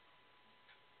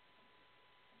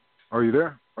 Are you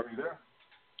there?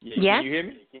 Yeah. Can you hear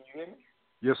me?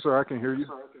 Yes, sir. I can hear you.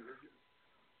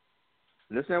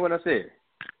 Listen to what I said.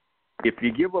 If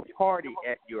you give a party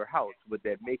at your house, would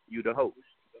that make you the host?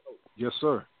 Yes,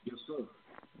 sir.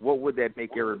 What would that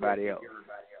make everybody else?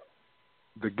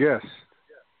 The guest.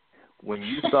 When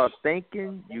you start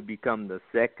thinking, you become the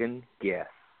second guest.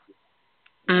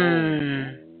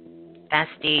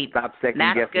 That's deep. Stop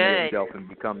second guessing yourself and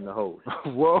become the host.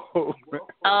 Whoa.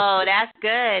 Oh, that's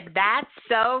good. That's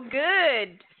so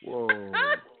good. Whoa.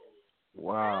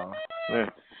 Wow. Yeah.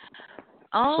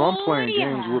 Oh, so I'm playing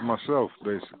games with myself,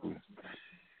 basically.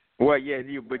 Well, yeah,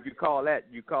 but you call that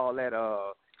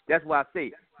that's why I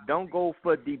say don't go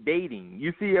for debating.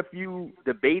 You see, if you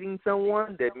debating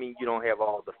someone, that means you don't have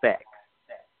all the facts.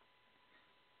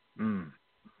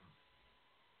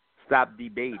 Stop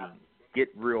debating. Get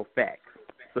real facts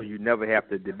so you never have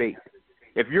to debate.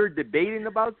 If you're debating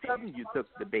about something, you took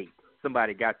debate.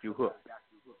 Somebody got you hooked.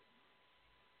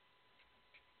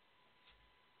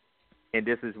 And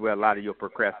this is where a lot of your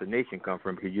procrastination comes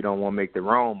from, because you don't want to make the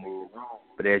wrong move.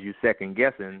 But as you second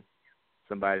guessing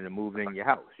somebody to move in your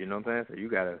house, you know what I'm saying? So you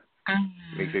got to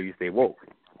make sure you stay woke.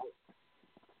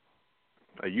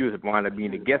 Or you just wind up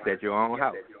being the guest at your own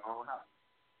house.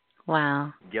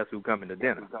 Wow. Guess who coming to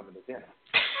dinner?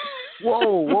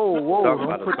 Whoa. Talk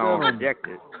about a song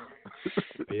rejected.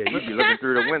 Yeah, you be looking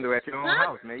through the window at your own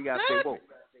house, man. You got to stay woke.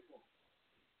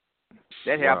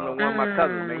 That happened to one of my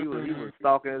cousins, man. He was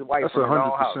stalking his wife. That's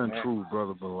 100% true,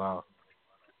 Brother Balah.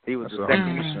 He was That's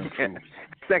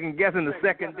second guessing the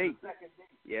second date.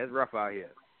 Yeah, it's rough out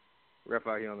here. Rough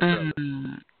out here on the road.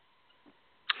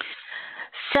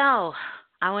 So,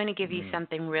 I want to give you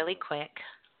something really quick,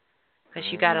 because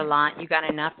you got a lot. You got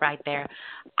enough right there.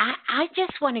 I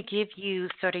just want to give you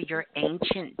sort of your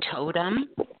ancient totem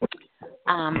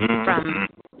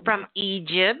from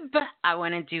Egypt. I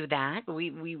want to do that.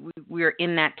 We're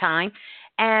in that time.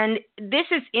 And this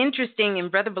is interesting,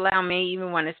 and Brother Balah may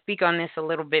even want to speak on this a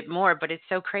little bit more, but it's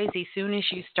so crazy. As soon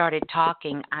as you started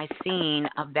talking, I seen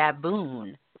a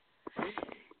baboon.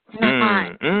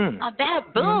 A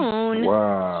baboon?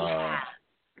 Wow. Yeah.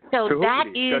 So Tahuti, that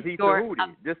is he's your...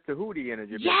 Tahuti. Just Tahuti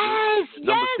energy. Yes,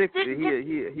 Number yes. 6,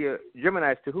 he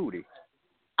Gemini's Tahuti.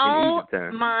 Oh,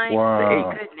 my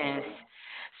goodness.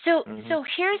 So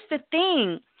here's the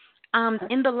thing.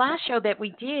 In the last show that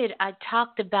we did, I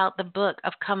talked about the book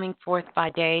of Coming Forth by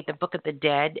Day, the Book of the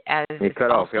Dead, as it's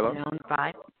also known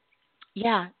by.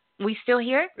 Yeah. We still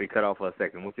here? We cut off for a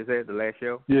second. What you said, the last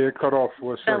show? Yeah, it cut off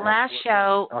for a second. The last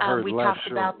show, we talked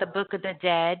about the Book of the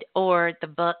Dead, or the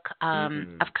book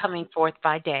of Coming Forth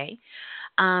by Day.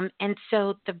 And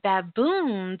so the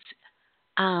baboons,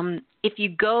 if you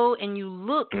go and you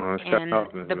look in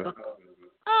the book.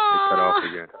 It cut off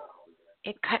again.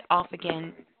 It cut off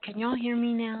again. Can y'all hear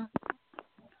me now?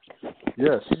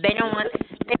 Yes. They don't want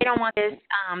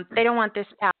this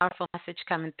powerful message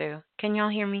coming through. Can y'all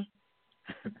hear me?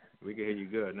 We can hear you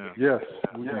good now. Yes,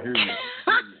 we can hear you.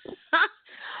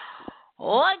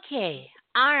 Okay.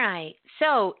 All right.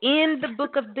 So, in the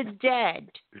Book of the Dead,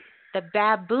 the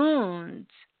baboons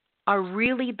are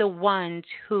really the ones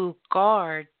who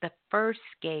guard the first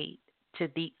gate to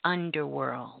the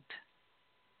underworld.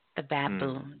 The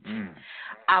baboons.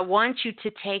 I want you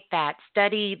to take that,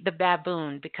 study the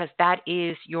baboon, because that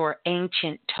is your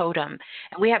ancient totem.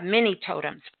 And we have many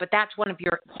totems, but that's one of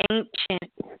your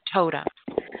ancient totems.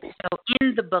 So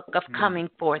in the book of Coming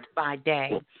Forth by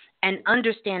Day and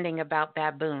understanding about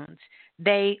baboons,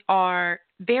 they are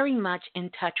very much in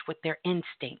touch with their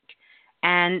instinct.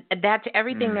 And that's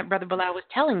everything that Brother Balah was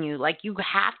telling you. Like, you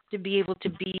have to be able to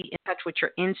be in touch with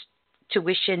your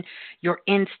intuition, your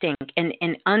instinct,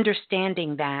 and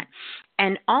understanding that.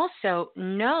 And also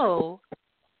know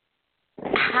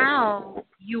how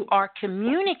you are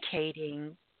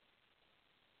communicating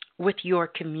with your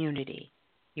community.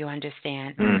 You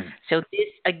understand? So this,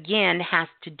 again, has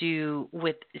to do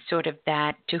with sort of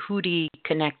that Tahuti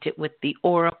connected with the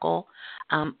oracle,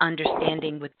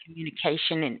 understanding with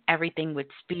communication and everything with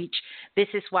speech. This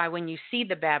is why when you see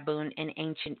the baboon in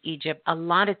ancient Egypt, a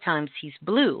lot of times he's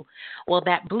blue. Well,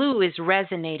 that blue is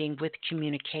resonating with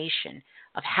communication,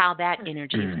 of how that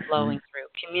energy is flowing through,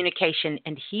 communication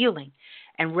and healing,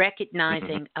 and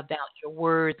recognizing about your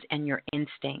words and your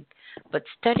instinct. But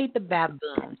study the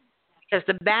baboon. Because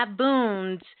the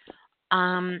baboons,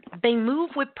 they move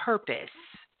with purpose.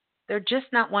 They're just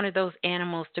not one of those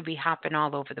animals to be hopping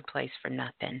all over the place for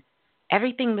nothing.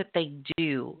 Everything that they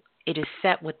do, it is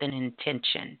set with an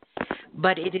intention.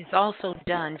 But it is also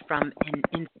done from an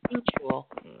instinctual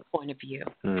point of view,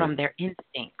 from their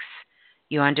instincts.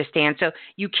 You understand? So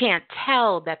you can't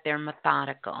tell that they're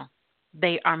methodical.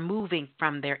 They are moving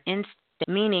from their instinct,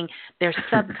 meaning their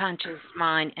subconscious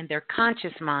mind and their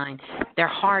conscious mind, their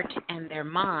heart and their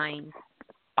mind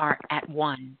are at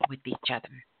one with each other.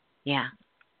 Yeah.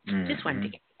 Just wanted to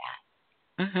get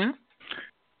to that.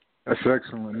 That's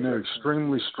excellent. They're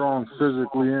extremely strong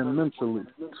physically and mentally,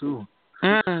 too.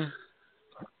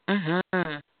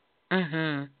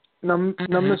 Now,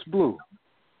 Miss Blue.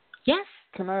 Yes?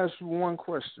 Can I ask you one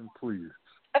question, please?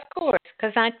 Of course,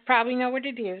 because I probably know what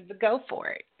it is, but go for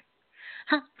it.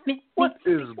 What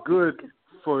is good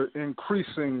for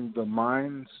increasing the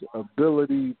mind's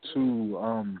ability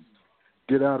to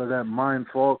get out of that mind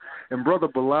fog? And Brother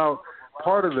Balah,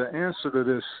 part of the answer to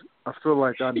this, I feel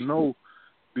like I know,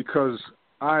 because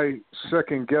I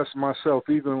second guess myself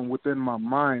even within my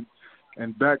mind.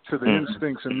 And back to the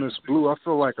instincts in Miss Blue, I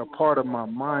feel like a part of my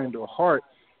mind or heart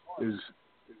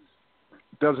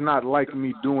does not like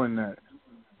me doing that.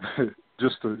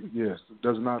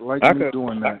 Does not like me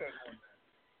doing that.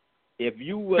 If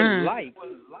you would like,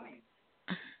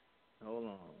 hold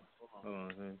on.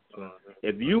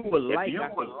 If you would like, I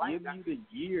could give you the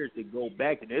years to go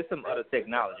back, and there's some other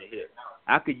technology here.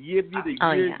 I could give you the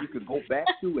years you could go back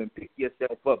to and pick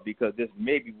yourself up, because this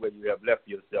may be where you have left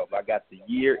yourself. I got the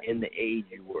year and the age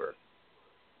you were.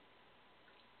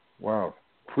 Wow.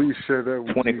 Please share that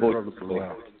with me, Brother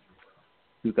Balah.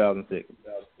 2006.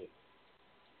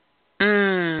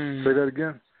 Say that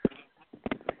again.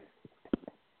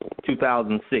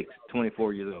 2006,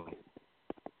 24 years old.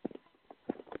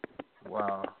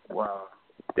 Wow.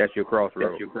 That's your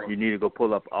crossroads. You need to go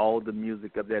pull up all the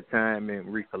music of that time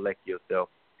and recollect yourself.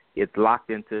 It's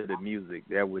locked into the music.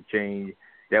 That would change.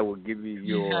 That would give you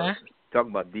your,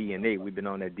 talking about DNA. We've been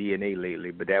on that DNA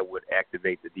lately, but that would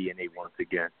activate the DNA once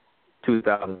again.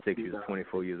 2006, you was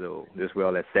 24 years old. This is where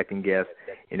all that second guess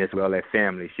and this is where all that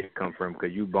family shit come from,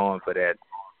 because you born for that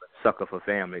sucker for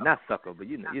family. Not sucker, but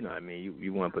you know what I mean.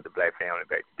 You want to put the black family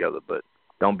back together, but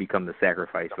don't become the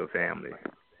sacrifice for family.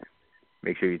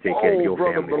 Make sure you take care of your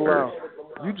family first.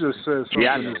 You just said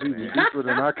something that's even deeper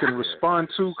than I can respond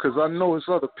to, because I know it's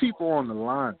other people on the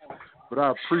line. But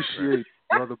I appreciate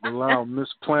Brother Balah. Miss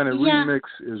Planet Remix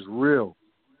is real.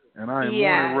 And I am on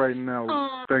it right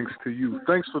now, thanks to you.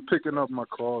 Thanks for picking up my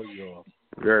call, y'all.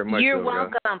 Very much. You're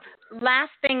welcome.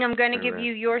 Last thing, I'm going to give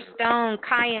you your stone,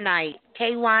 kyanite,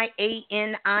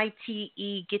 Kyanite.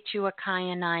 Get you a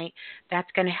kyanite. That's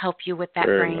going to help you with that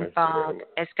brain fog.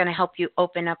 It's going to help you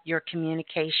open up your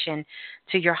communication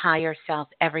to your higher self,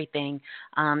 everything.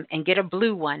 And get a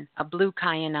blue one, a blue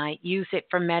kyanite. Use it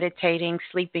for meditating,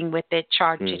 sleeping with it,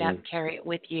 charge it up, carry it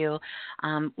with you.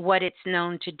 What it's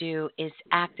known to do is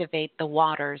activate the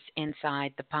waters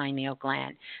inside the pineal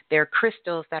gland. There are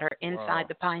crystals that are inside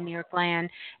the pineal gland,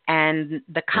 and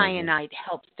the kyanite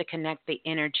helps to connect the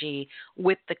energy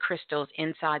with the crystals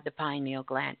inside the pineal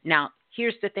gland. Now,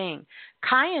 here's the thing.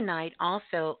 Kyanite,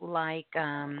 also like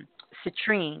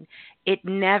citrine, it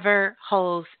never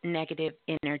holds negative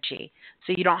energy,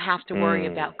 so you don't have to worry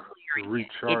about clearing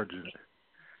recharge it.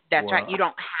 That's Wow. right. You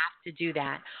don't have to do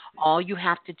that. All you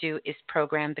have to do is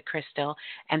program the crystal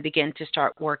and begin to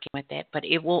start working with it. But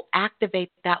it will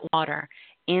activate that water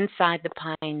inside the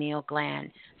pineal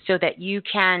gland so that you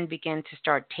can begin to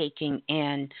start taking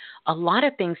in a lot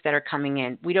of things that are coming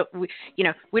in. We don't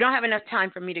have enough time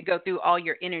for me to go through all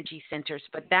your energy centers,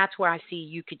 but that's where I see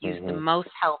you could use the most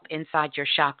help inside your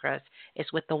chakras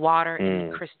is with the water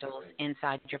and the crystals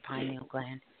inside your pineal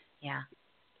gland. Yeah.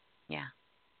 Yeah.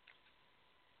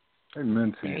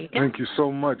 Amen to you. Thank you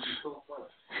so much.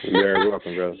 You're very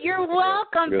welcome, brother. You're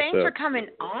welcome. Good Thanks stuff. for coming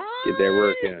on. Get that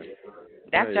work in.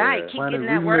 That's right. Keep Planet getting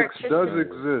that Remix work. does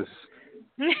exist.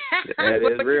 That is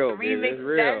real, The remix man. It's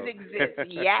real. does exist.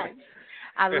 Yes.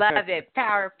 I love it.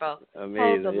 Powerful.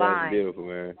 Amazing. Hold the Yeah, line. it's beautiful,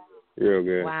 man. Real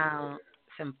good. Wow.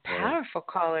 Some powerful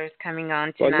callers coming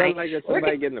on Well, tonight. nothing like just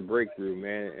somebody getting a breakthrough,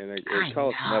 man, and it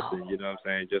costs nothing. You know what I'm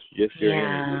saying? Just your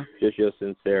energy, just your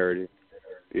sincerity.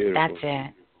 Beautiful. That's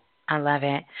it. I love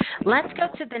it. Let's go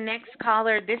to the next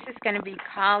caller. This is going to be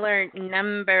caller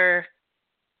number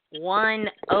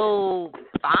 105.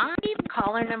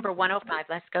 Caller number 105.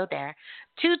 Let's go there.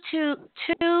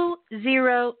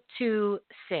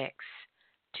 2026.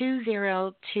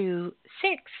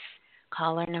 2026.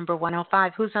 Caller number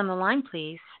 105. Who's on the line,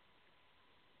 please?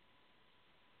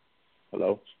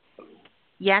 Hello.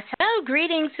 Yes. Hello.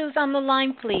 Greetings. Who's on the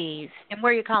line, please? And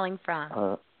where are you calling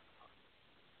from?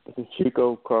 This is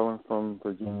Chico calling from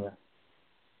Virginia.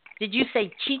 Did you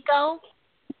say Chico?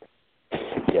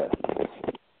 Yes.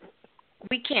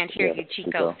 We can't hear you,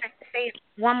 Chico. Say it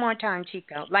one more time,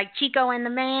 Chico. Like Chico and the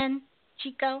Man?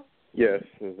 Chico? Yes,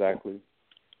 exactly.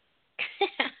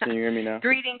 Can you hear me now?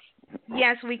 Greetings.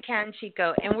 Yes, we can,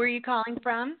 Chico. And where are you calling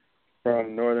from?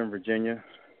 From Northern Virginia,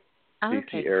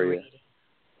 Okay, DC area. great.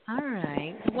 All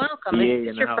right. Welcome. Yeah, Is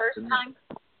this your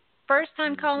first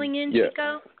time calling in, Yes.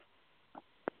 Chico?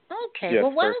 Okay, Yes,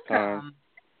 well, first welcome. time.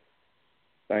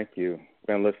 Thank you.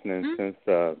 Been listening since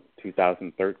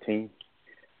 2013.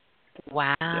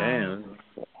 Wow. Damn.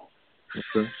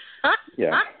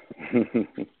 Yeah.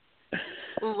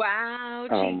 Wow,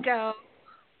 Chico.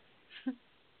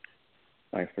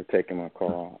 Thanks for taking my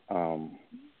call. I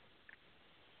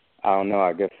don't know.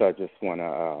 I guess I just want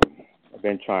to. I've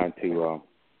been trying to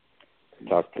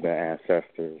talk to the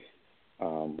ancestors.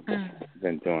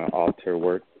 Been doing altar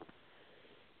work,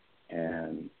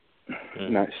 and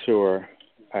not sure.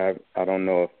 I don't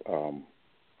know if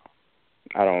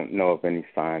I don't know of any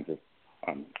signs of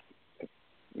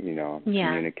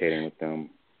communicating with them.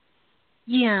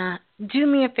 Yeah. Do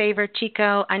me a favor,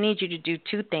 Chico. I need you to do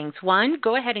two things. One,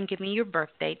 go ahead and give me your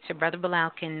birth date so Brother Balah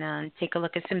can take a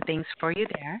look at some things for you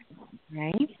there.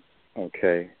 Right?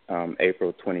 Okay.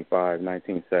 April 25,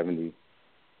 1970.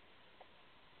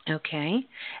 Okay.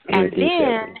 And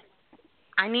then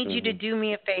I need you to do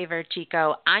me a favor,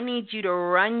 Chico. I need you to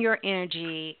run your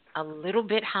energy a little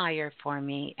bit higher for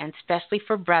me, and especially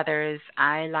for brothers.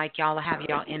 I like y'all to have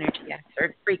y'all energy at a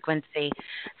certain frequency.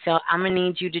 So I'm going to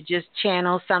need you to just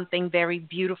channel something very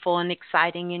beautiful and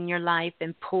exciting in your life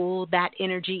and pull that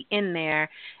energy in there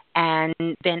and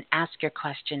then ask your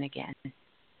question again.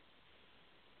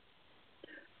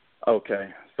 Okay.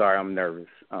 Sorry, I'm nervous.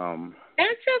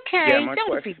 That's okay. Yeah, my Don't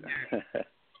question. be nervous.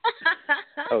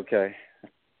 Okay.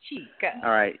 Chico.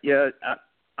 All right. Yeah,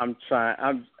 I'm trying.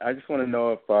 I just want to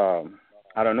know if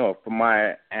I don't know if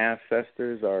my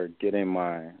ancestors are getting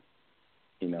my,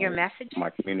 your messages, my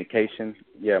communication.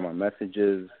 Yeah, my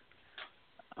messages.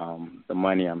 The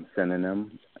money I'm sending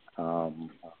them.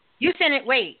 You send it.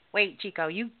 Wait, Chico.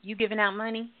 You giving out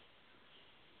money?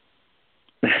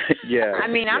 Yeah. I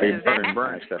mean, I'm just burn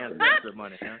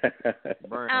money, huh?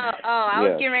 Burn. I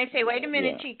was getting ready to say, wait a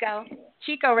minute, Chico.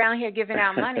 Chico around here giving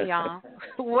out money, y'all.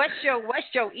 What's your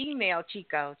email,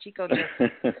 Chico? Chico just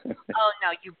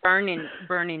you burning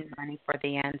money for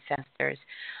the ancestors.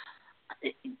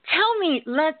 Tell me,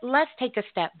 let's take a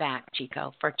step back,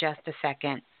 Chico, for just a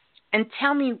second, and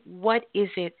tell me what is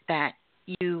it that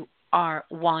you are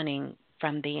wanting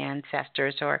from the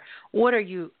ancestors, or what are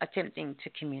you attempting to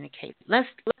communicate? Let's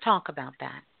talk about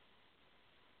that.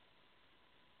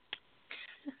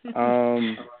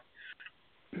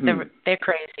 They're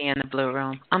crazy in the blue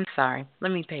room. I'm sorry.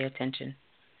 Let me pay attention.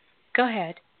 Go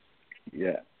ahead.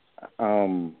 Yeah.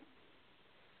 I'm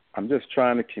just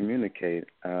trying to communicate.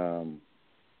 I'm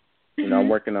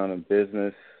working on a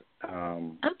business.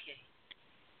 Okay.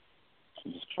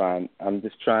 I'm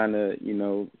just trying to,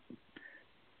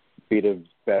 be the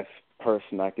best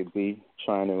person I could be.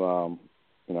 Trying to, I'm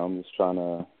just trying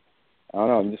to, I don't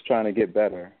know, I'm just trying to get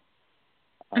better.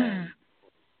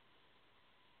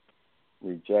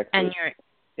 Rejected. And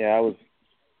I was.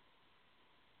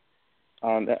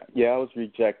 Yeah, I was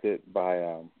rejected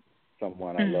by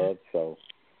someone I loved, so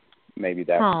maybe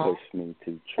that pushed me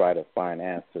to try to find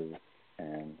answers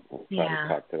and try to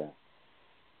talk to them.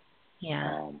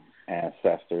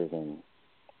 Ancestors, and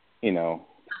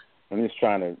I'm just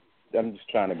trying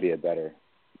to be a better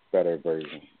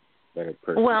version, better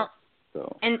person. Well,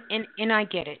 so. and I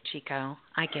get it, Chico.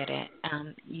 I get it.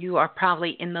 You are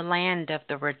probably in the land of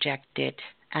the rejected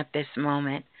at this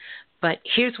moment. But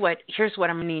here's what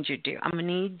I'm gonna need you to do. I'm gonna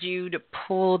need you to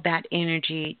pull that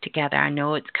energy together. I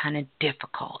know it's kind of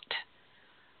difficult,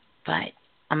 but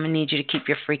I'm going to need you to keep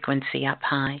your frequency up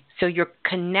high. So you're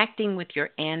connecting with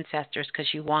your ancestors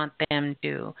because you want them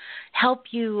to help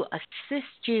you, assist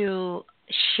you,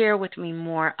 share with me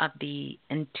more of the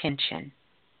intention.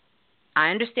 I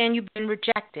understand you've been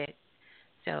rejected.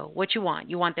 So what you want?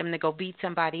 You want them to go beat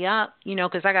somebody up?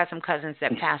 Because I got some cousins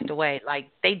that passed away. Like,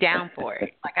 they down for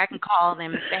it. Like, I can call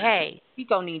them and say, hey,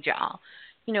 Chico needs y'all.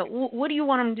 What do you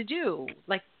want them to do?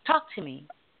 Like, talk to me.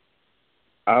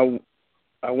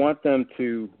 I want them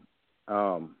to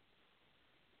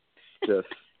just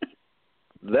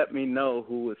let me know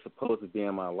who is supposed to be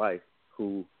in my life,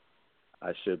 who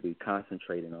I should be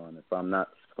concentrating on. If I'm not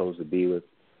supposed to be with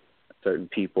certain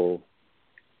people,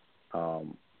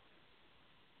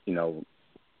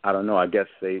 I don't know. I guess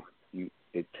it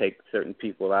takes certain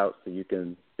people out so you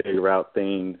can figure out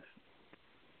things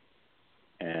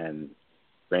and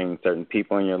bring certain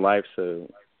people in your life so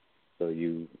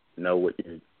you know what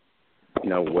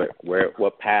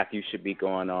what path you should be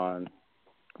going on.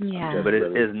 Yeah. But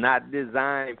it's not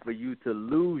designed for you to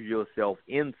lose yourself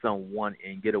in someone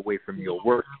and get away from your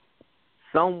work.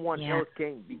 Someone else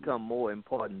can't become more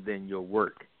important than your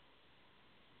work.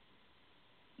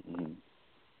 Mm-hmm.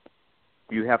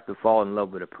 You have to fall in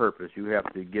love with a purpose. You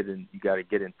got to get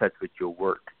in touch with your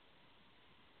work.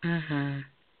 Mm-hmm.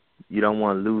 You don't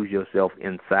want to lose yourself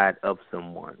inside of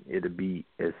someone. It'll be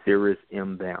a serious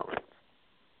imbalance.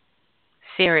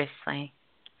 Seriously.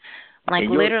 Like,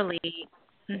 literally.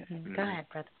 Go ahead,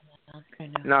 brother.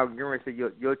 Now,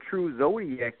 your true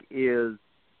zodiac is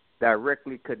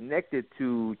directly connected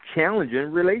to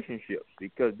challenging relationships,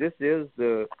 because this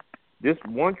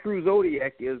one true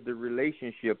zodiac is the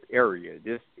relationship area.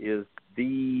 This is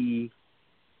the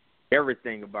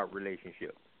everything about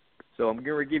relationships. So I'm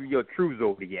going to give you a true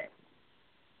zodiac.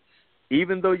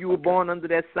 Even though you were born under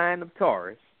that sign of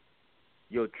Taurus,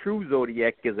 your true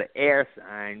zodiac is an air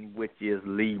sign, which is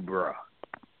Libra.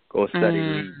 Go study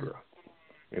Libra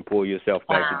and pull yourself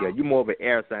back together. You're more of an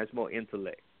air sign. It's more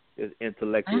intellect. It's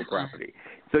intellectual property.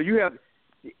 So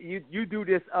you do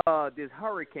this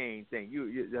hurricane thing.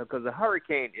 Because a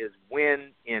hurricane is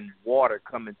wind and water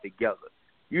coming together.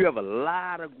 You have a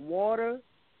lot of water.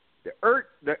 The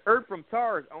earth from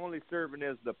Taurus only serving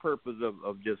as the purpose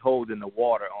of just holding the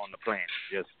water on the planet.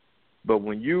 But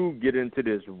when you get into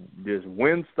this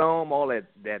windstorm, all that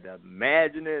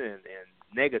imagining and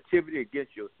negativity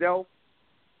against yourself,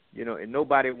 and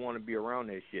nobody want to be around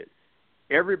that shit.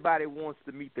 Everybody wants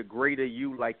to meet the greater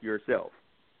you like yourself.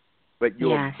 But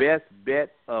your best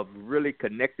bet of really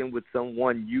connecting with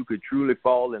someone you could truly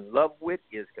fall in love with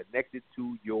is connected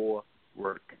to your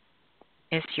work.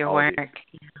 It's your work.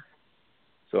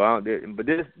 So, but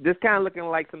this kind of looking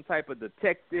like some type of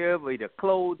detective, either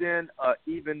clothing, or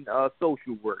even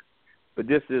social work. But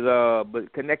this is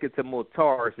but connected to more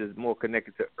Taurus, is more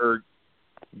connected to Earth,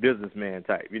 businessman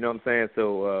type. You know what I'm saying?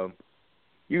 So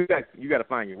you got to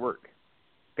find your work.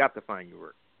 Got to find your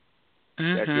work.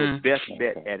 Mm-hmm. That's your best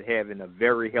bet at having a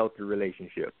very healthy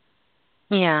relationship.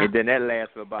 Yeah. And then that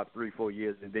lasts for about 3-4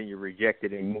 years, and then you reject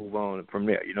it and move on from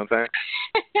there. You know what I'm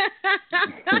saying?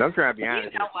 I'm trying to be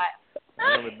honest. You know what?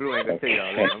 I know Blue ain't gonna tell you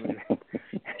all that.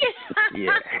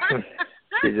 Yeah.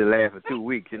 She just laughed for 2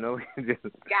 weeks, Gotta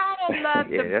love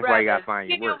the that's why you gotta find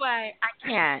your work. You know what? I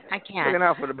can't. Looking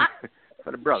out for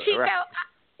the brother, Chico, right?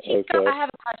 Chico, I have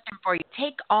a question for you.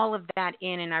 Take all of that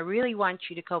in, and I really want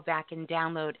you to go back and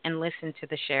download and listen to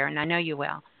the share, and I know you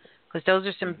will, because those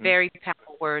are some very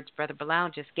powerful words Brother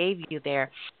Balah just gave you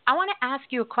there. I want to ask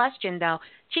you a question, though.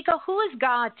 Chico, who is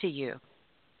God to you?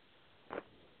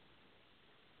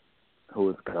 Who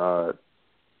is God?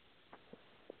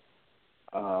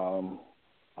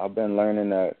 I've been learning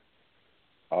that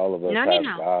all of us have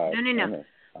God. No.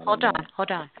 Hold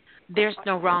on. There's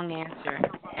no wrong answer.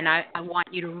 And I want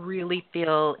you to really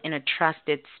feel in a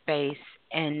trusted space.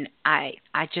 And I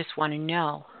just want to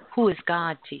know, who is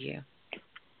God to you?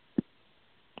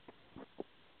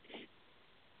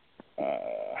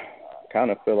 Kind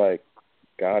of feel like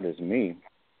God is me.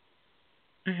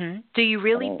 Mm-hmm. Do you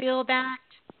really feel that?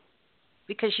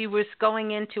 Because you was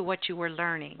going into what you were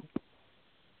learning.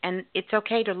 and it's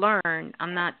okay to learn.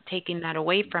 I'm not taking that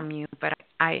away from you, but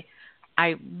I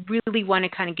really want to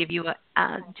kind of give you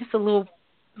just a little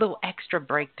extra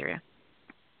breakthrough.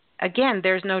 Again,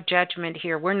 there's no judgment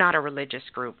here. We're not a religious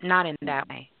group, not in that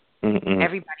way. Mm-mm.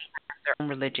 Everybody has their own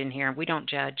religion here. We don't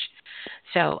judge.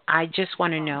 So I just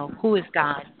want to know, who is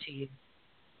God to you?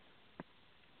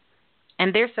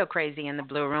 And they're so crazy in the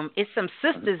blue room. It's some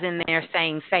sisters in there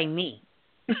saying, "Say me."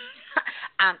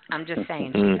 I'm just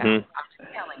saying, Chico. Mm-hmm. I'm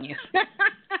just telling you.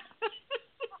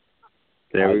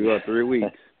 There we go. 3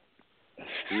 weeks.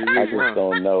 I just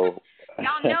don't know.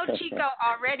 Y'all know Chico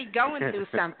already going through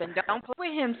something. Don't play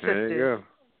with him, sisters. There you go.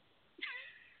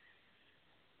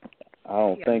 I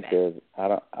don't think there's.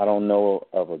 I don't know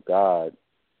of a God.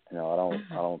 You know,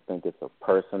 I don't think it's a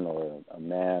person or a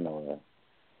man or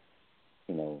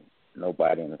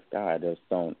nobody in the sky.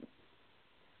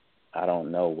 I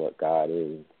don't know what God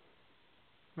is.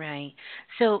 Right.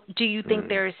 So, do you think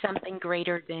there is something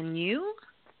greater than you?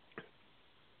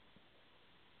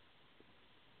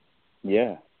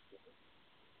 Yeah.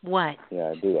 What?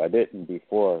 Yeah, I do. I didn't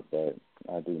before, but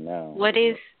I do now. What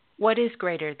is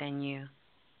greater than you?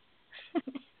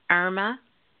 Irma,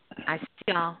 I see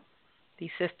y'all.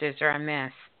 These sisters are a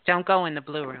mess. Don't go in the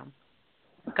blue room.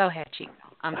 Go ahead, Chico.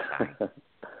 I'm sorry.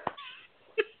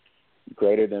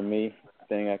 Greater than me,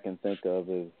 thing I can think of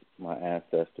is my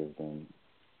ancestors and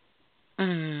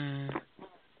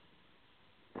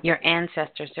your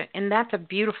ancestors, and that's a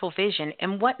beautiful vision.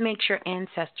 And what makes your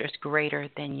ancestors greater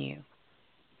than you?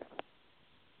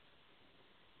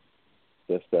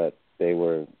 just that they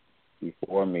were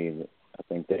before me. I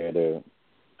think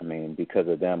because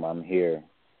of them, I'm here.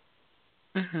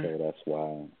 Mm-hmm. So that's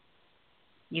why.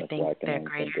 You that's think why I can they're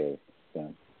only greater? think of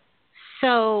them.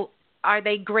 So are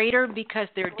they greater because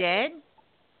they're dead?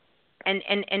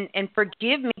 And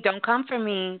forgive me, don't come for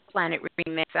me, Planet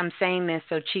Remix. I'm saying this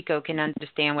so Chico can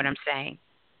understand what I'm saying.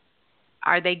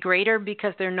 Are they greater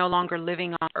because they're no longer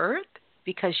living on Earth?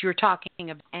 Because you're talking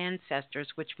about ancestors,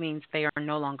 which means they are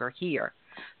no longer here.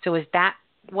 So is that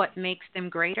what makes them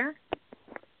greater?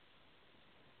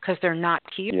 Because they're not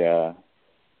here?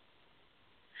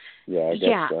 Yeah, I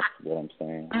guess that's what I'm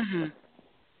saying. Mm-hmm.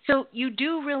 So you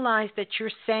do realize that you're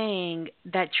saying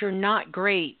that you're not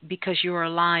great because you're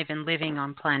alive and living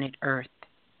on planet Earth.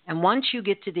 And once you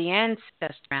get to the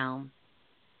ancestor realm,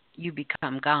 you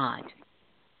become God.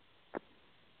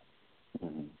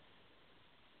 Mm-hmm.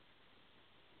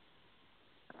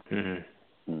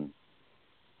 Mm-hmm.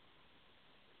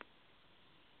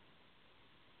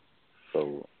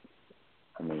 So,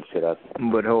 should I?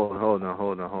 But hold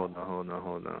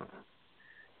on.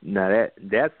 Now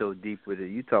that's so deep with it.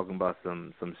 You talking about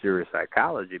some serious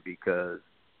psychology, because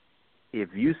if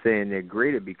you saying they're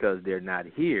greater because they're not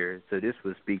here, so this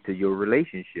would speak to your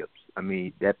relationships.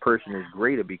 That person is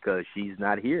greater because she's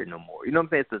not here no more. You know what I'm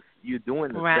saying? So you're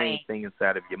doing the same thing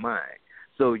inside of your mind.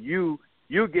 So you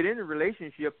get in a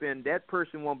relationship and that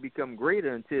person won't become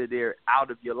greater until they're out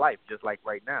of your life, just like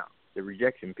right now, the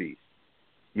rejection piece.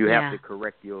 You have to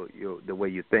correct your the way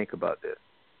you think about this.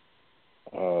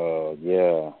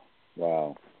 Yeah.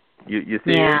 Wow. You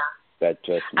see it? That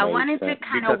just I wanted sense. to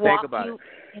kind of walk you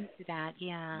into that,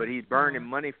 But he's burning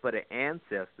money for the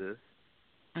ancestors.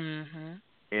 Mm-hmm.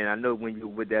 And I know when you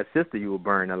were with that sister, you were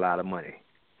burning a lot of money.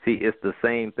 See, it's the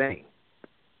same thing.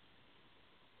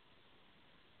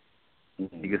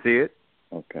 Mm-hmm. You can see it?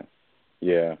 Okay.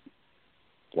 Yeah.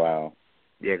 Wow.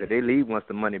 Yeah, because they leave once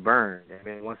the money burns.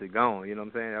 Once it's gone, you know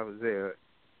what I'm saying? That was it.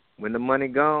 When the money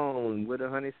gone, where the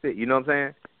honey sit? You know what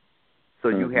I'm saying? So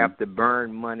you have to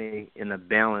burn money in a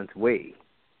balanced way.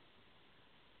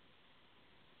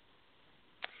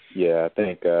 Yeah, I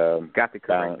think got to correct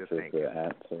balance is the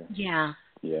answer. Yeah.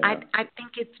 Yeah. I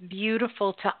think it's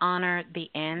beautiful to honor the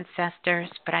ancestors,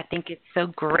 but I think it's so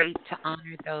great to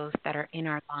honor those that are in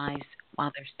our lives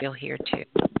while they're still here too.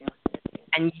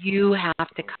 And you have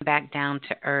to come back down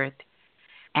to earth.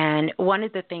 And one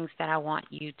of the things that I want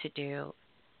you to do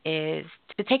is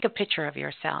to take a picture of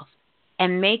yourself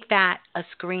and make that a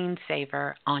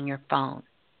screensaver on your phone.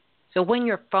 So when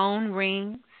your phone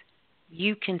rings,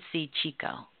 you can see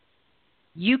Chico.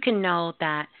 You can know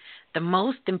that the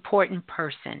most important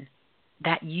person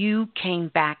that you came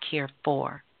back here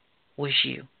for was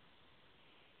you.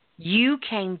 You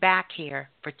came back here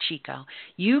for Chico.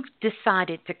 You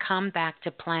decided to come back to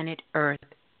planet Earth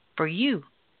for you.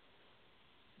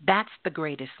 That's the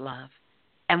greatest love.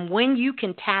 And when you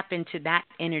can tap into that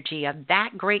energy of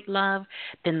that great love,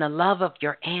 then the love of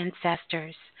your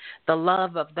ancestors, the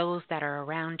love of those that are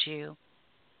around you,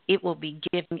 it will be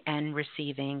giving and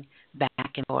receiving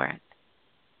back and forth.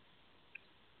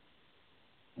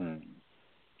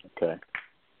 Okay.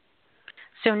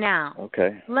 So now,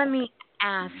 okay. Let me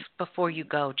ask before you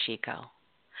go, Chico.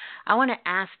 I want to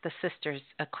ask the sisters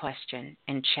a question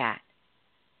in chat.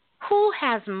 Who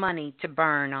has money to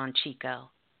burn on Chico?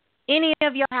 Any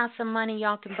of y'all have some money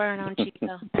y'all can burn on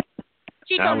Chico?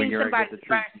 Chico needs somebody to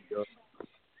burn.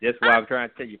 That's why I'm trying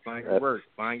to tell you, find your work,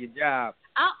 find your job.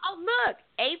 Oh, look,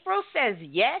 April says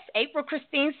yes. April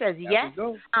Christine says yes.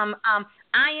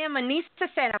 I am Anissa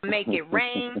said I'll make it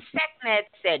rain. Seknet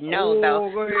said no, though.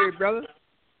 Go ahead, brother.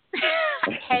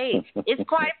 Hey, it's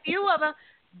quite a few of them.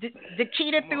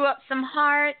 Dakita threw up some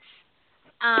hearts.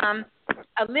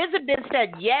 Elizabeth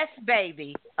said yes,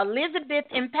 baby. Elizabeth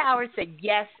Empowered said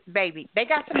yes, baby. They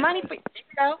got some money for you.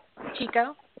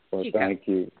 Chico. Well, thank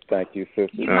you, sister.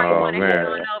 You might want to head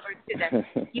on over to the.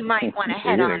 You might want to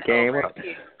head on over to.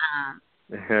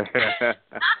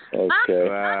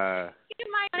 Okay. You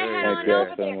might want to head on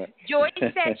over there. Joyce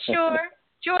said sure.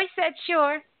 Joyce said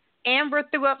sure. Amber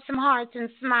threw up some hearts and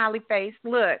smiley face.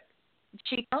 Look,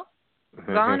 Chico,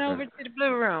 go on over to the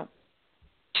blue room.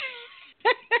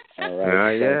 All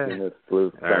right. Yeah.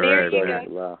 There you go.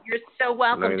 Wow. You're so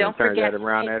welcome. Don't forget to take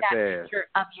that fast. picture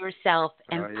of yourself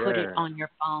and put it on your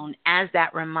phone as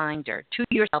that reminder to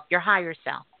yourself, your higher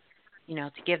self,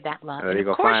 to give that love. They're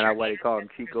going to find out why they call him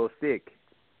Chico Stick.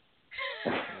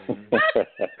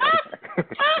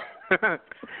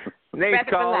 Next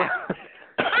call.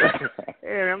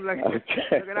 Hey, I'm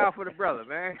looking out for the brother,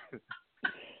 man.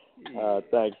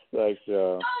 Thanks,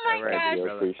 y'all. Oh, my gosh.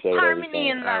 God. Appreciate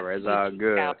Harmony and love. All right, it's all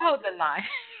good. Hold the line.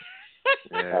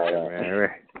 Man.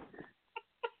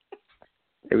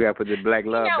 Hey, we got to put the black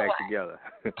love back together.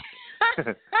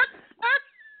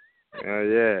 Oh,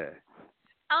 yeah.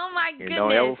 Oh, my goodness. And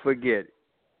don't ever forget,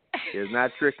 it's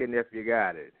not tricking if you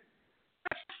got it.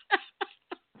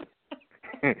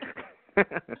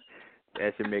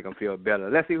 That should make them feel better.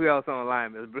 Let's see who else on the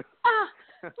line, Ms. Blue.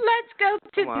 Let's go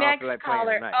to the next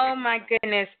caller. Oh, my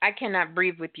goodness. I cannot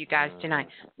breathe with you guys tonight.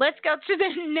 Let's go to the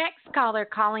next caller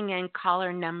calling in,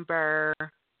 caller number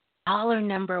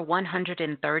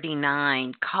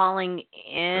 139, calling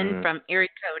in from area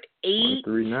code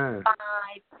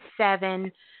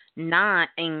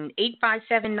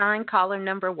 8579, caller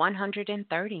number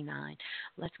 139.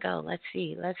 Let's go. Let's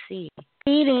see.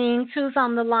 Greetings. Who's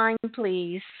on the line,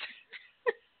 please?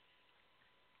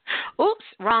 Oops,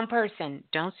 wrong person.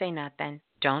 Don't say nothing.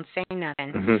 The wrong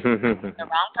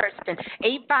person.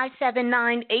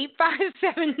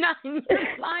 8579,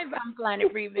 you're live on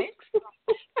Planet Remix.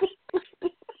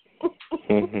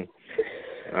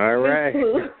 All right.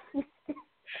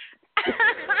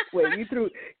 Wait,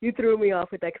 you threw me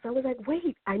off with that because I was like,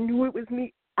 wait, I knew it was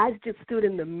me. I just stood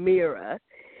in the mirror,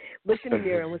 looked in the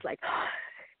mirror, and was like,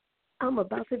 I'm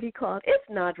about to be called. It's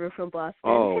Nadra from Boston.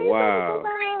 Oh, hey, wow.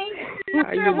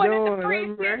 How you doing?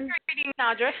 Greeting,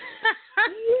 Nadra.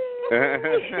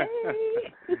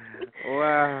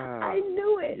 Wow. I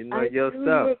knew it. You know I your knew stuff.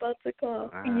 you were about to call.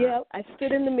 Wow. Yeah, I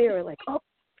stood in the mirror like, oh,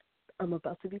 I'm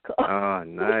about to be called. Oh,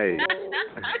 nice.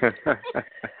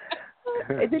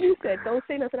 And then you said, don't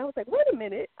say nothing. I was like, wait a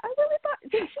minute. I really thought.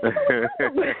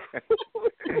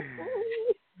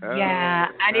 Yeah,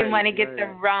 I didn't want to get the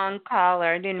wrong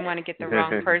caller. I didn't want to get the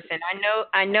wrong person.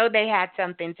 I know they had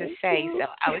something to say, so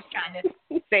I was trying to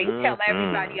tell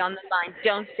everybody on the line,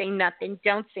 don't say nothing.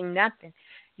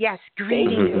 Yes,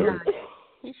 greetings, guys.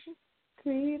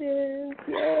 Greetings,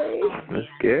 yay. That's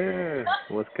good.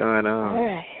 What's going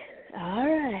on? All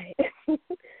right.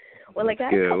 Well, I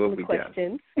got a couple of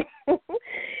questions.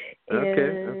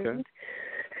 Okay.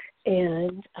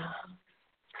 And,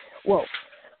 well,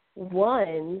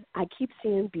 one, I keep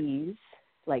seeing bees,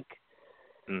 like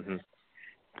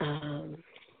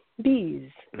bees,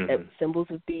 symbols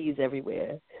of bees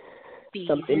everywhere. Bees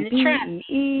something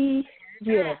B-E-E.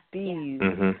 Yeah, bees.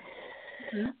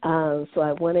 So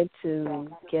I wanted to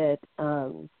get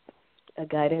a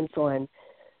guidance on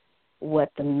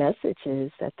what the message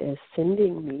is that they're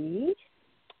sending me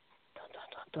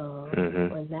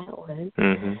on that one.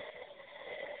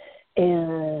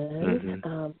 And,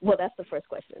 well, that's the first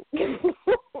question.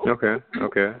 Okay.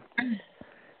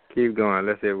 Keep going.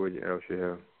 Let's hear what else you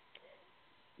have.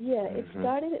 Yeah, it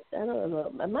started, I don't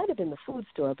know, it might have been the food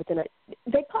store, but then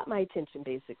they caught my attention,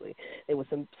 basically. There was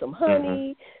some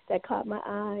honey that caught my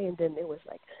eye, and then there was,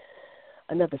 like,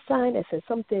 another sign that said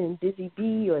something Busy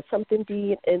Bee or something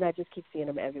Bee, and I just keep seeing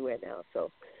them everywhere now.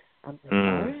 So I'm like, all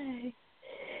right.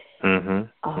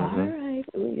 All right.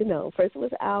 You know, first it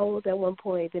was owls at one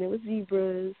point, then it was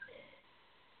zebras,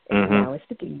 and now it's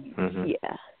the bees.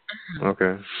 Yeah.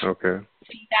 Okay. So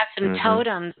you got some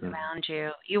totems around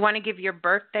you. You want to give your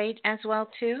birth date as well,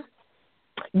 too?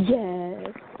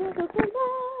 Yes.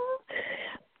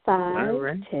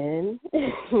 5'10",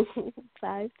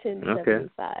 5'10", Okay.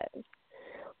 75.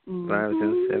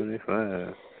 5'10",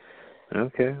 75.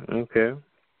 Okay.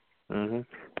 Mhm.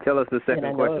 Tell us the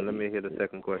second question. Let me hear the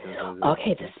second question.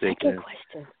 Okay, the second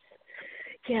question.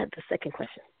 Yeah, the second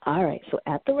question. All right, so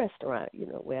at the restaurant,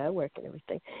 where I work and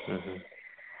everything,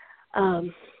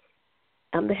 I'm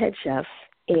the head chef,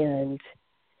 and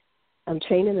I'm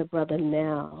training a brother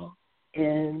now,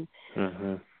 and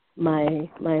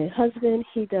my husband,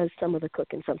 he does some of the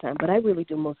cooking sometimes, but I really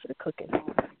do most of the cooking.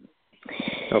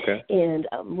 Okay. And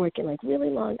I'm working like really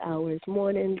long hours,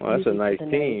 morning. Oh, that's a nice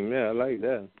team. Yeah, I like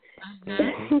that.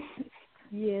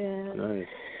 Yeah. Nice.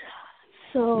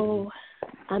 So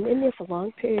I'm in there for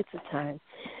long periods of time,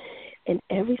 and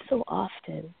every so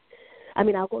often,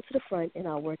 I'll go to the front and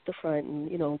I'll work the front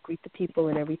and, greet the people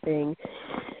and everything.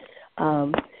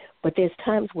 But there's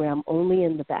times where I'm only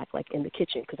in the back, like in the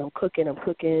kitchen, because I'm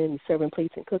cooking, serving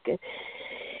plates and cooking.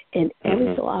 And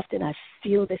every so often I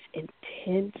feel this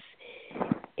intense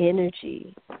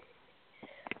energy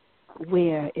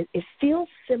where it feels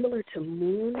similar to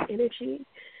moon energy.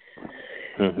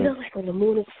 Like when the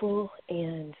moon is full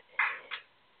and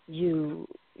you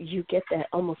get that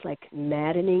almost like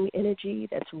maddening energy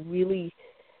that's really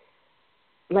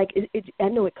like I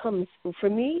know it comes for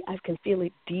me. I can feel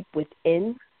it deep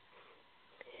within.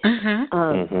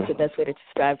 It's the best way to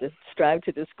strive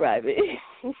to describe it.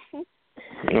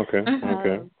 Okay.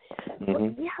 But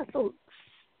yeah,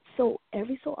 so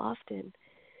every so often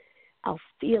I'll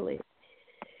feel it,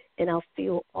 and I'll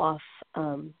feel off.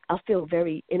 I'll feel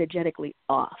very energetically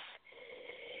off,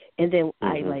 and then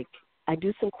I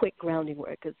do some quick grounding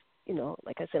work because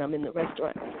like I said, I'm in the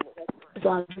restaurant, so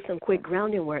I'll do some quick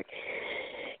grounding work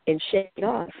and shake it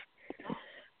off.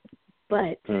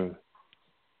 But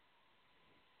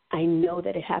I know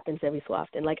that it happens every so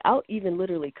often. Like I'll even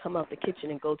literally come out the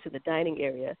kitchen and go to the dining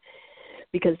area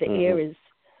because the air is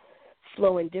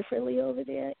flowing differently over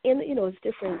there, and it's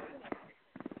different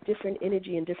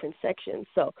energy in different sections.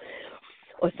 So,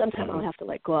 or sometimes I'll have to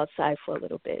like go outside for a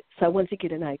little bit. So I wanted to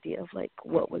get an idea of like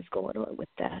what was going on with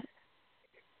that.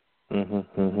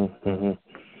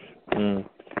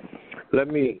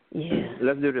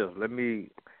 Let's do this. Let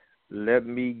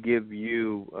me give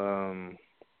you.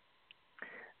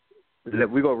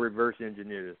 We're gonna reverse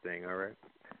engineer this thing, all right?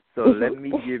 So let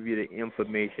me give you the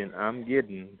information I'm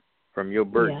getting from your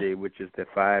birthday, which is the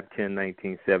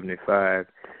 5/10/1975,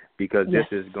 because this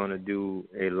is going to do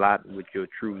a lot with your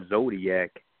true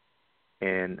zodiac,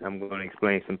 and I'm going to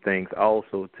explain some things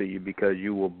also to you because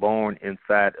you were born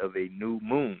inside of a new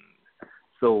moon.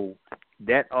 So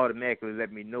that automatically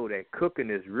let me know that cooking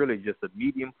is really just a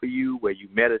medium for you where you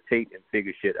meditate and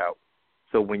figure shit out.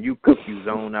 So when you cook, you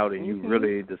zone out and you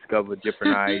really discover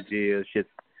different ideas, shit.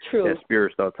 True. That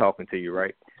spirit start talking to you,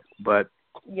 right? But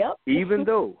even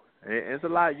though it's a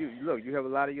lot, you have a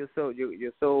lot of your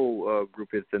soul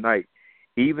group is tonight.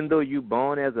 Even though you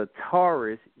born as a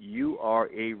Taurus, you are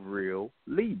a real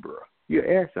Libra. You're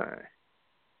air sign,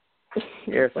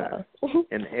 sign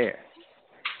in the air,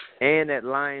 and that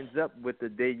lines up with the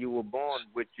day you were born,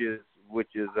 which is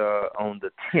on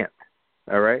the 10th.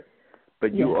 All right,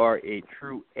 but you are a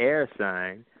true air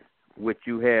sign, which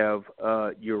you have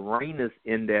Uranus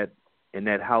in that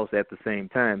house at the same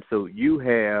time. So you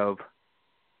have,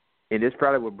 and this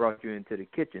probably what brought you into the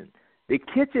kitchen. The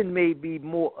kitchen may be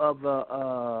more of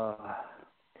a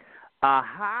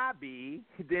hobby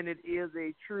than it is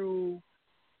a true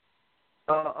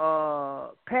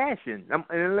passion.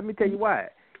 And let me tell you why.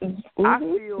 I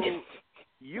feel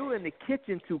you in the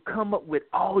kitchen to come up with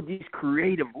all these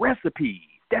creative recipes.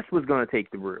 That's what's going to take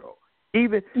the real. You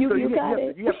have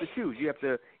to choose. You have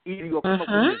to either you're gonna come up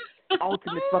with this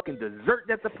ultimate fucking dessert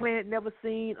that the planet never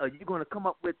seen, or you're gonna come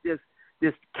up with this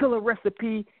killer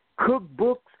recipe,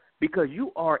 cookbooks, because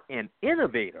you are an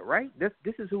innovator, right? This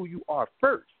is who you are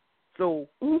first. So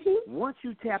once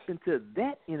you tap into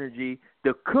that energy,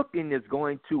 the cooking is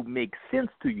going to make sense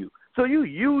to you. So you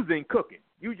using cooking.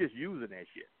 You just using that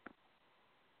shit.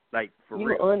 Like for real.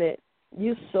 You on it.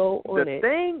 You so on it. The it.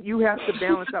 thing you have to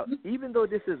balance out, even though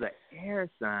this is an air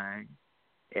sign,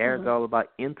 air is all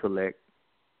about intellect,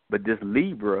 but this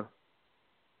Libra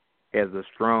has a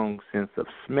strong sense of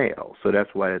smell. So that's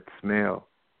why that smell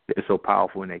is so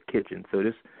powerful in that kitchen. So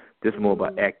this more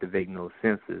about activating those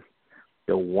senses.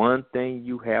 The one thing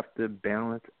you have to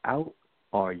balance out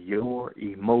are your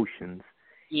emotions.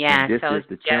 Yeah, and this so is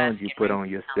the challenge you put on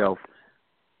yourself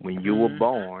when you were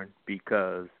born,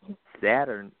 because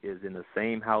Saturn is in the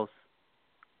same house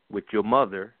with your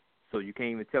mother, so you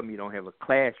can't even tell me you don't have a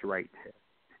clash right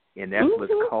there. And that's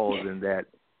what's causing that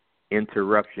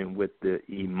interruption with the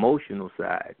emotional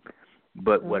side.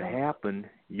 But what happened,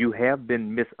 you have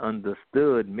been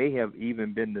misunderstood, may have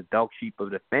even been the dog sheep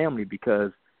of the family,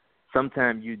 because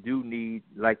sometimes you do need,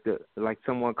 like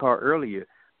someone called earlier,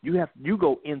 you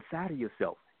go inside of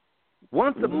yourself.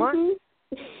 Once a month,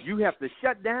 you have to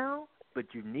shut down, but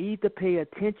you need to pay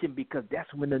attention, because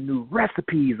that's when the new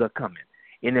recipes are coming.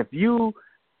 And if you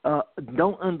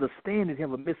don't understand it,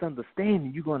 have a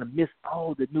misunderstanding, you're going to miss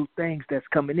all the new things that's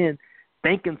coming in,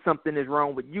 thinking something is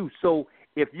wrong with you. So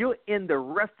if you're in the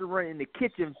restaurant, in the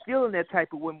kitchen, feeling that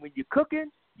type of way when you're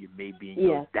cooking, you may be in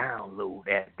your download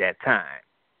at that time.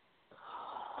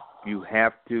 You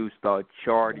have to start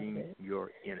charting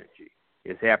your energy.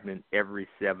 It's happening every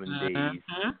 7 days,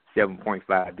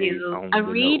 7.5 days. A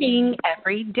reading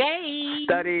every day.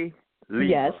 Study, Libra.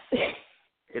 Yes.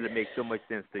 It'll make so much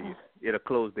sense to you. It'll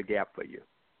close the gap for you.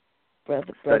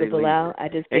 Brother Balah, I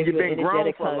just gave you an energetic hug. And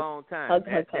you've been grown for a long time. Hug.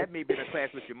 That may have been a class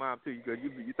with your mom, too.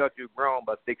 You thought you were grown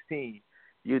by 16.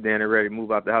 You're then ready to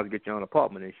move out the house and get your own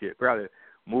apartment and shit. Probably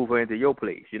move her into your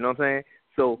place. You know what I'm saying?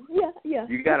 So yeah,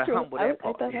 you got to humble that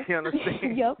part. You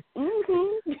understand? Yep.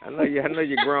 I know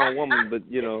you're a grown woman, but,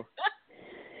 you know.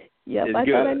 Yep, it's I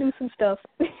good. thought I knew some stuff.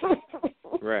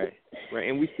 Right.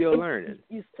 And we still learning.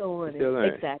 You're still on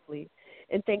it. Exactly.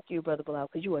 And thank you, Brother Balah,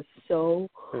 because you are so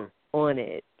on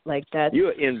it. Like that.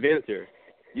 You're an inventor.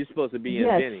 You're supposed to be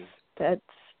inventing. That's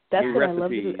what recipes. I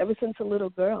love to do ever since a little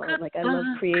girl. Like I love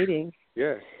creating.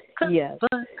 Yeah. Yes.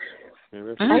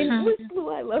 I Miss Blue,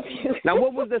 I love you. Now,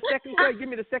 what was the second question? Give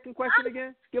me the second question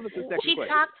again. Give us the second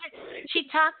question. She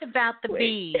talked about the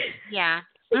bees. Yeah.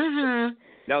 Mm-hmm.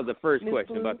 That was the first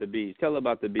question about the bees. Tell her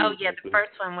about the bees. Oh, yeah, the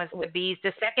first one was the bees.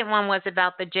 The second one was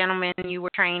about the gentleman you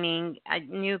were training, a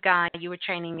new guy you were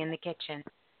training in the kitchen.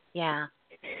 Yeah.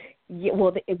 Yeah.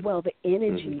 Well, the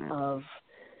energy of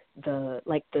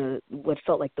what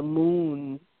felt like the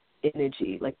moon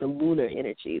energy, like the lunar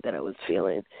energy that I was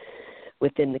feeling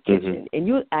within the kitchen.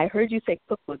 And I heard you say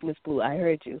cookbook, Miss Blue. I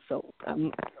heard you, so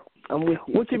I'm with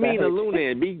you. What you mean a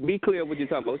lunar? Be clear what you're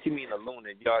talking about. What you mean a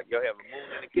lunar? Y'all have a moon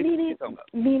in the kitchen? What you talking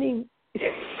about? Meaning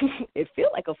it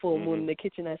feels like a full moon in the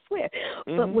kitchen, I swear.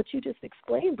 But what you just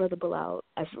explained, Brother Balah,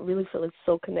 I really feel it's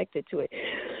so connected to it.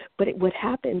 But what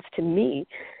happens to me,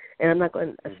 and I'm not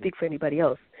going to speak for anybody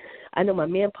else, I know my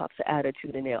man pops an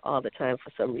attitude in there all the time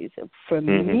for some reason. For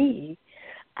me,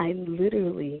 I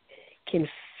literally can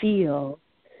feel,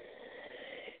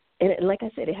 and like I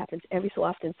said, it happens every so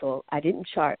often, so I didn't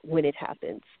chart when it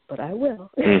happens, but I will.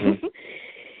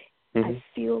 I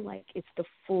feel like it's the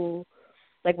full,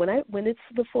 like when it's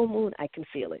the full moon, I can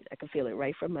feel it. I can feel it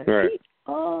right from my feet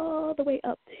all the way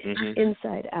up,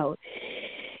 inside out.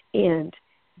 And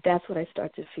that's what I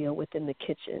start to feel within the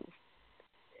kitchen.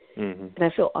 And I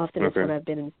feel often it's when I've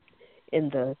been in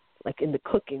the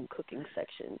cooking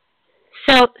section.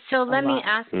 So let me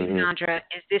ask you, Nandra,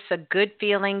 is this a good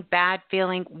feeling, bad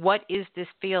feeling? What is this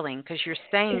feeling? Because you're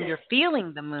saying you're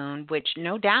feeling the moon, which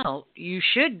no doubt you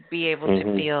should be able to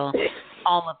feel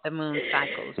all of the moon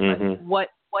cycles. But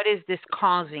what is this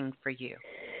causing for you?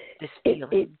 This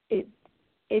feeling?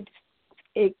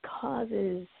 It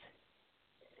causes.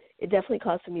 It definitely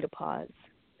causes me to pause.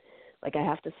 Like I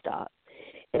have to stop.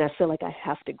 And I feel like I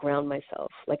have to ground myself.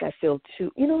 Like I feel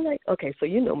too, okay, so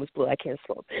Miss Blue, I can't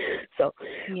smoke. So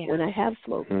when I have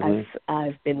smoked,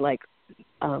 I've been like,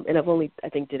 and I've only, I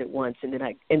think, did it once, and then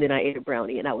I ate a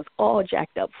brownie, and I was all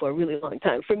jacked up for a really long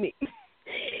time for me.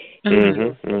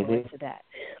 And to that,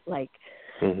 like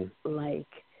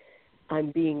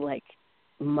I'm being like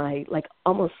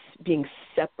almost being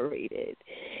separated,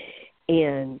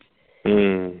 and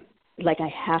like I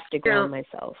have to ground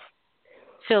myself.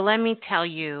 So let me tell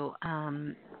you,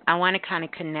 I want to kind of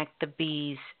connect the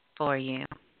bees for you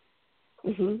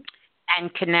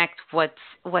and connect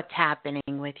what's happening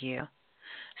with you.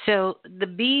 So the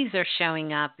bees are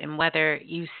showing up, and whether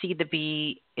you see the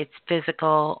bee, it's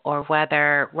physical, or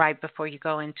whether right before you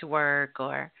go into work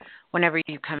or whenever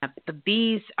you come up, the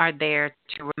bees are there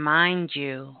to remind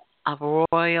you of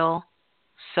royal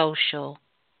social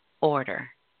order.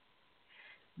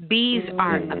 Bees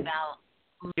are about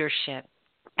leadership.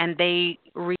 And they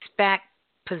respect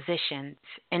positions.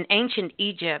 In ancient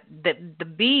Egypt, the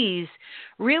bees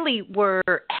really were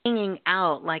hanging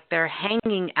out, like their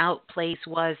hanging out place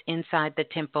was inside the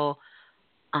temple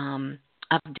of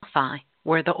Delphi,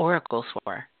 where the oracles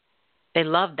were. They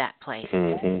loved that place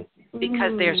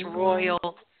because there's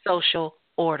royal social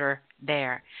order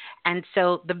there. And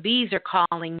so the bees are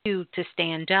calling you to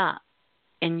stand up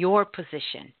in your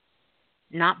position,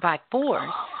 not by force,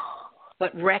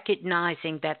 but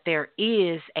recognizing that there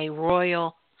is a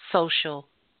royal social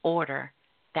order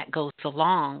that goes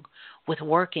along with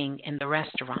working in the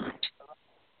restaurant.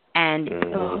 And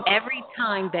every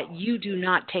time that you do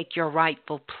not take your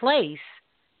rightful place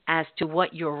as to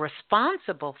what you're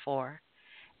responsible for,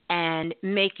 and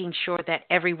making sure that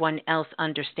everyone else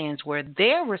understands where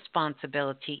their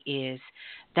responsibility is,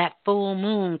 that full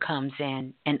moon comes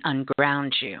in and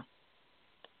ungrounds you.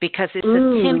 Because it's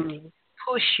attempting to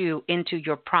push you into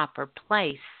your proper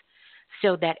place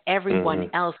so that everyone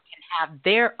else can have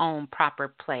their own proper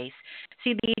place.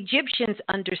 See, the Egyptians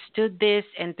understood this,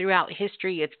 and throughout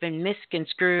history it's been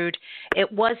misconstrued.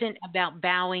 It wasn't about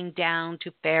bowing down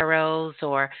to pharaohs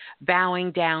or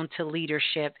bowing down to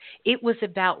leadership. It was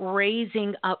about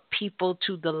raising up people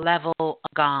to the level of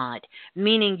God,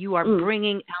 meaning you are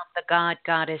bringing out the God,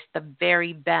 goddess, the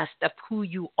very best of who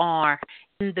you are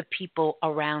in the people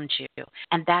around you.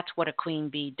 And that's what a queen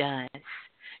bee does.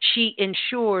 She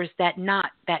ensures that not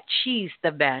that she's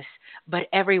the best, but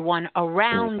everyone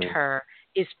around her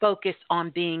is focused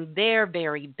on being their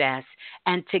very best,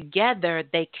 and together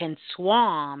they can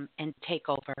swarm and take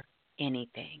over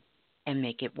anything and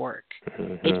make it work.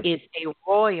 It is a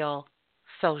royal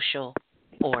social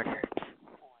order.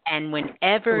 And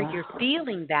whenever you're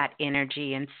feeling that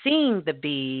energy and seeing the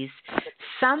bees,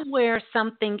 somewhere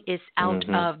something is out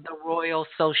of the royal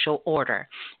social order.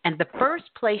 And the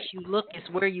first place you look is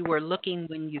where you were looking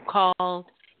when you called,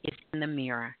 is in the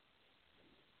mirror.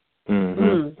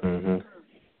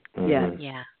 Yeah.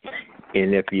 Yeah.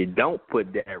 And if you don't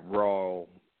put that royal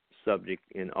subject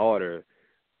in order,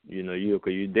 you know,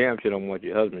 because you damn sure don't want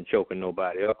your husband choking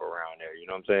nobody up around there. You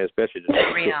know what I'm saying? Especially the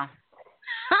real.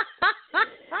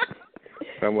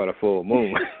 Talking about a full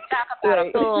moon. Talk about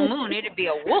a full moon. It'd be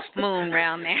a wolf moon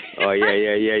around there. Oh, yeah.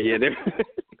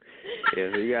 Yeah,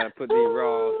 so you got to put these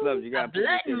raw subs. You got to put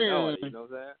blood moon. Order, you know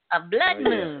what I'm saying? A blood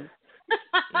moon.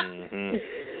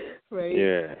 Right.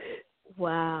 Yeah.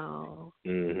 Wow.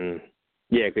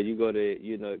 Yeah, because you go to,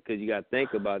 because you got to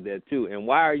think about that, too. And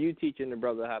why are you teaching the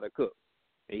brother how to cook?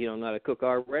 And he don't know how to cook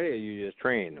already, or you just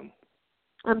train him?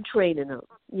 I'm training him.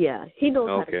 Yeah, he knows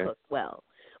how to Okay. cook well,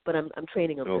 but I'm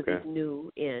training him because Okay. he's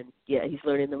new, and he's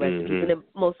learning the recipes, and then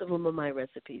most of them are my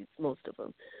recipes. Most of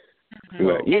them.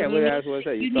 Right. Yeah, well, that's what I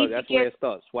say. That's where it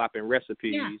starts, swapping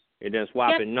recipes, and then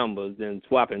swapping numbers, then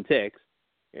swapping text,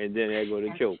 and then they go to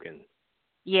choking.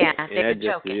 Yeah, and they that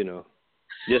go choking.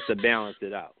 Just to balance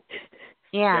it out.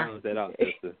 Yeah. Balance it out,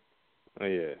 sister. Oh,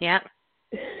 yeah. Yep.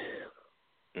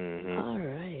 All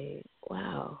right.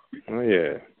 Wow. Oh,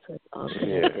 yeah. So it's all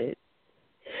connected.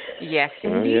 Yes,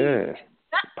 Oh, indeed. yeah.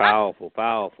 Powerful.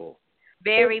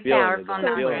 Very powerful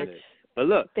numbers. But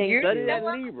look, You're study that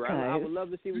so Libra. I would love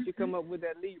to see what you come up with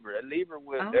that Libra. That Libra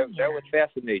that would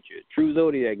fascinate you. True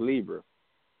zodiac Libra.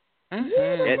 It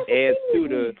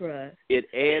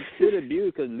adds to the beauty,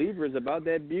 because Libra is about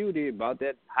that beauty, about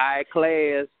that high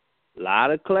class, lot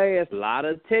of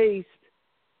taste.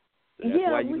 So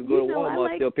that's why you can go to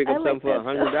Walmart still pick up something for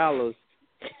 $100.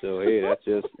 So hey, that's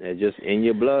just in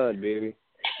your blood, baby.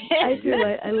 I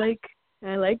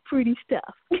like pretty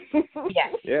stuff.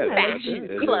 Yes. Yeah, there's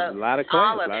a lot of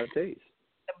class, a lot of taste.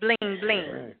 The bling.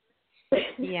 Right.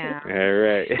 Yeah. All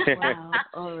right. Wow.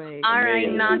 All right. All right,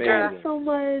 Nandra. Thank you so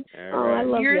much. Right. Oh, I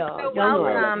love You're y'all. so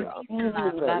welcome. All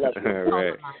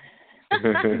right.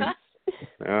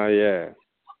 Oh yeah.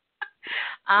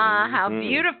 How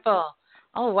beautiful.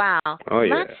 Oh wow. Oh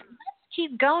yeah. Let's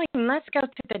keep going. Let's go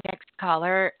to the next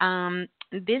caller.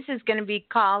 This is going to be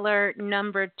caller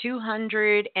number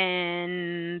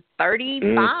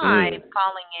 235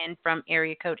 calling in from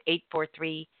area code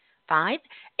 8435.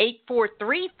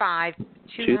 8435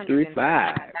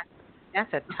 235.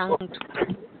 That's a tongue twister.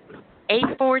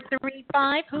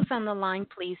 8435. Who's on the line,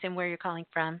 please, and where you're calling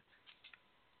from?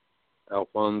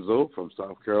 Alfonso from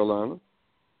South Carolina.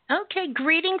 Okay,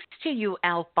 greetings to you,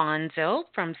 Alfonso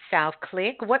from South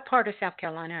Click. What part of South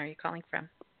Carolina are you calling from?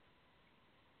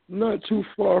 Not too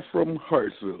far from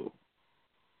Hartsville.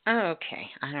 Okay,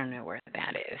 I don't know where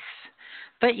that is.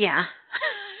 But yeah,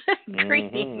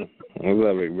 greetings. I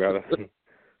love it, brother.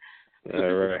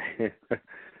 All right.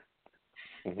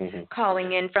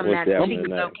 Calling in from What's that happening secret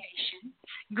now? location.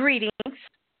 Greetings.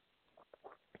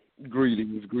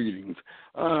 Greetings.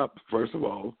 First of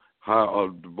all, how are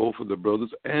both of the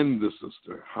brothers and the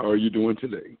sister? How are you doing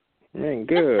today? Man,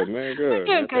 good. Man, good.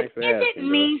 Good. Thanks for Is asking, it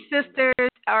me, sisters,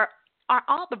 or are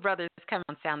all the brothers coming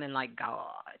on sounding like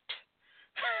God?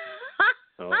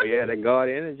 Oh, yeah, that God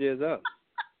energy is up.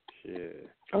 Shit.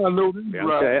 I know this Yeah,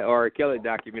 right. that R. Kelly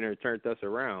documentary turned us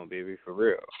around, baby, for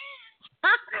real.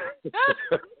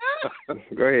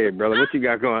 Go ahead, brother. What you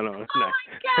got going on tonight? Oh,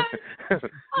 my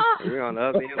God. We're on the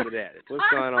other end of that. What's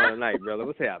going on tonight, brother?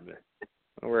 What's happening?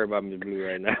 Don't worry about Miss Blue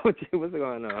right now. What's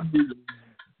going on?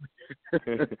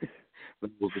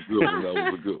 That was a good one. That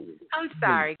was a good one. I'm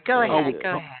sorry. Go ahead.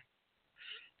 Go ahead.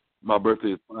 My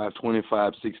birthday is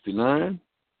 5/25/69.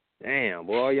 Damn,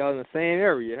 boy, y'all in the same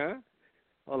area, huh?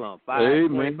 Hold on,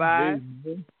 5/25.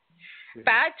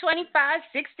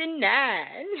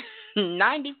 5/25/69.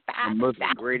 95. The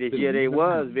greatest year they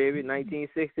was, baby,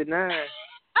 1969.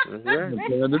 That's right.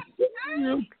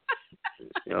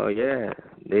 Oh yeah,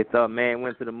 they thought man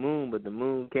went to the moon, but the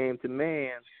moon came to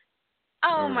man.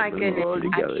 Oh my goodness!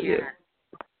 Together,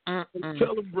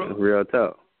 Tell them, bro. Real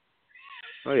talk.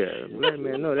 Oh yeah, let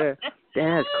man know that.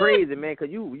 That's crazy, man. Cause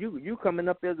you coming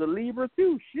up as a Libra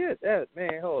too. Shit, that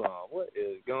man. Hold on, what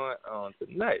is going on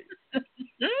tonight?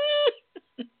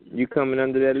 You coming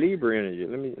under that Libra energy?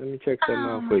 Let me check something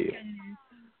out for you.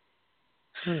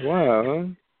 Goodness. Wow, huh?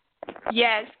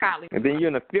 Yes, Colin. And then you're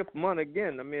in the 5th month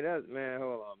again. I mean, that's, man,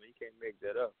 hold on, man. You can't make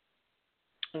that up.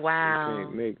 Wow. You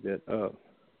can't make that up.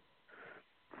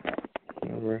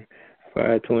 All right.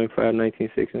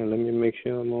 5/25/1969. Let me make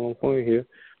sure I'm on point here.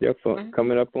 They're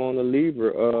coming up on the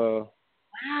Libra. Wow.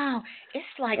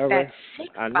 It's like that right. 6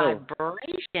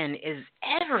 vibration is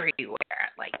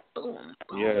everywhere. Like, boom,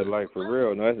 boom. Yeah, like for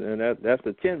real. No, that's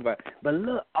the 10 vibe. But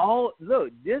look,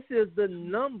 this is the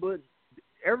number.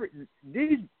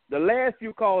 The last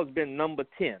few calls been number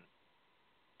 10.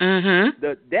 Mm-hmm.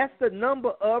 That's the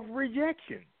number of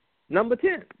rejection. Number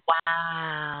 10.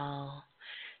 Wow.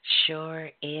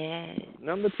 Sure is.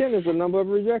 Number 10 is the number of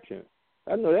rejection.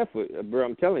 I know that bro.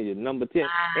 I'm telling you, number 10,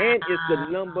 and it's the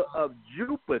number of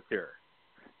Jupiter.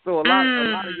 So a lot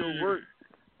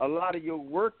of your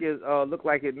work is look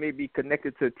like it may be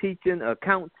connected to teaching,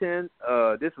 accountant.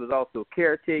 This was also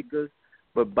caretakers.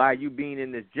 But by you being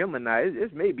in this Gemini,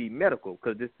 it may be medical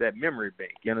because it's that memory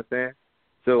bank. You understand?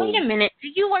 So wait a minute. Do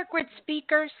you work with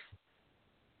speakers?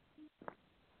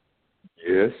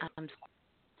 Yes.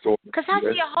 Because I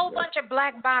see a whole bunch of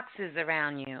black boxes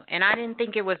around you, and I didn't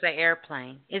think it was an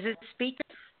airplane. Is it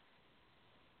speakers?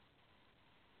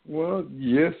 Well,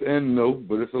 yes and no,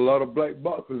 but it's a lot of black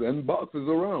boxes and boxes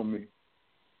around me.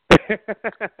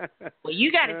 Well,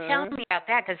 you got to tell me about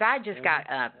that because I just got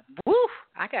I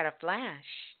got a flash.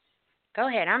 Go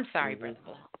ahead. I'm sorry, Brother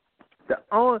Blah.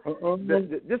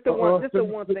 This the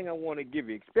one thing I want to give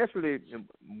you, especially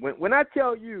when I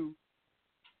tell you,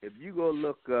 if you go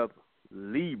look up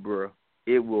Libra,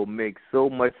 it will make so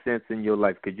much sense in your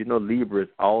life because you know Libra is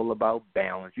all about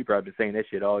balance. You probably been saying that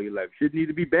shit all your life. Shit need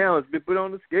to be balanced. Be put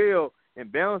on the scale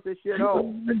and balance this shit off.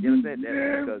 You understand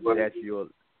that? Because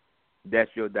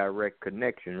that's your direct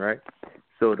connection, right?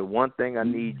 So the one thing I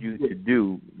need you to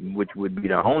do, which would be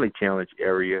the only challenge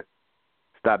area,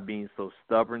 stop being so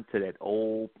stubborn to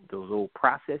those old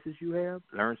processes you have.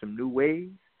 Learn some new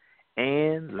ways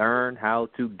and learn how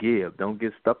to give. Don't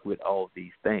get stuck with all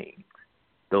these things.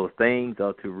 Those things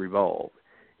are to revolve.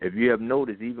 If you have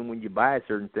noticed, even when you buy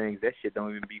certain things, that shit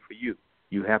don't even be for you.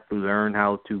 You have to learn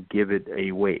how to give it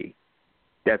away.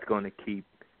 That's going to keep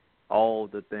all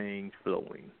the things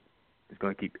flowing. It's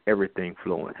going to keep everything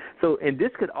flowing. So, and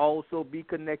this could also be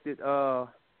connected to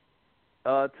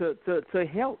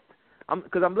health.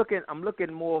 Because I'm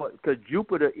looking more because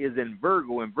Jupiter is in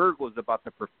Virgo, and Virgo is about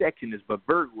the perfectionist, but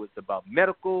Virgo is about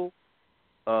medical,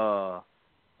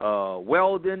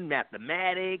 welding,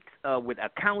 mathematics, with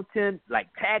accountant,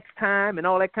 like tax time and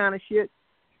all that kind of shit,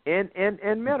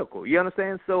 and medical. You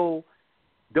understand? So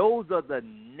those are the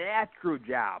natural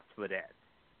jobs for that.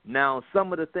 Now,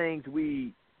 some of the things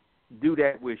we do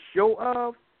that with show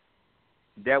of,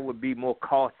 that would be more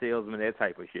car salesman, that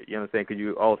type of shit. You understand? Because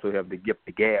you also have the gift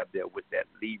of gab there with that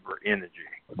Libra energy.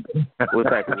 What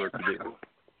type of work you do?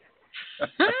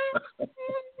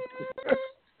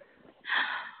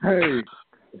 Hey,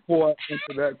 before I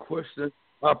answer that question,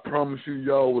 I promise you,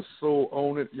 y'all was so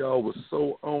on it.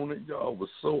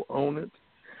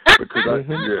 Because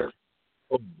yes.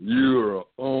 Oh, you're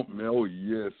on me. Oh,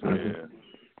 yes, man.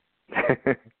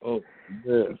 Oh,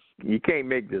 yes. You can't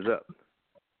make this up.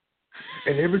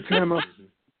 And every time I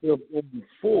feel moving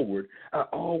forward, I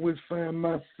always find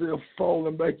myself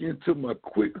falling back into my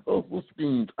quick hustle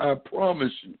schemes. I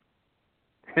promise you.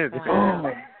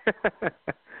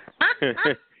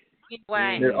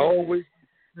 It always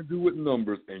to do with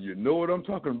numbers, and you know what I'm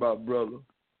talking about, brother.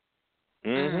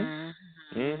 And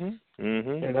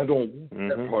I don't want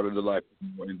that part of the life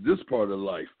anymore, in this part of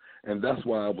life, and that's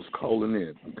why I was calling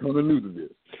in. I'm kind of new to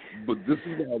this, but this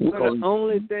is why I was calling. The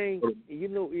only thing, you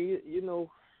know,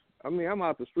 I mean, I'm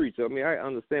out the street, so I mean, I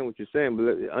understand what you're saying,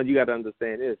 but you got to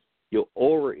understand this: your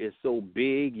aura is so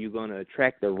big, you're gonna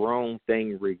attract the wrong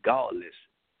thing regardless.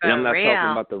 And I'm not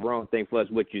talking about the wrong thing for us,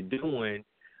 what you're doing,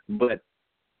 but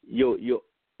your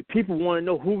people want to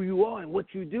know who you are and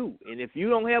what you do. And if you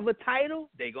don't have a title,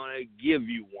 they're going to give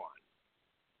you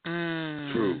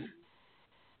one. True.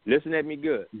 Listen at me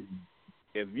good.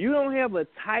 If you don't have a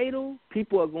title,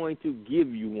 people are going to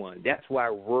give you one. That's why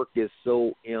work is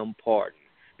so important.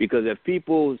 Because if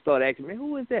people start asking, man,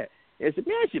 who is that? They say,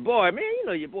 man, it's your boy, man. You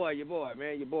know your boy,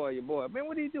 man. Your boy. Man,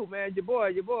 what do you do, man? Your boy.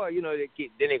 You know, then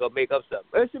they're going to make up stuff.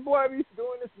 It's your boy. He's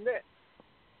doing this and that.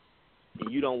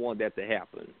 And you don't want that to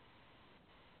happen.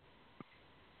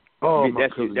 Oh,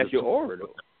 that's your order,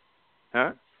 though.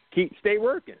 Huh? Stay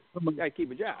working. You got to keep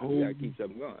a job. You got to keep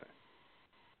something going.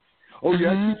 Oh,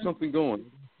 yeah, I keep something going.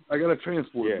 I got a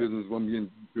transport business I'm getting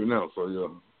to now, so yeah.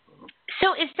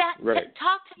 So is that, right.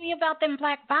 Talk to me about them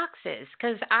black boxes,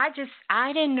 because I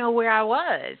didn't know where I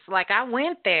was. Like, I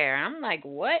went there. I'm like,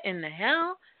 what in the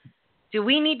hell? Do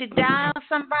we need to dial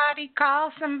somebody,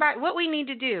 call somebody? What we need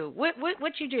to do?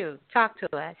 What you do? Talk to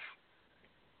us.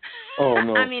 Oh,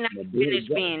 no. I mean, I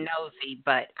finished being nosy,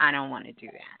 but I don't want to do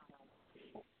that.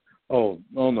 Oh,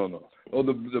 no. Oh,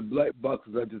 the black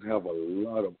boxes, I just have a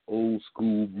lot of old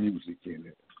school music in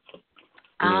it.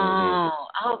 Oh,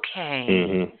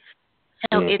 okay.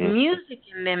 So it's music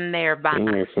in them there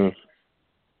boxes.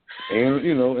 And,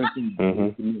 you know, and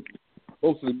some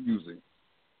most of the music.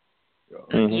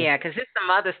 Yeah, because there's some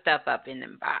other stuff up in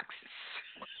them boxes.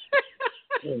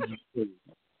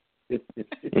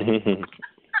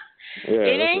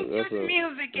 It ain't just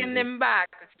music in them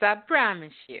boxes, I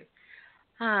promise you.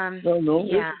 No.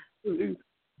 Yeah.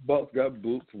 Box got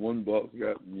books, one box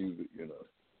got music, you know.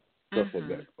 Stuff like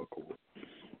that, of course.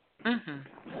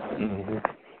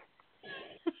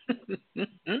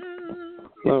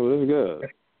 No, that's good.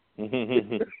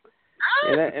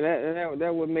 and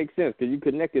that would make sense because you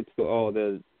connected to all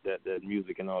that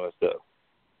music and all that stuff.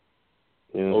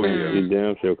 You know, you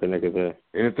damn sure connected there.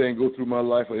 Anything go through my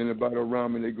life or anybody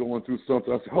around me, they going through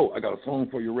something, I say, I got a song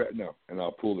for you right now, and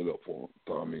I'll pull it up for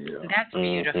them. I mean, yeah. That's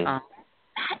beautiful. That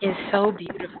is so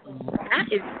beautiful.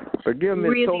 That is Forgive Miss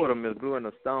really... Totem, Miss Blue and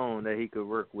the Stone, that he could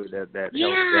work with that.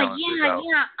 Yeah.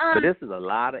 But this is a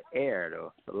lot of air,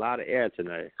 though. It's a lot of air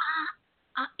tonight.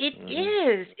 It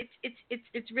is.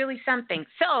 It's really something.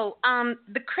 So,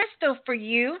 the crystal for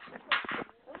you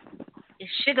is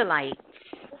sugar light.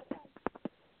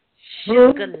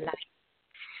 Sugar light.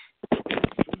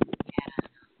 Yeah.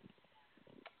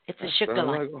 It's a sugar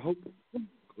light.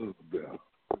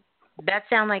 That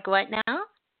sound like what now?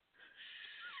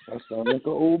 That sounds like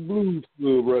an old blues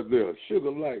club right there. Sugar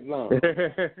light line.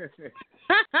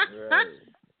 Right.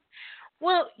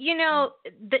 Well, you know,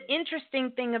 the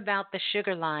interesting thing about the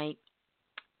sugar light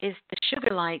is the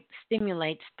sugar light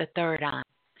stimulates the third eye.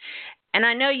 And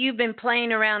I know you've been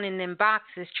playing around in them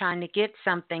boxes trying to get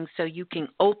something so you can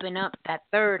open up that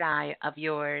third eye of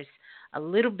yours a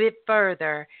little bit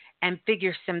further and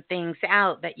figure some things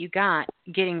out that you got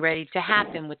getting ready to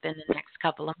happen within the next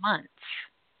couple of months.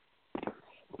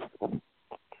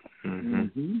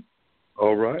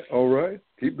 All right.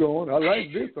 Keep going. I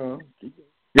like this, huh?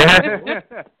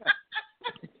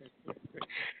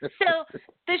 So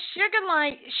the sugar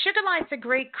light's a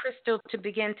great crystal to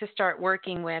begin to start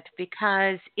working with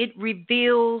because it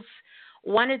reveals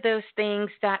one of those things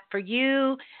that for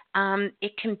you,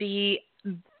 it can be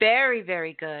very,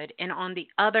 very good. And on the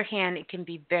other hand, it can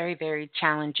be very, very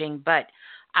challenging. But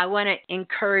I want to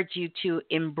encourage you to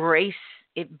embrace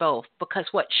it both because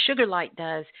what sugar light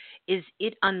does is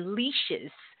it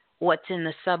unleashes what's in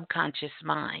the subconscious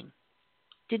mind.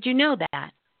 Did you know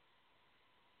that?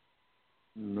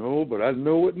 No, but I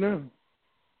know it now.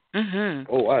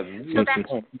 Oh, I know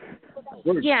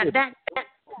it.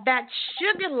 That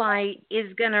sugar light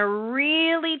is going to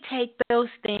really take those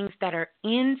things that are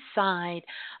inside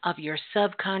of your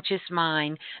subconscious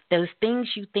mind, those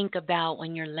things you think about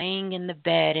when you're laying in the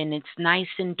bed and it's nice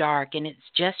and dark and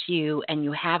it's just you and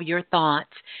you have your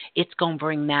thoughts, it's going to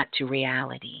bring that to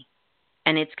reality.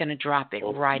 And it's going to drop it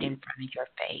right in front of your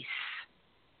face.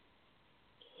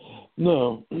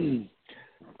 No.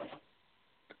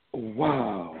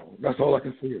 Wow. That's all I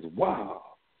can say is wow.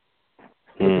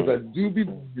 Because I do be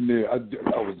in there. I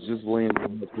was just laying there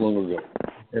not long ago,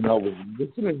 and I was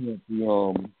listening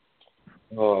to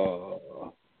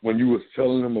when you was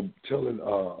telling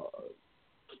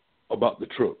about the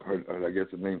truck. I guess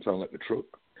the name sounded like the truck.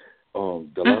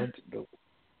 Demolish.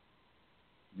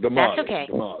 That's okay.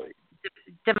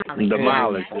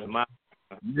 Demolish.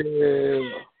 Yeah.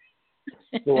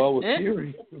 So I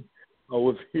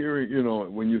was hearing, you know,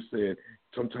 when you said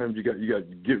sometimes you got to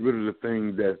get rid of the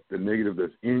things that's the negative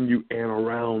that's in you and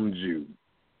around you.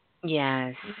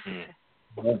 Yes.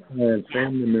 My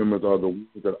family members are the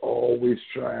ones that always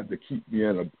try to keep me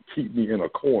in a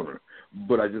corner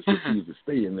but I just refuse to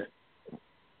stay in that.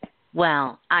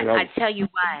 Well, I tell you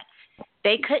what,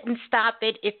 they couldn't stop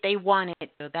it if they wanted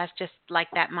to. That's just like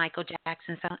that Michael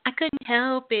Jackson song. I couldn't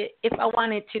help it if I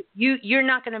wanted to. You're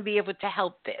not going to be able to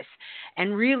help this.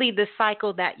 And really the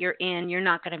cycle that you're in, you're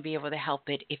not going to be able to help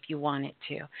it if you wanted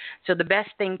to. So the best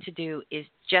thing to do is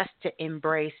just to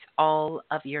embrace all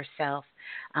of yourself.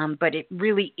 But it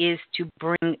really is to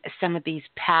bring some of these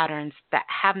patterns that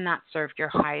have not served your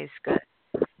highest good.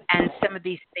 And some of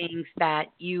these things that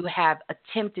you have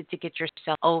attempted to get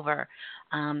yourself over,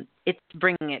 it's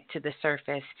bringing it to the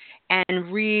surface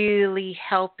and really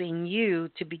helping you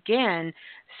to begin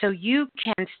so you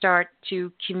can start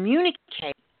to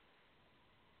communicate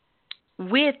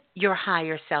with your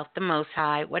higher self, the Most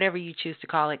High, whatever you choose to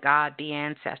call it, God, the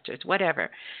ancestors, whatever,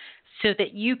 so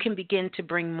that you can begin to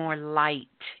bring more light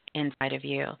inside of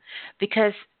you.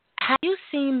 Because have you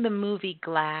seen the movie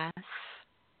Glass?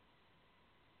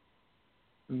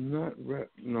 Not right,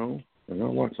 no. And I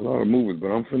watch a lot of movies, but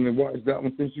I'm finna watch that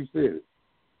one since you said it.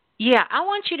 Yeah, I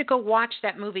want you to go watch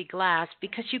that movie Glass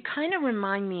because you kind of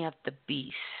remind me of the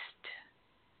Beast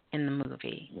in the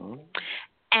movie.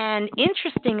 And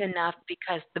interesting enough,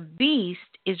 because the Beast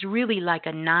is really like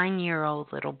a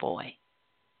 9-year-old little boy.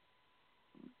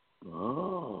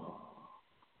 Oh.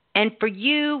 And for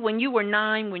you, when you were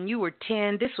 9, when you were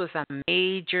 10, this was a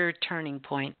major turning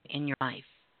point in your life.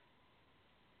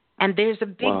 And there's a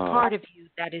big part of you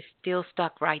that is still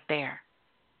stuck right there.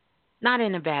 Not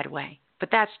in a bad way, but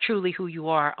that's truly who you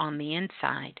are on the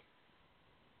inside.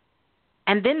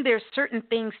 And then there's certain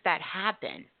things that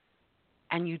happen,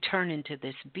 and you turn into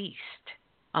this beast,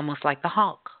 almost like the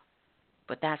Hulk.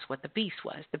 But that's what the beast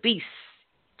was. The beast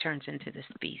turns into this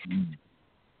beast.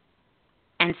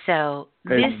 And so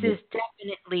this is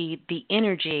definitely the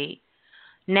energy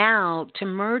now to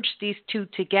merge these two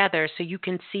together so you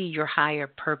can see your higher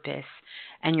purpose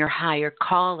and your higher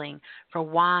calling for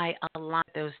why a lot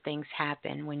of those things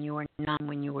happen when you were 9,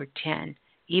 when you were 10,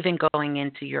 even going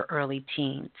into your early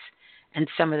teens, and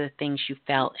some of the things you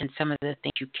felt and some of the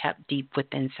things you kept deep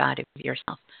within inside of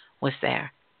yourself was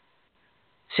there,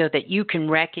 so that you can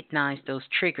recognize those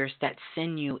triggers that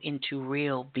send you into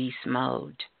real beast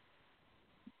mode.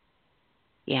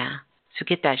 Yeah, so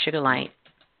get that sugar light.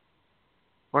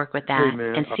 Work with that,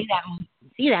 and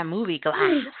see that movie Glass.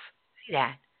 See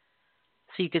that,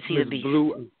 so you can see the beast.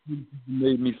 Blue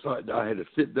made me thought I had to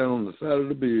sit down on the side of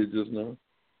the bed just now.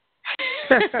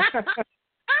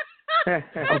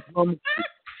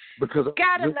 Because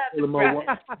I was telling my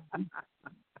wife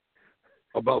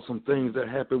about some things that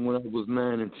happened when I was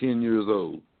 9 and 10 years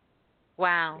old.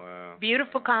 Wow.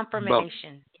 Beautiful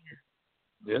confirmation.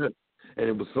 Yeah, and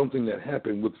it was something that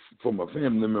happened from a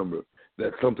family member.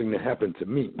 That's something that happened to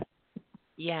me.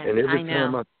 Yes, and every I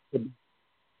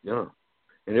know.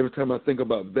 And every time I think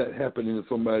about that happening to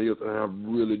somebody else, I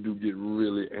really do get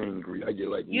really angry. I get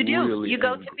like you do. Really you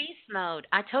angry. Go to beast mode.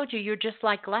 I told you, you're just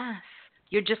like Glass.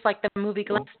 You're just like the movie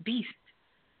Glass Beast.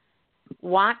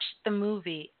 Watch the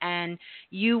movie, and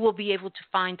you will be able to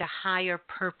find a higher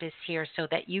purpose here so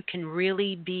that you can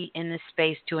really be in the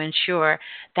space to ensure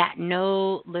that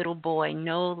no little boy,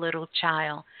 no little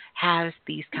child has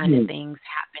these kind of things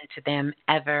happen to them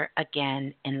ever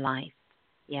again in life.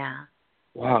 Yeah.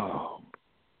 Wow,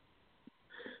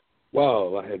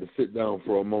 I had to sit down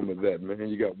for a moment that, man.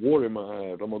 You got water in my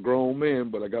eyes. I'm a grown man,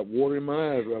 but I got water in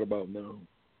my eyes right about now.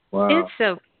 Wow. It's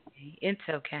okay. It's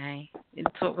okay.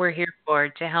 It's what we're here for,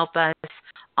 to help us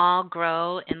all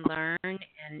grow and learn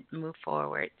and move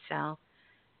forward. So,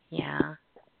 yeah.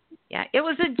 It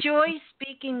was a joy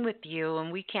speaking with you,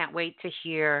 and we can't wait to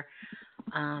hear,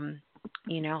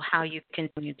 how you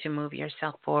continue to move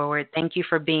yourself forward. Thank you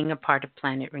for being a part of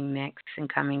Planet Remix and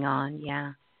coming on.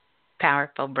 Yeah.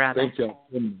 Powerful, brother. Thank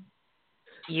you.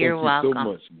 You're welcome.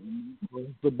 welcome. So much.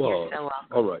 The boss. You're so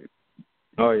welcome. All right.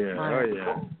 Oh,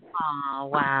 yeah. Oh,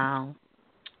 wow.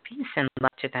 Peace and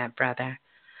love to that, brother.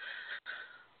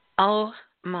 Oh,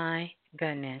 my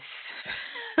goodness.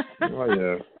 Oh,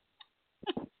 yeah.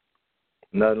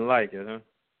 Nothing like it, huh?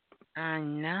 I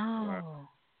know.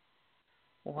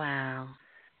 Wow.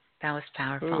 That was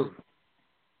powerful.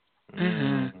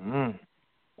 Mm-hmm.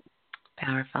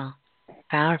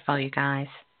 Powerful, you guys.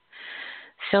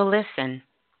 So listen.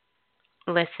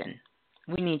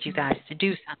 We need you guys to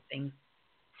do something.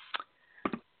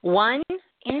 One,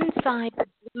 inside the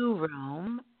Blue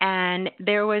Room, and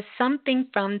there was something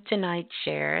from tonight's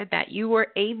share that you were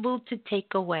able to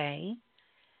take away,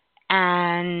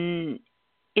 and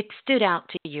it stood out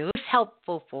to you. It's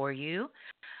helpful for you.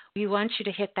 We want you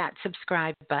to hit that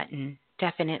subscribe button.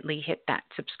 Definitely hit that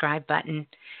subscribe button,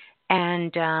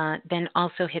 and then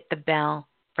also hit the bell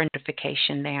for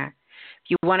notification there.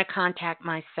 If you want to contact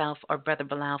myself or Brother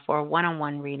Balah for a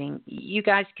one-on-one reading, you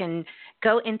guys can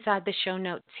go inside the show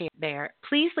notes there.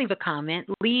 Please leave a comment.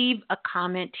 Leave a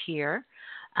comment here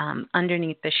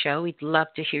underneath the show. We'd love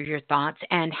to hear your thoughts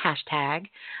and hashtag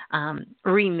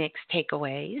remix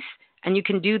takeaways. And you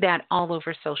can do that all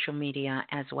over social media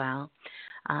as well.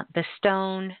 The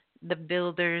Stone, the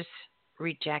Builders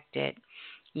Rejected.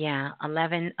 Yeah,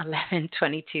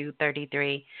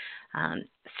 11/11/22/33.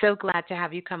 So glad to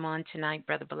have you come on tonight,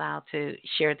 Brother Balah, to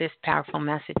share this powerful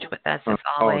message with us as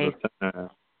always.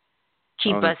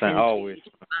 Keep us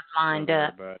lined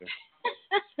up.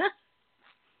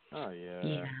 Oh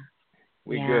yeah.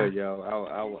 We good,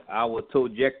 y'all. Our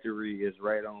trajectory is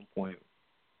right on point.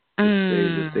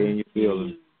 Just stay in your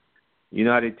feelings. You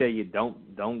know how they tell you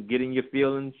don't get in your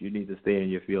feelings? You need to stay in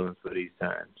your feelings for these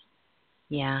times.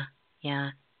 Yeah.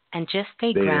 And just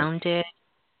stay grounded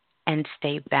and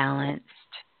stay balanced.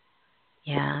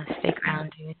 Yeah, stay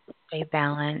grounded, stay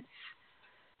balanced.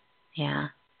 Yeah,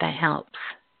 that helps.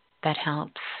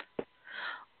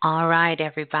 All right,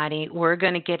 everybody. We're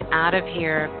going to get out of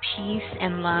here. Peace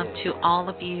and love to all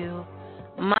of you.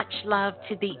 Much love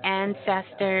to the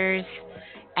ancestors.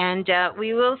 And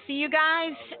we will see you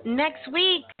guys next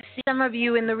week. See some of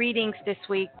you in the readings this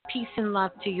week. Peace and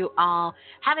love to you all.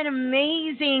 Have an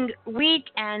amazing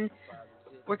week. And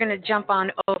we're going to jump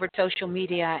on over social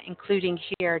media, including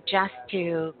here, just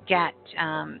to get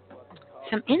some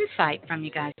insight from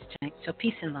you guys tonight. So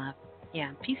peace and love.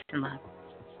 Yeah, peace and love.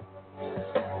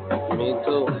 Me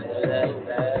too.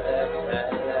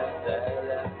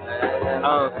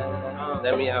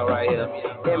 Let me out right here.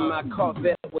 In my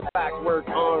Corvette with clockwork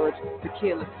orange,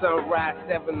 tequila sunrise,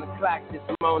 7 o'clock this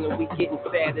morning. We getting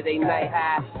Saturday night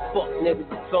high. Fuck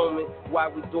niggas assuming why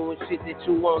we doing shit that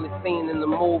you only seen in the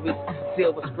movies.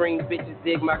 Silver screen bitches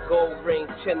dig my gold ring,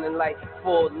 chilling like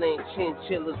full-length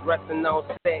chinchillas, resting on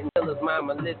satin pillars.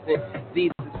 Mama, listen,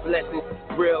 these is blessings,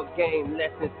 real game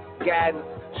lessons, guidance,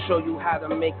 show you how to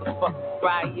make a fuck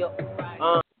fire.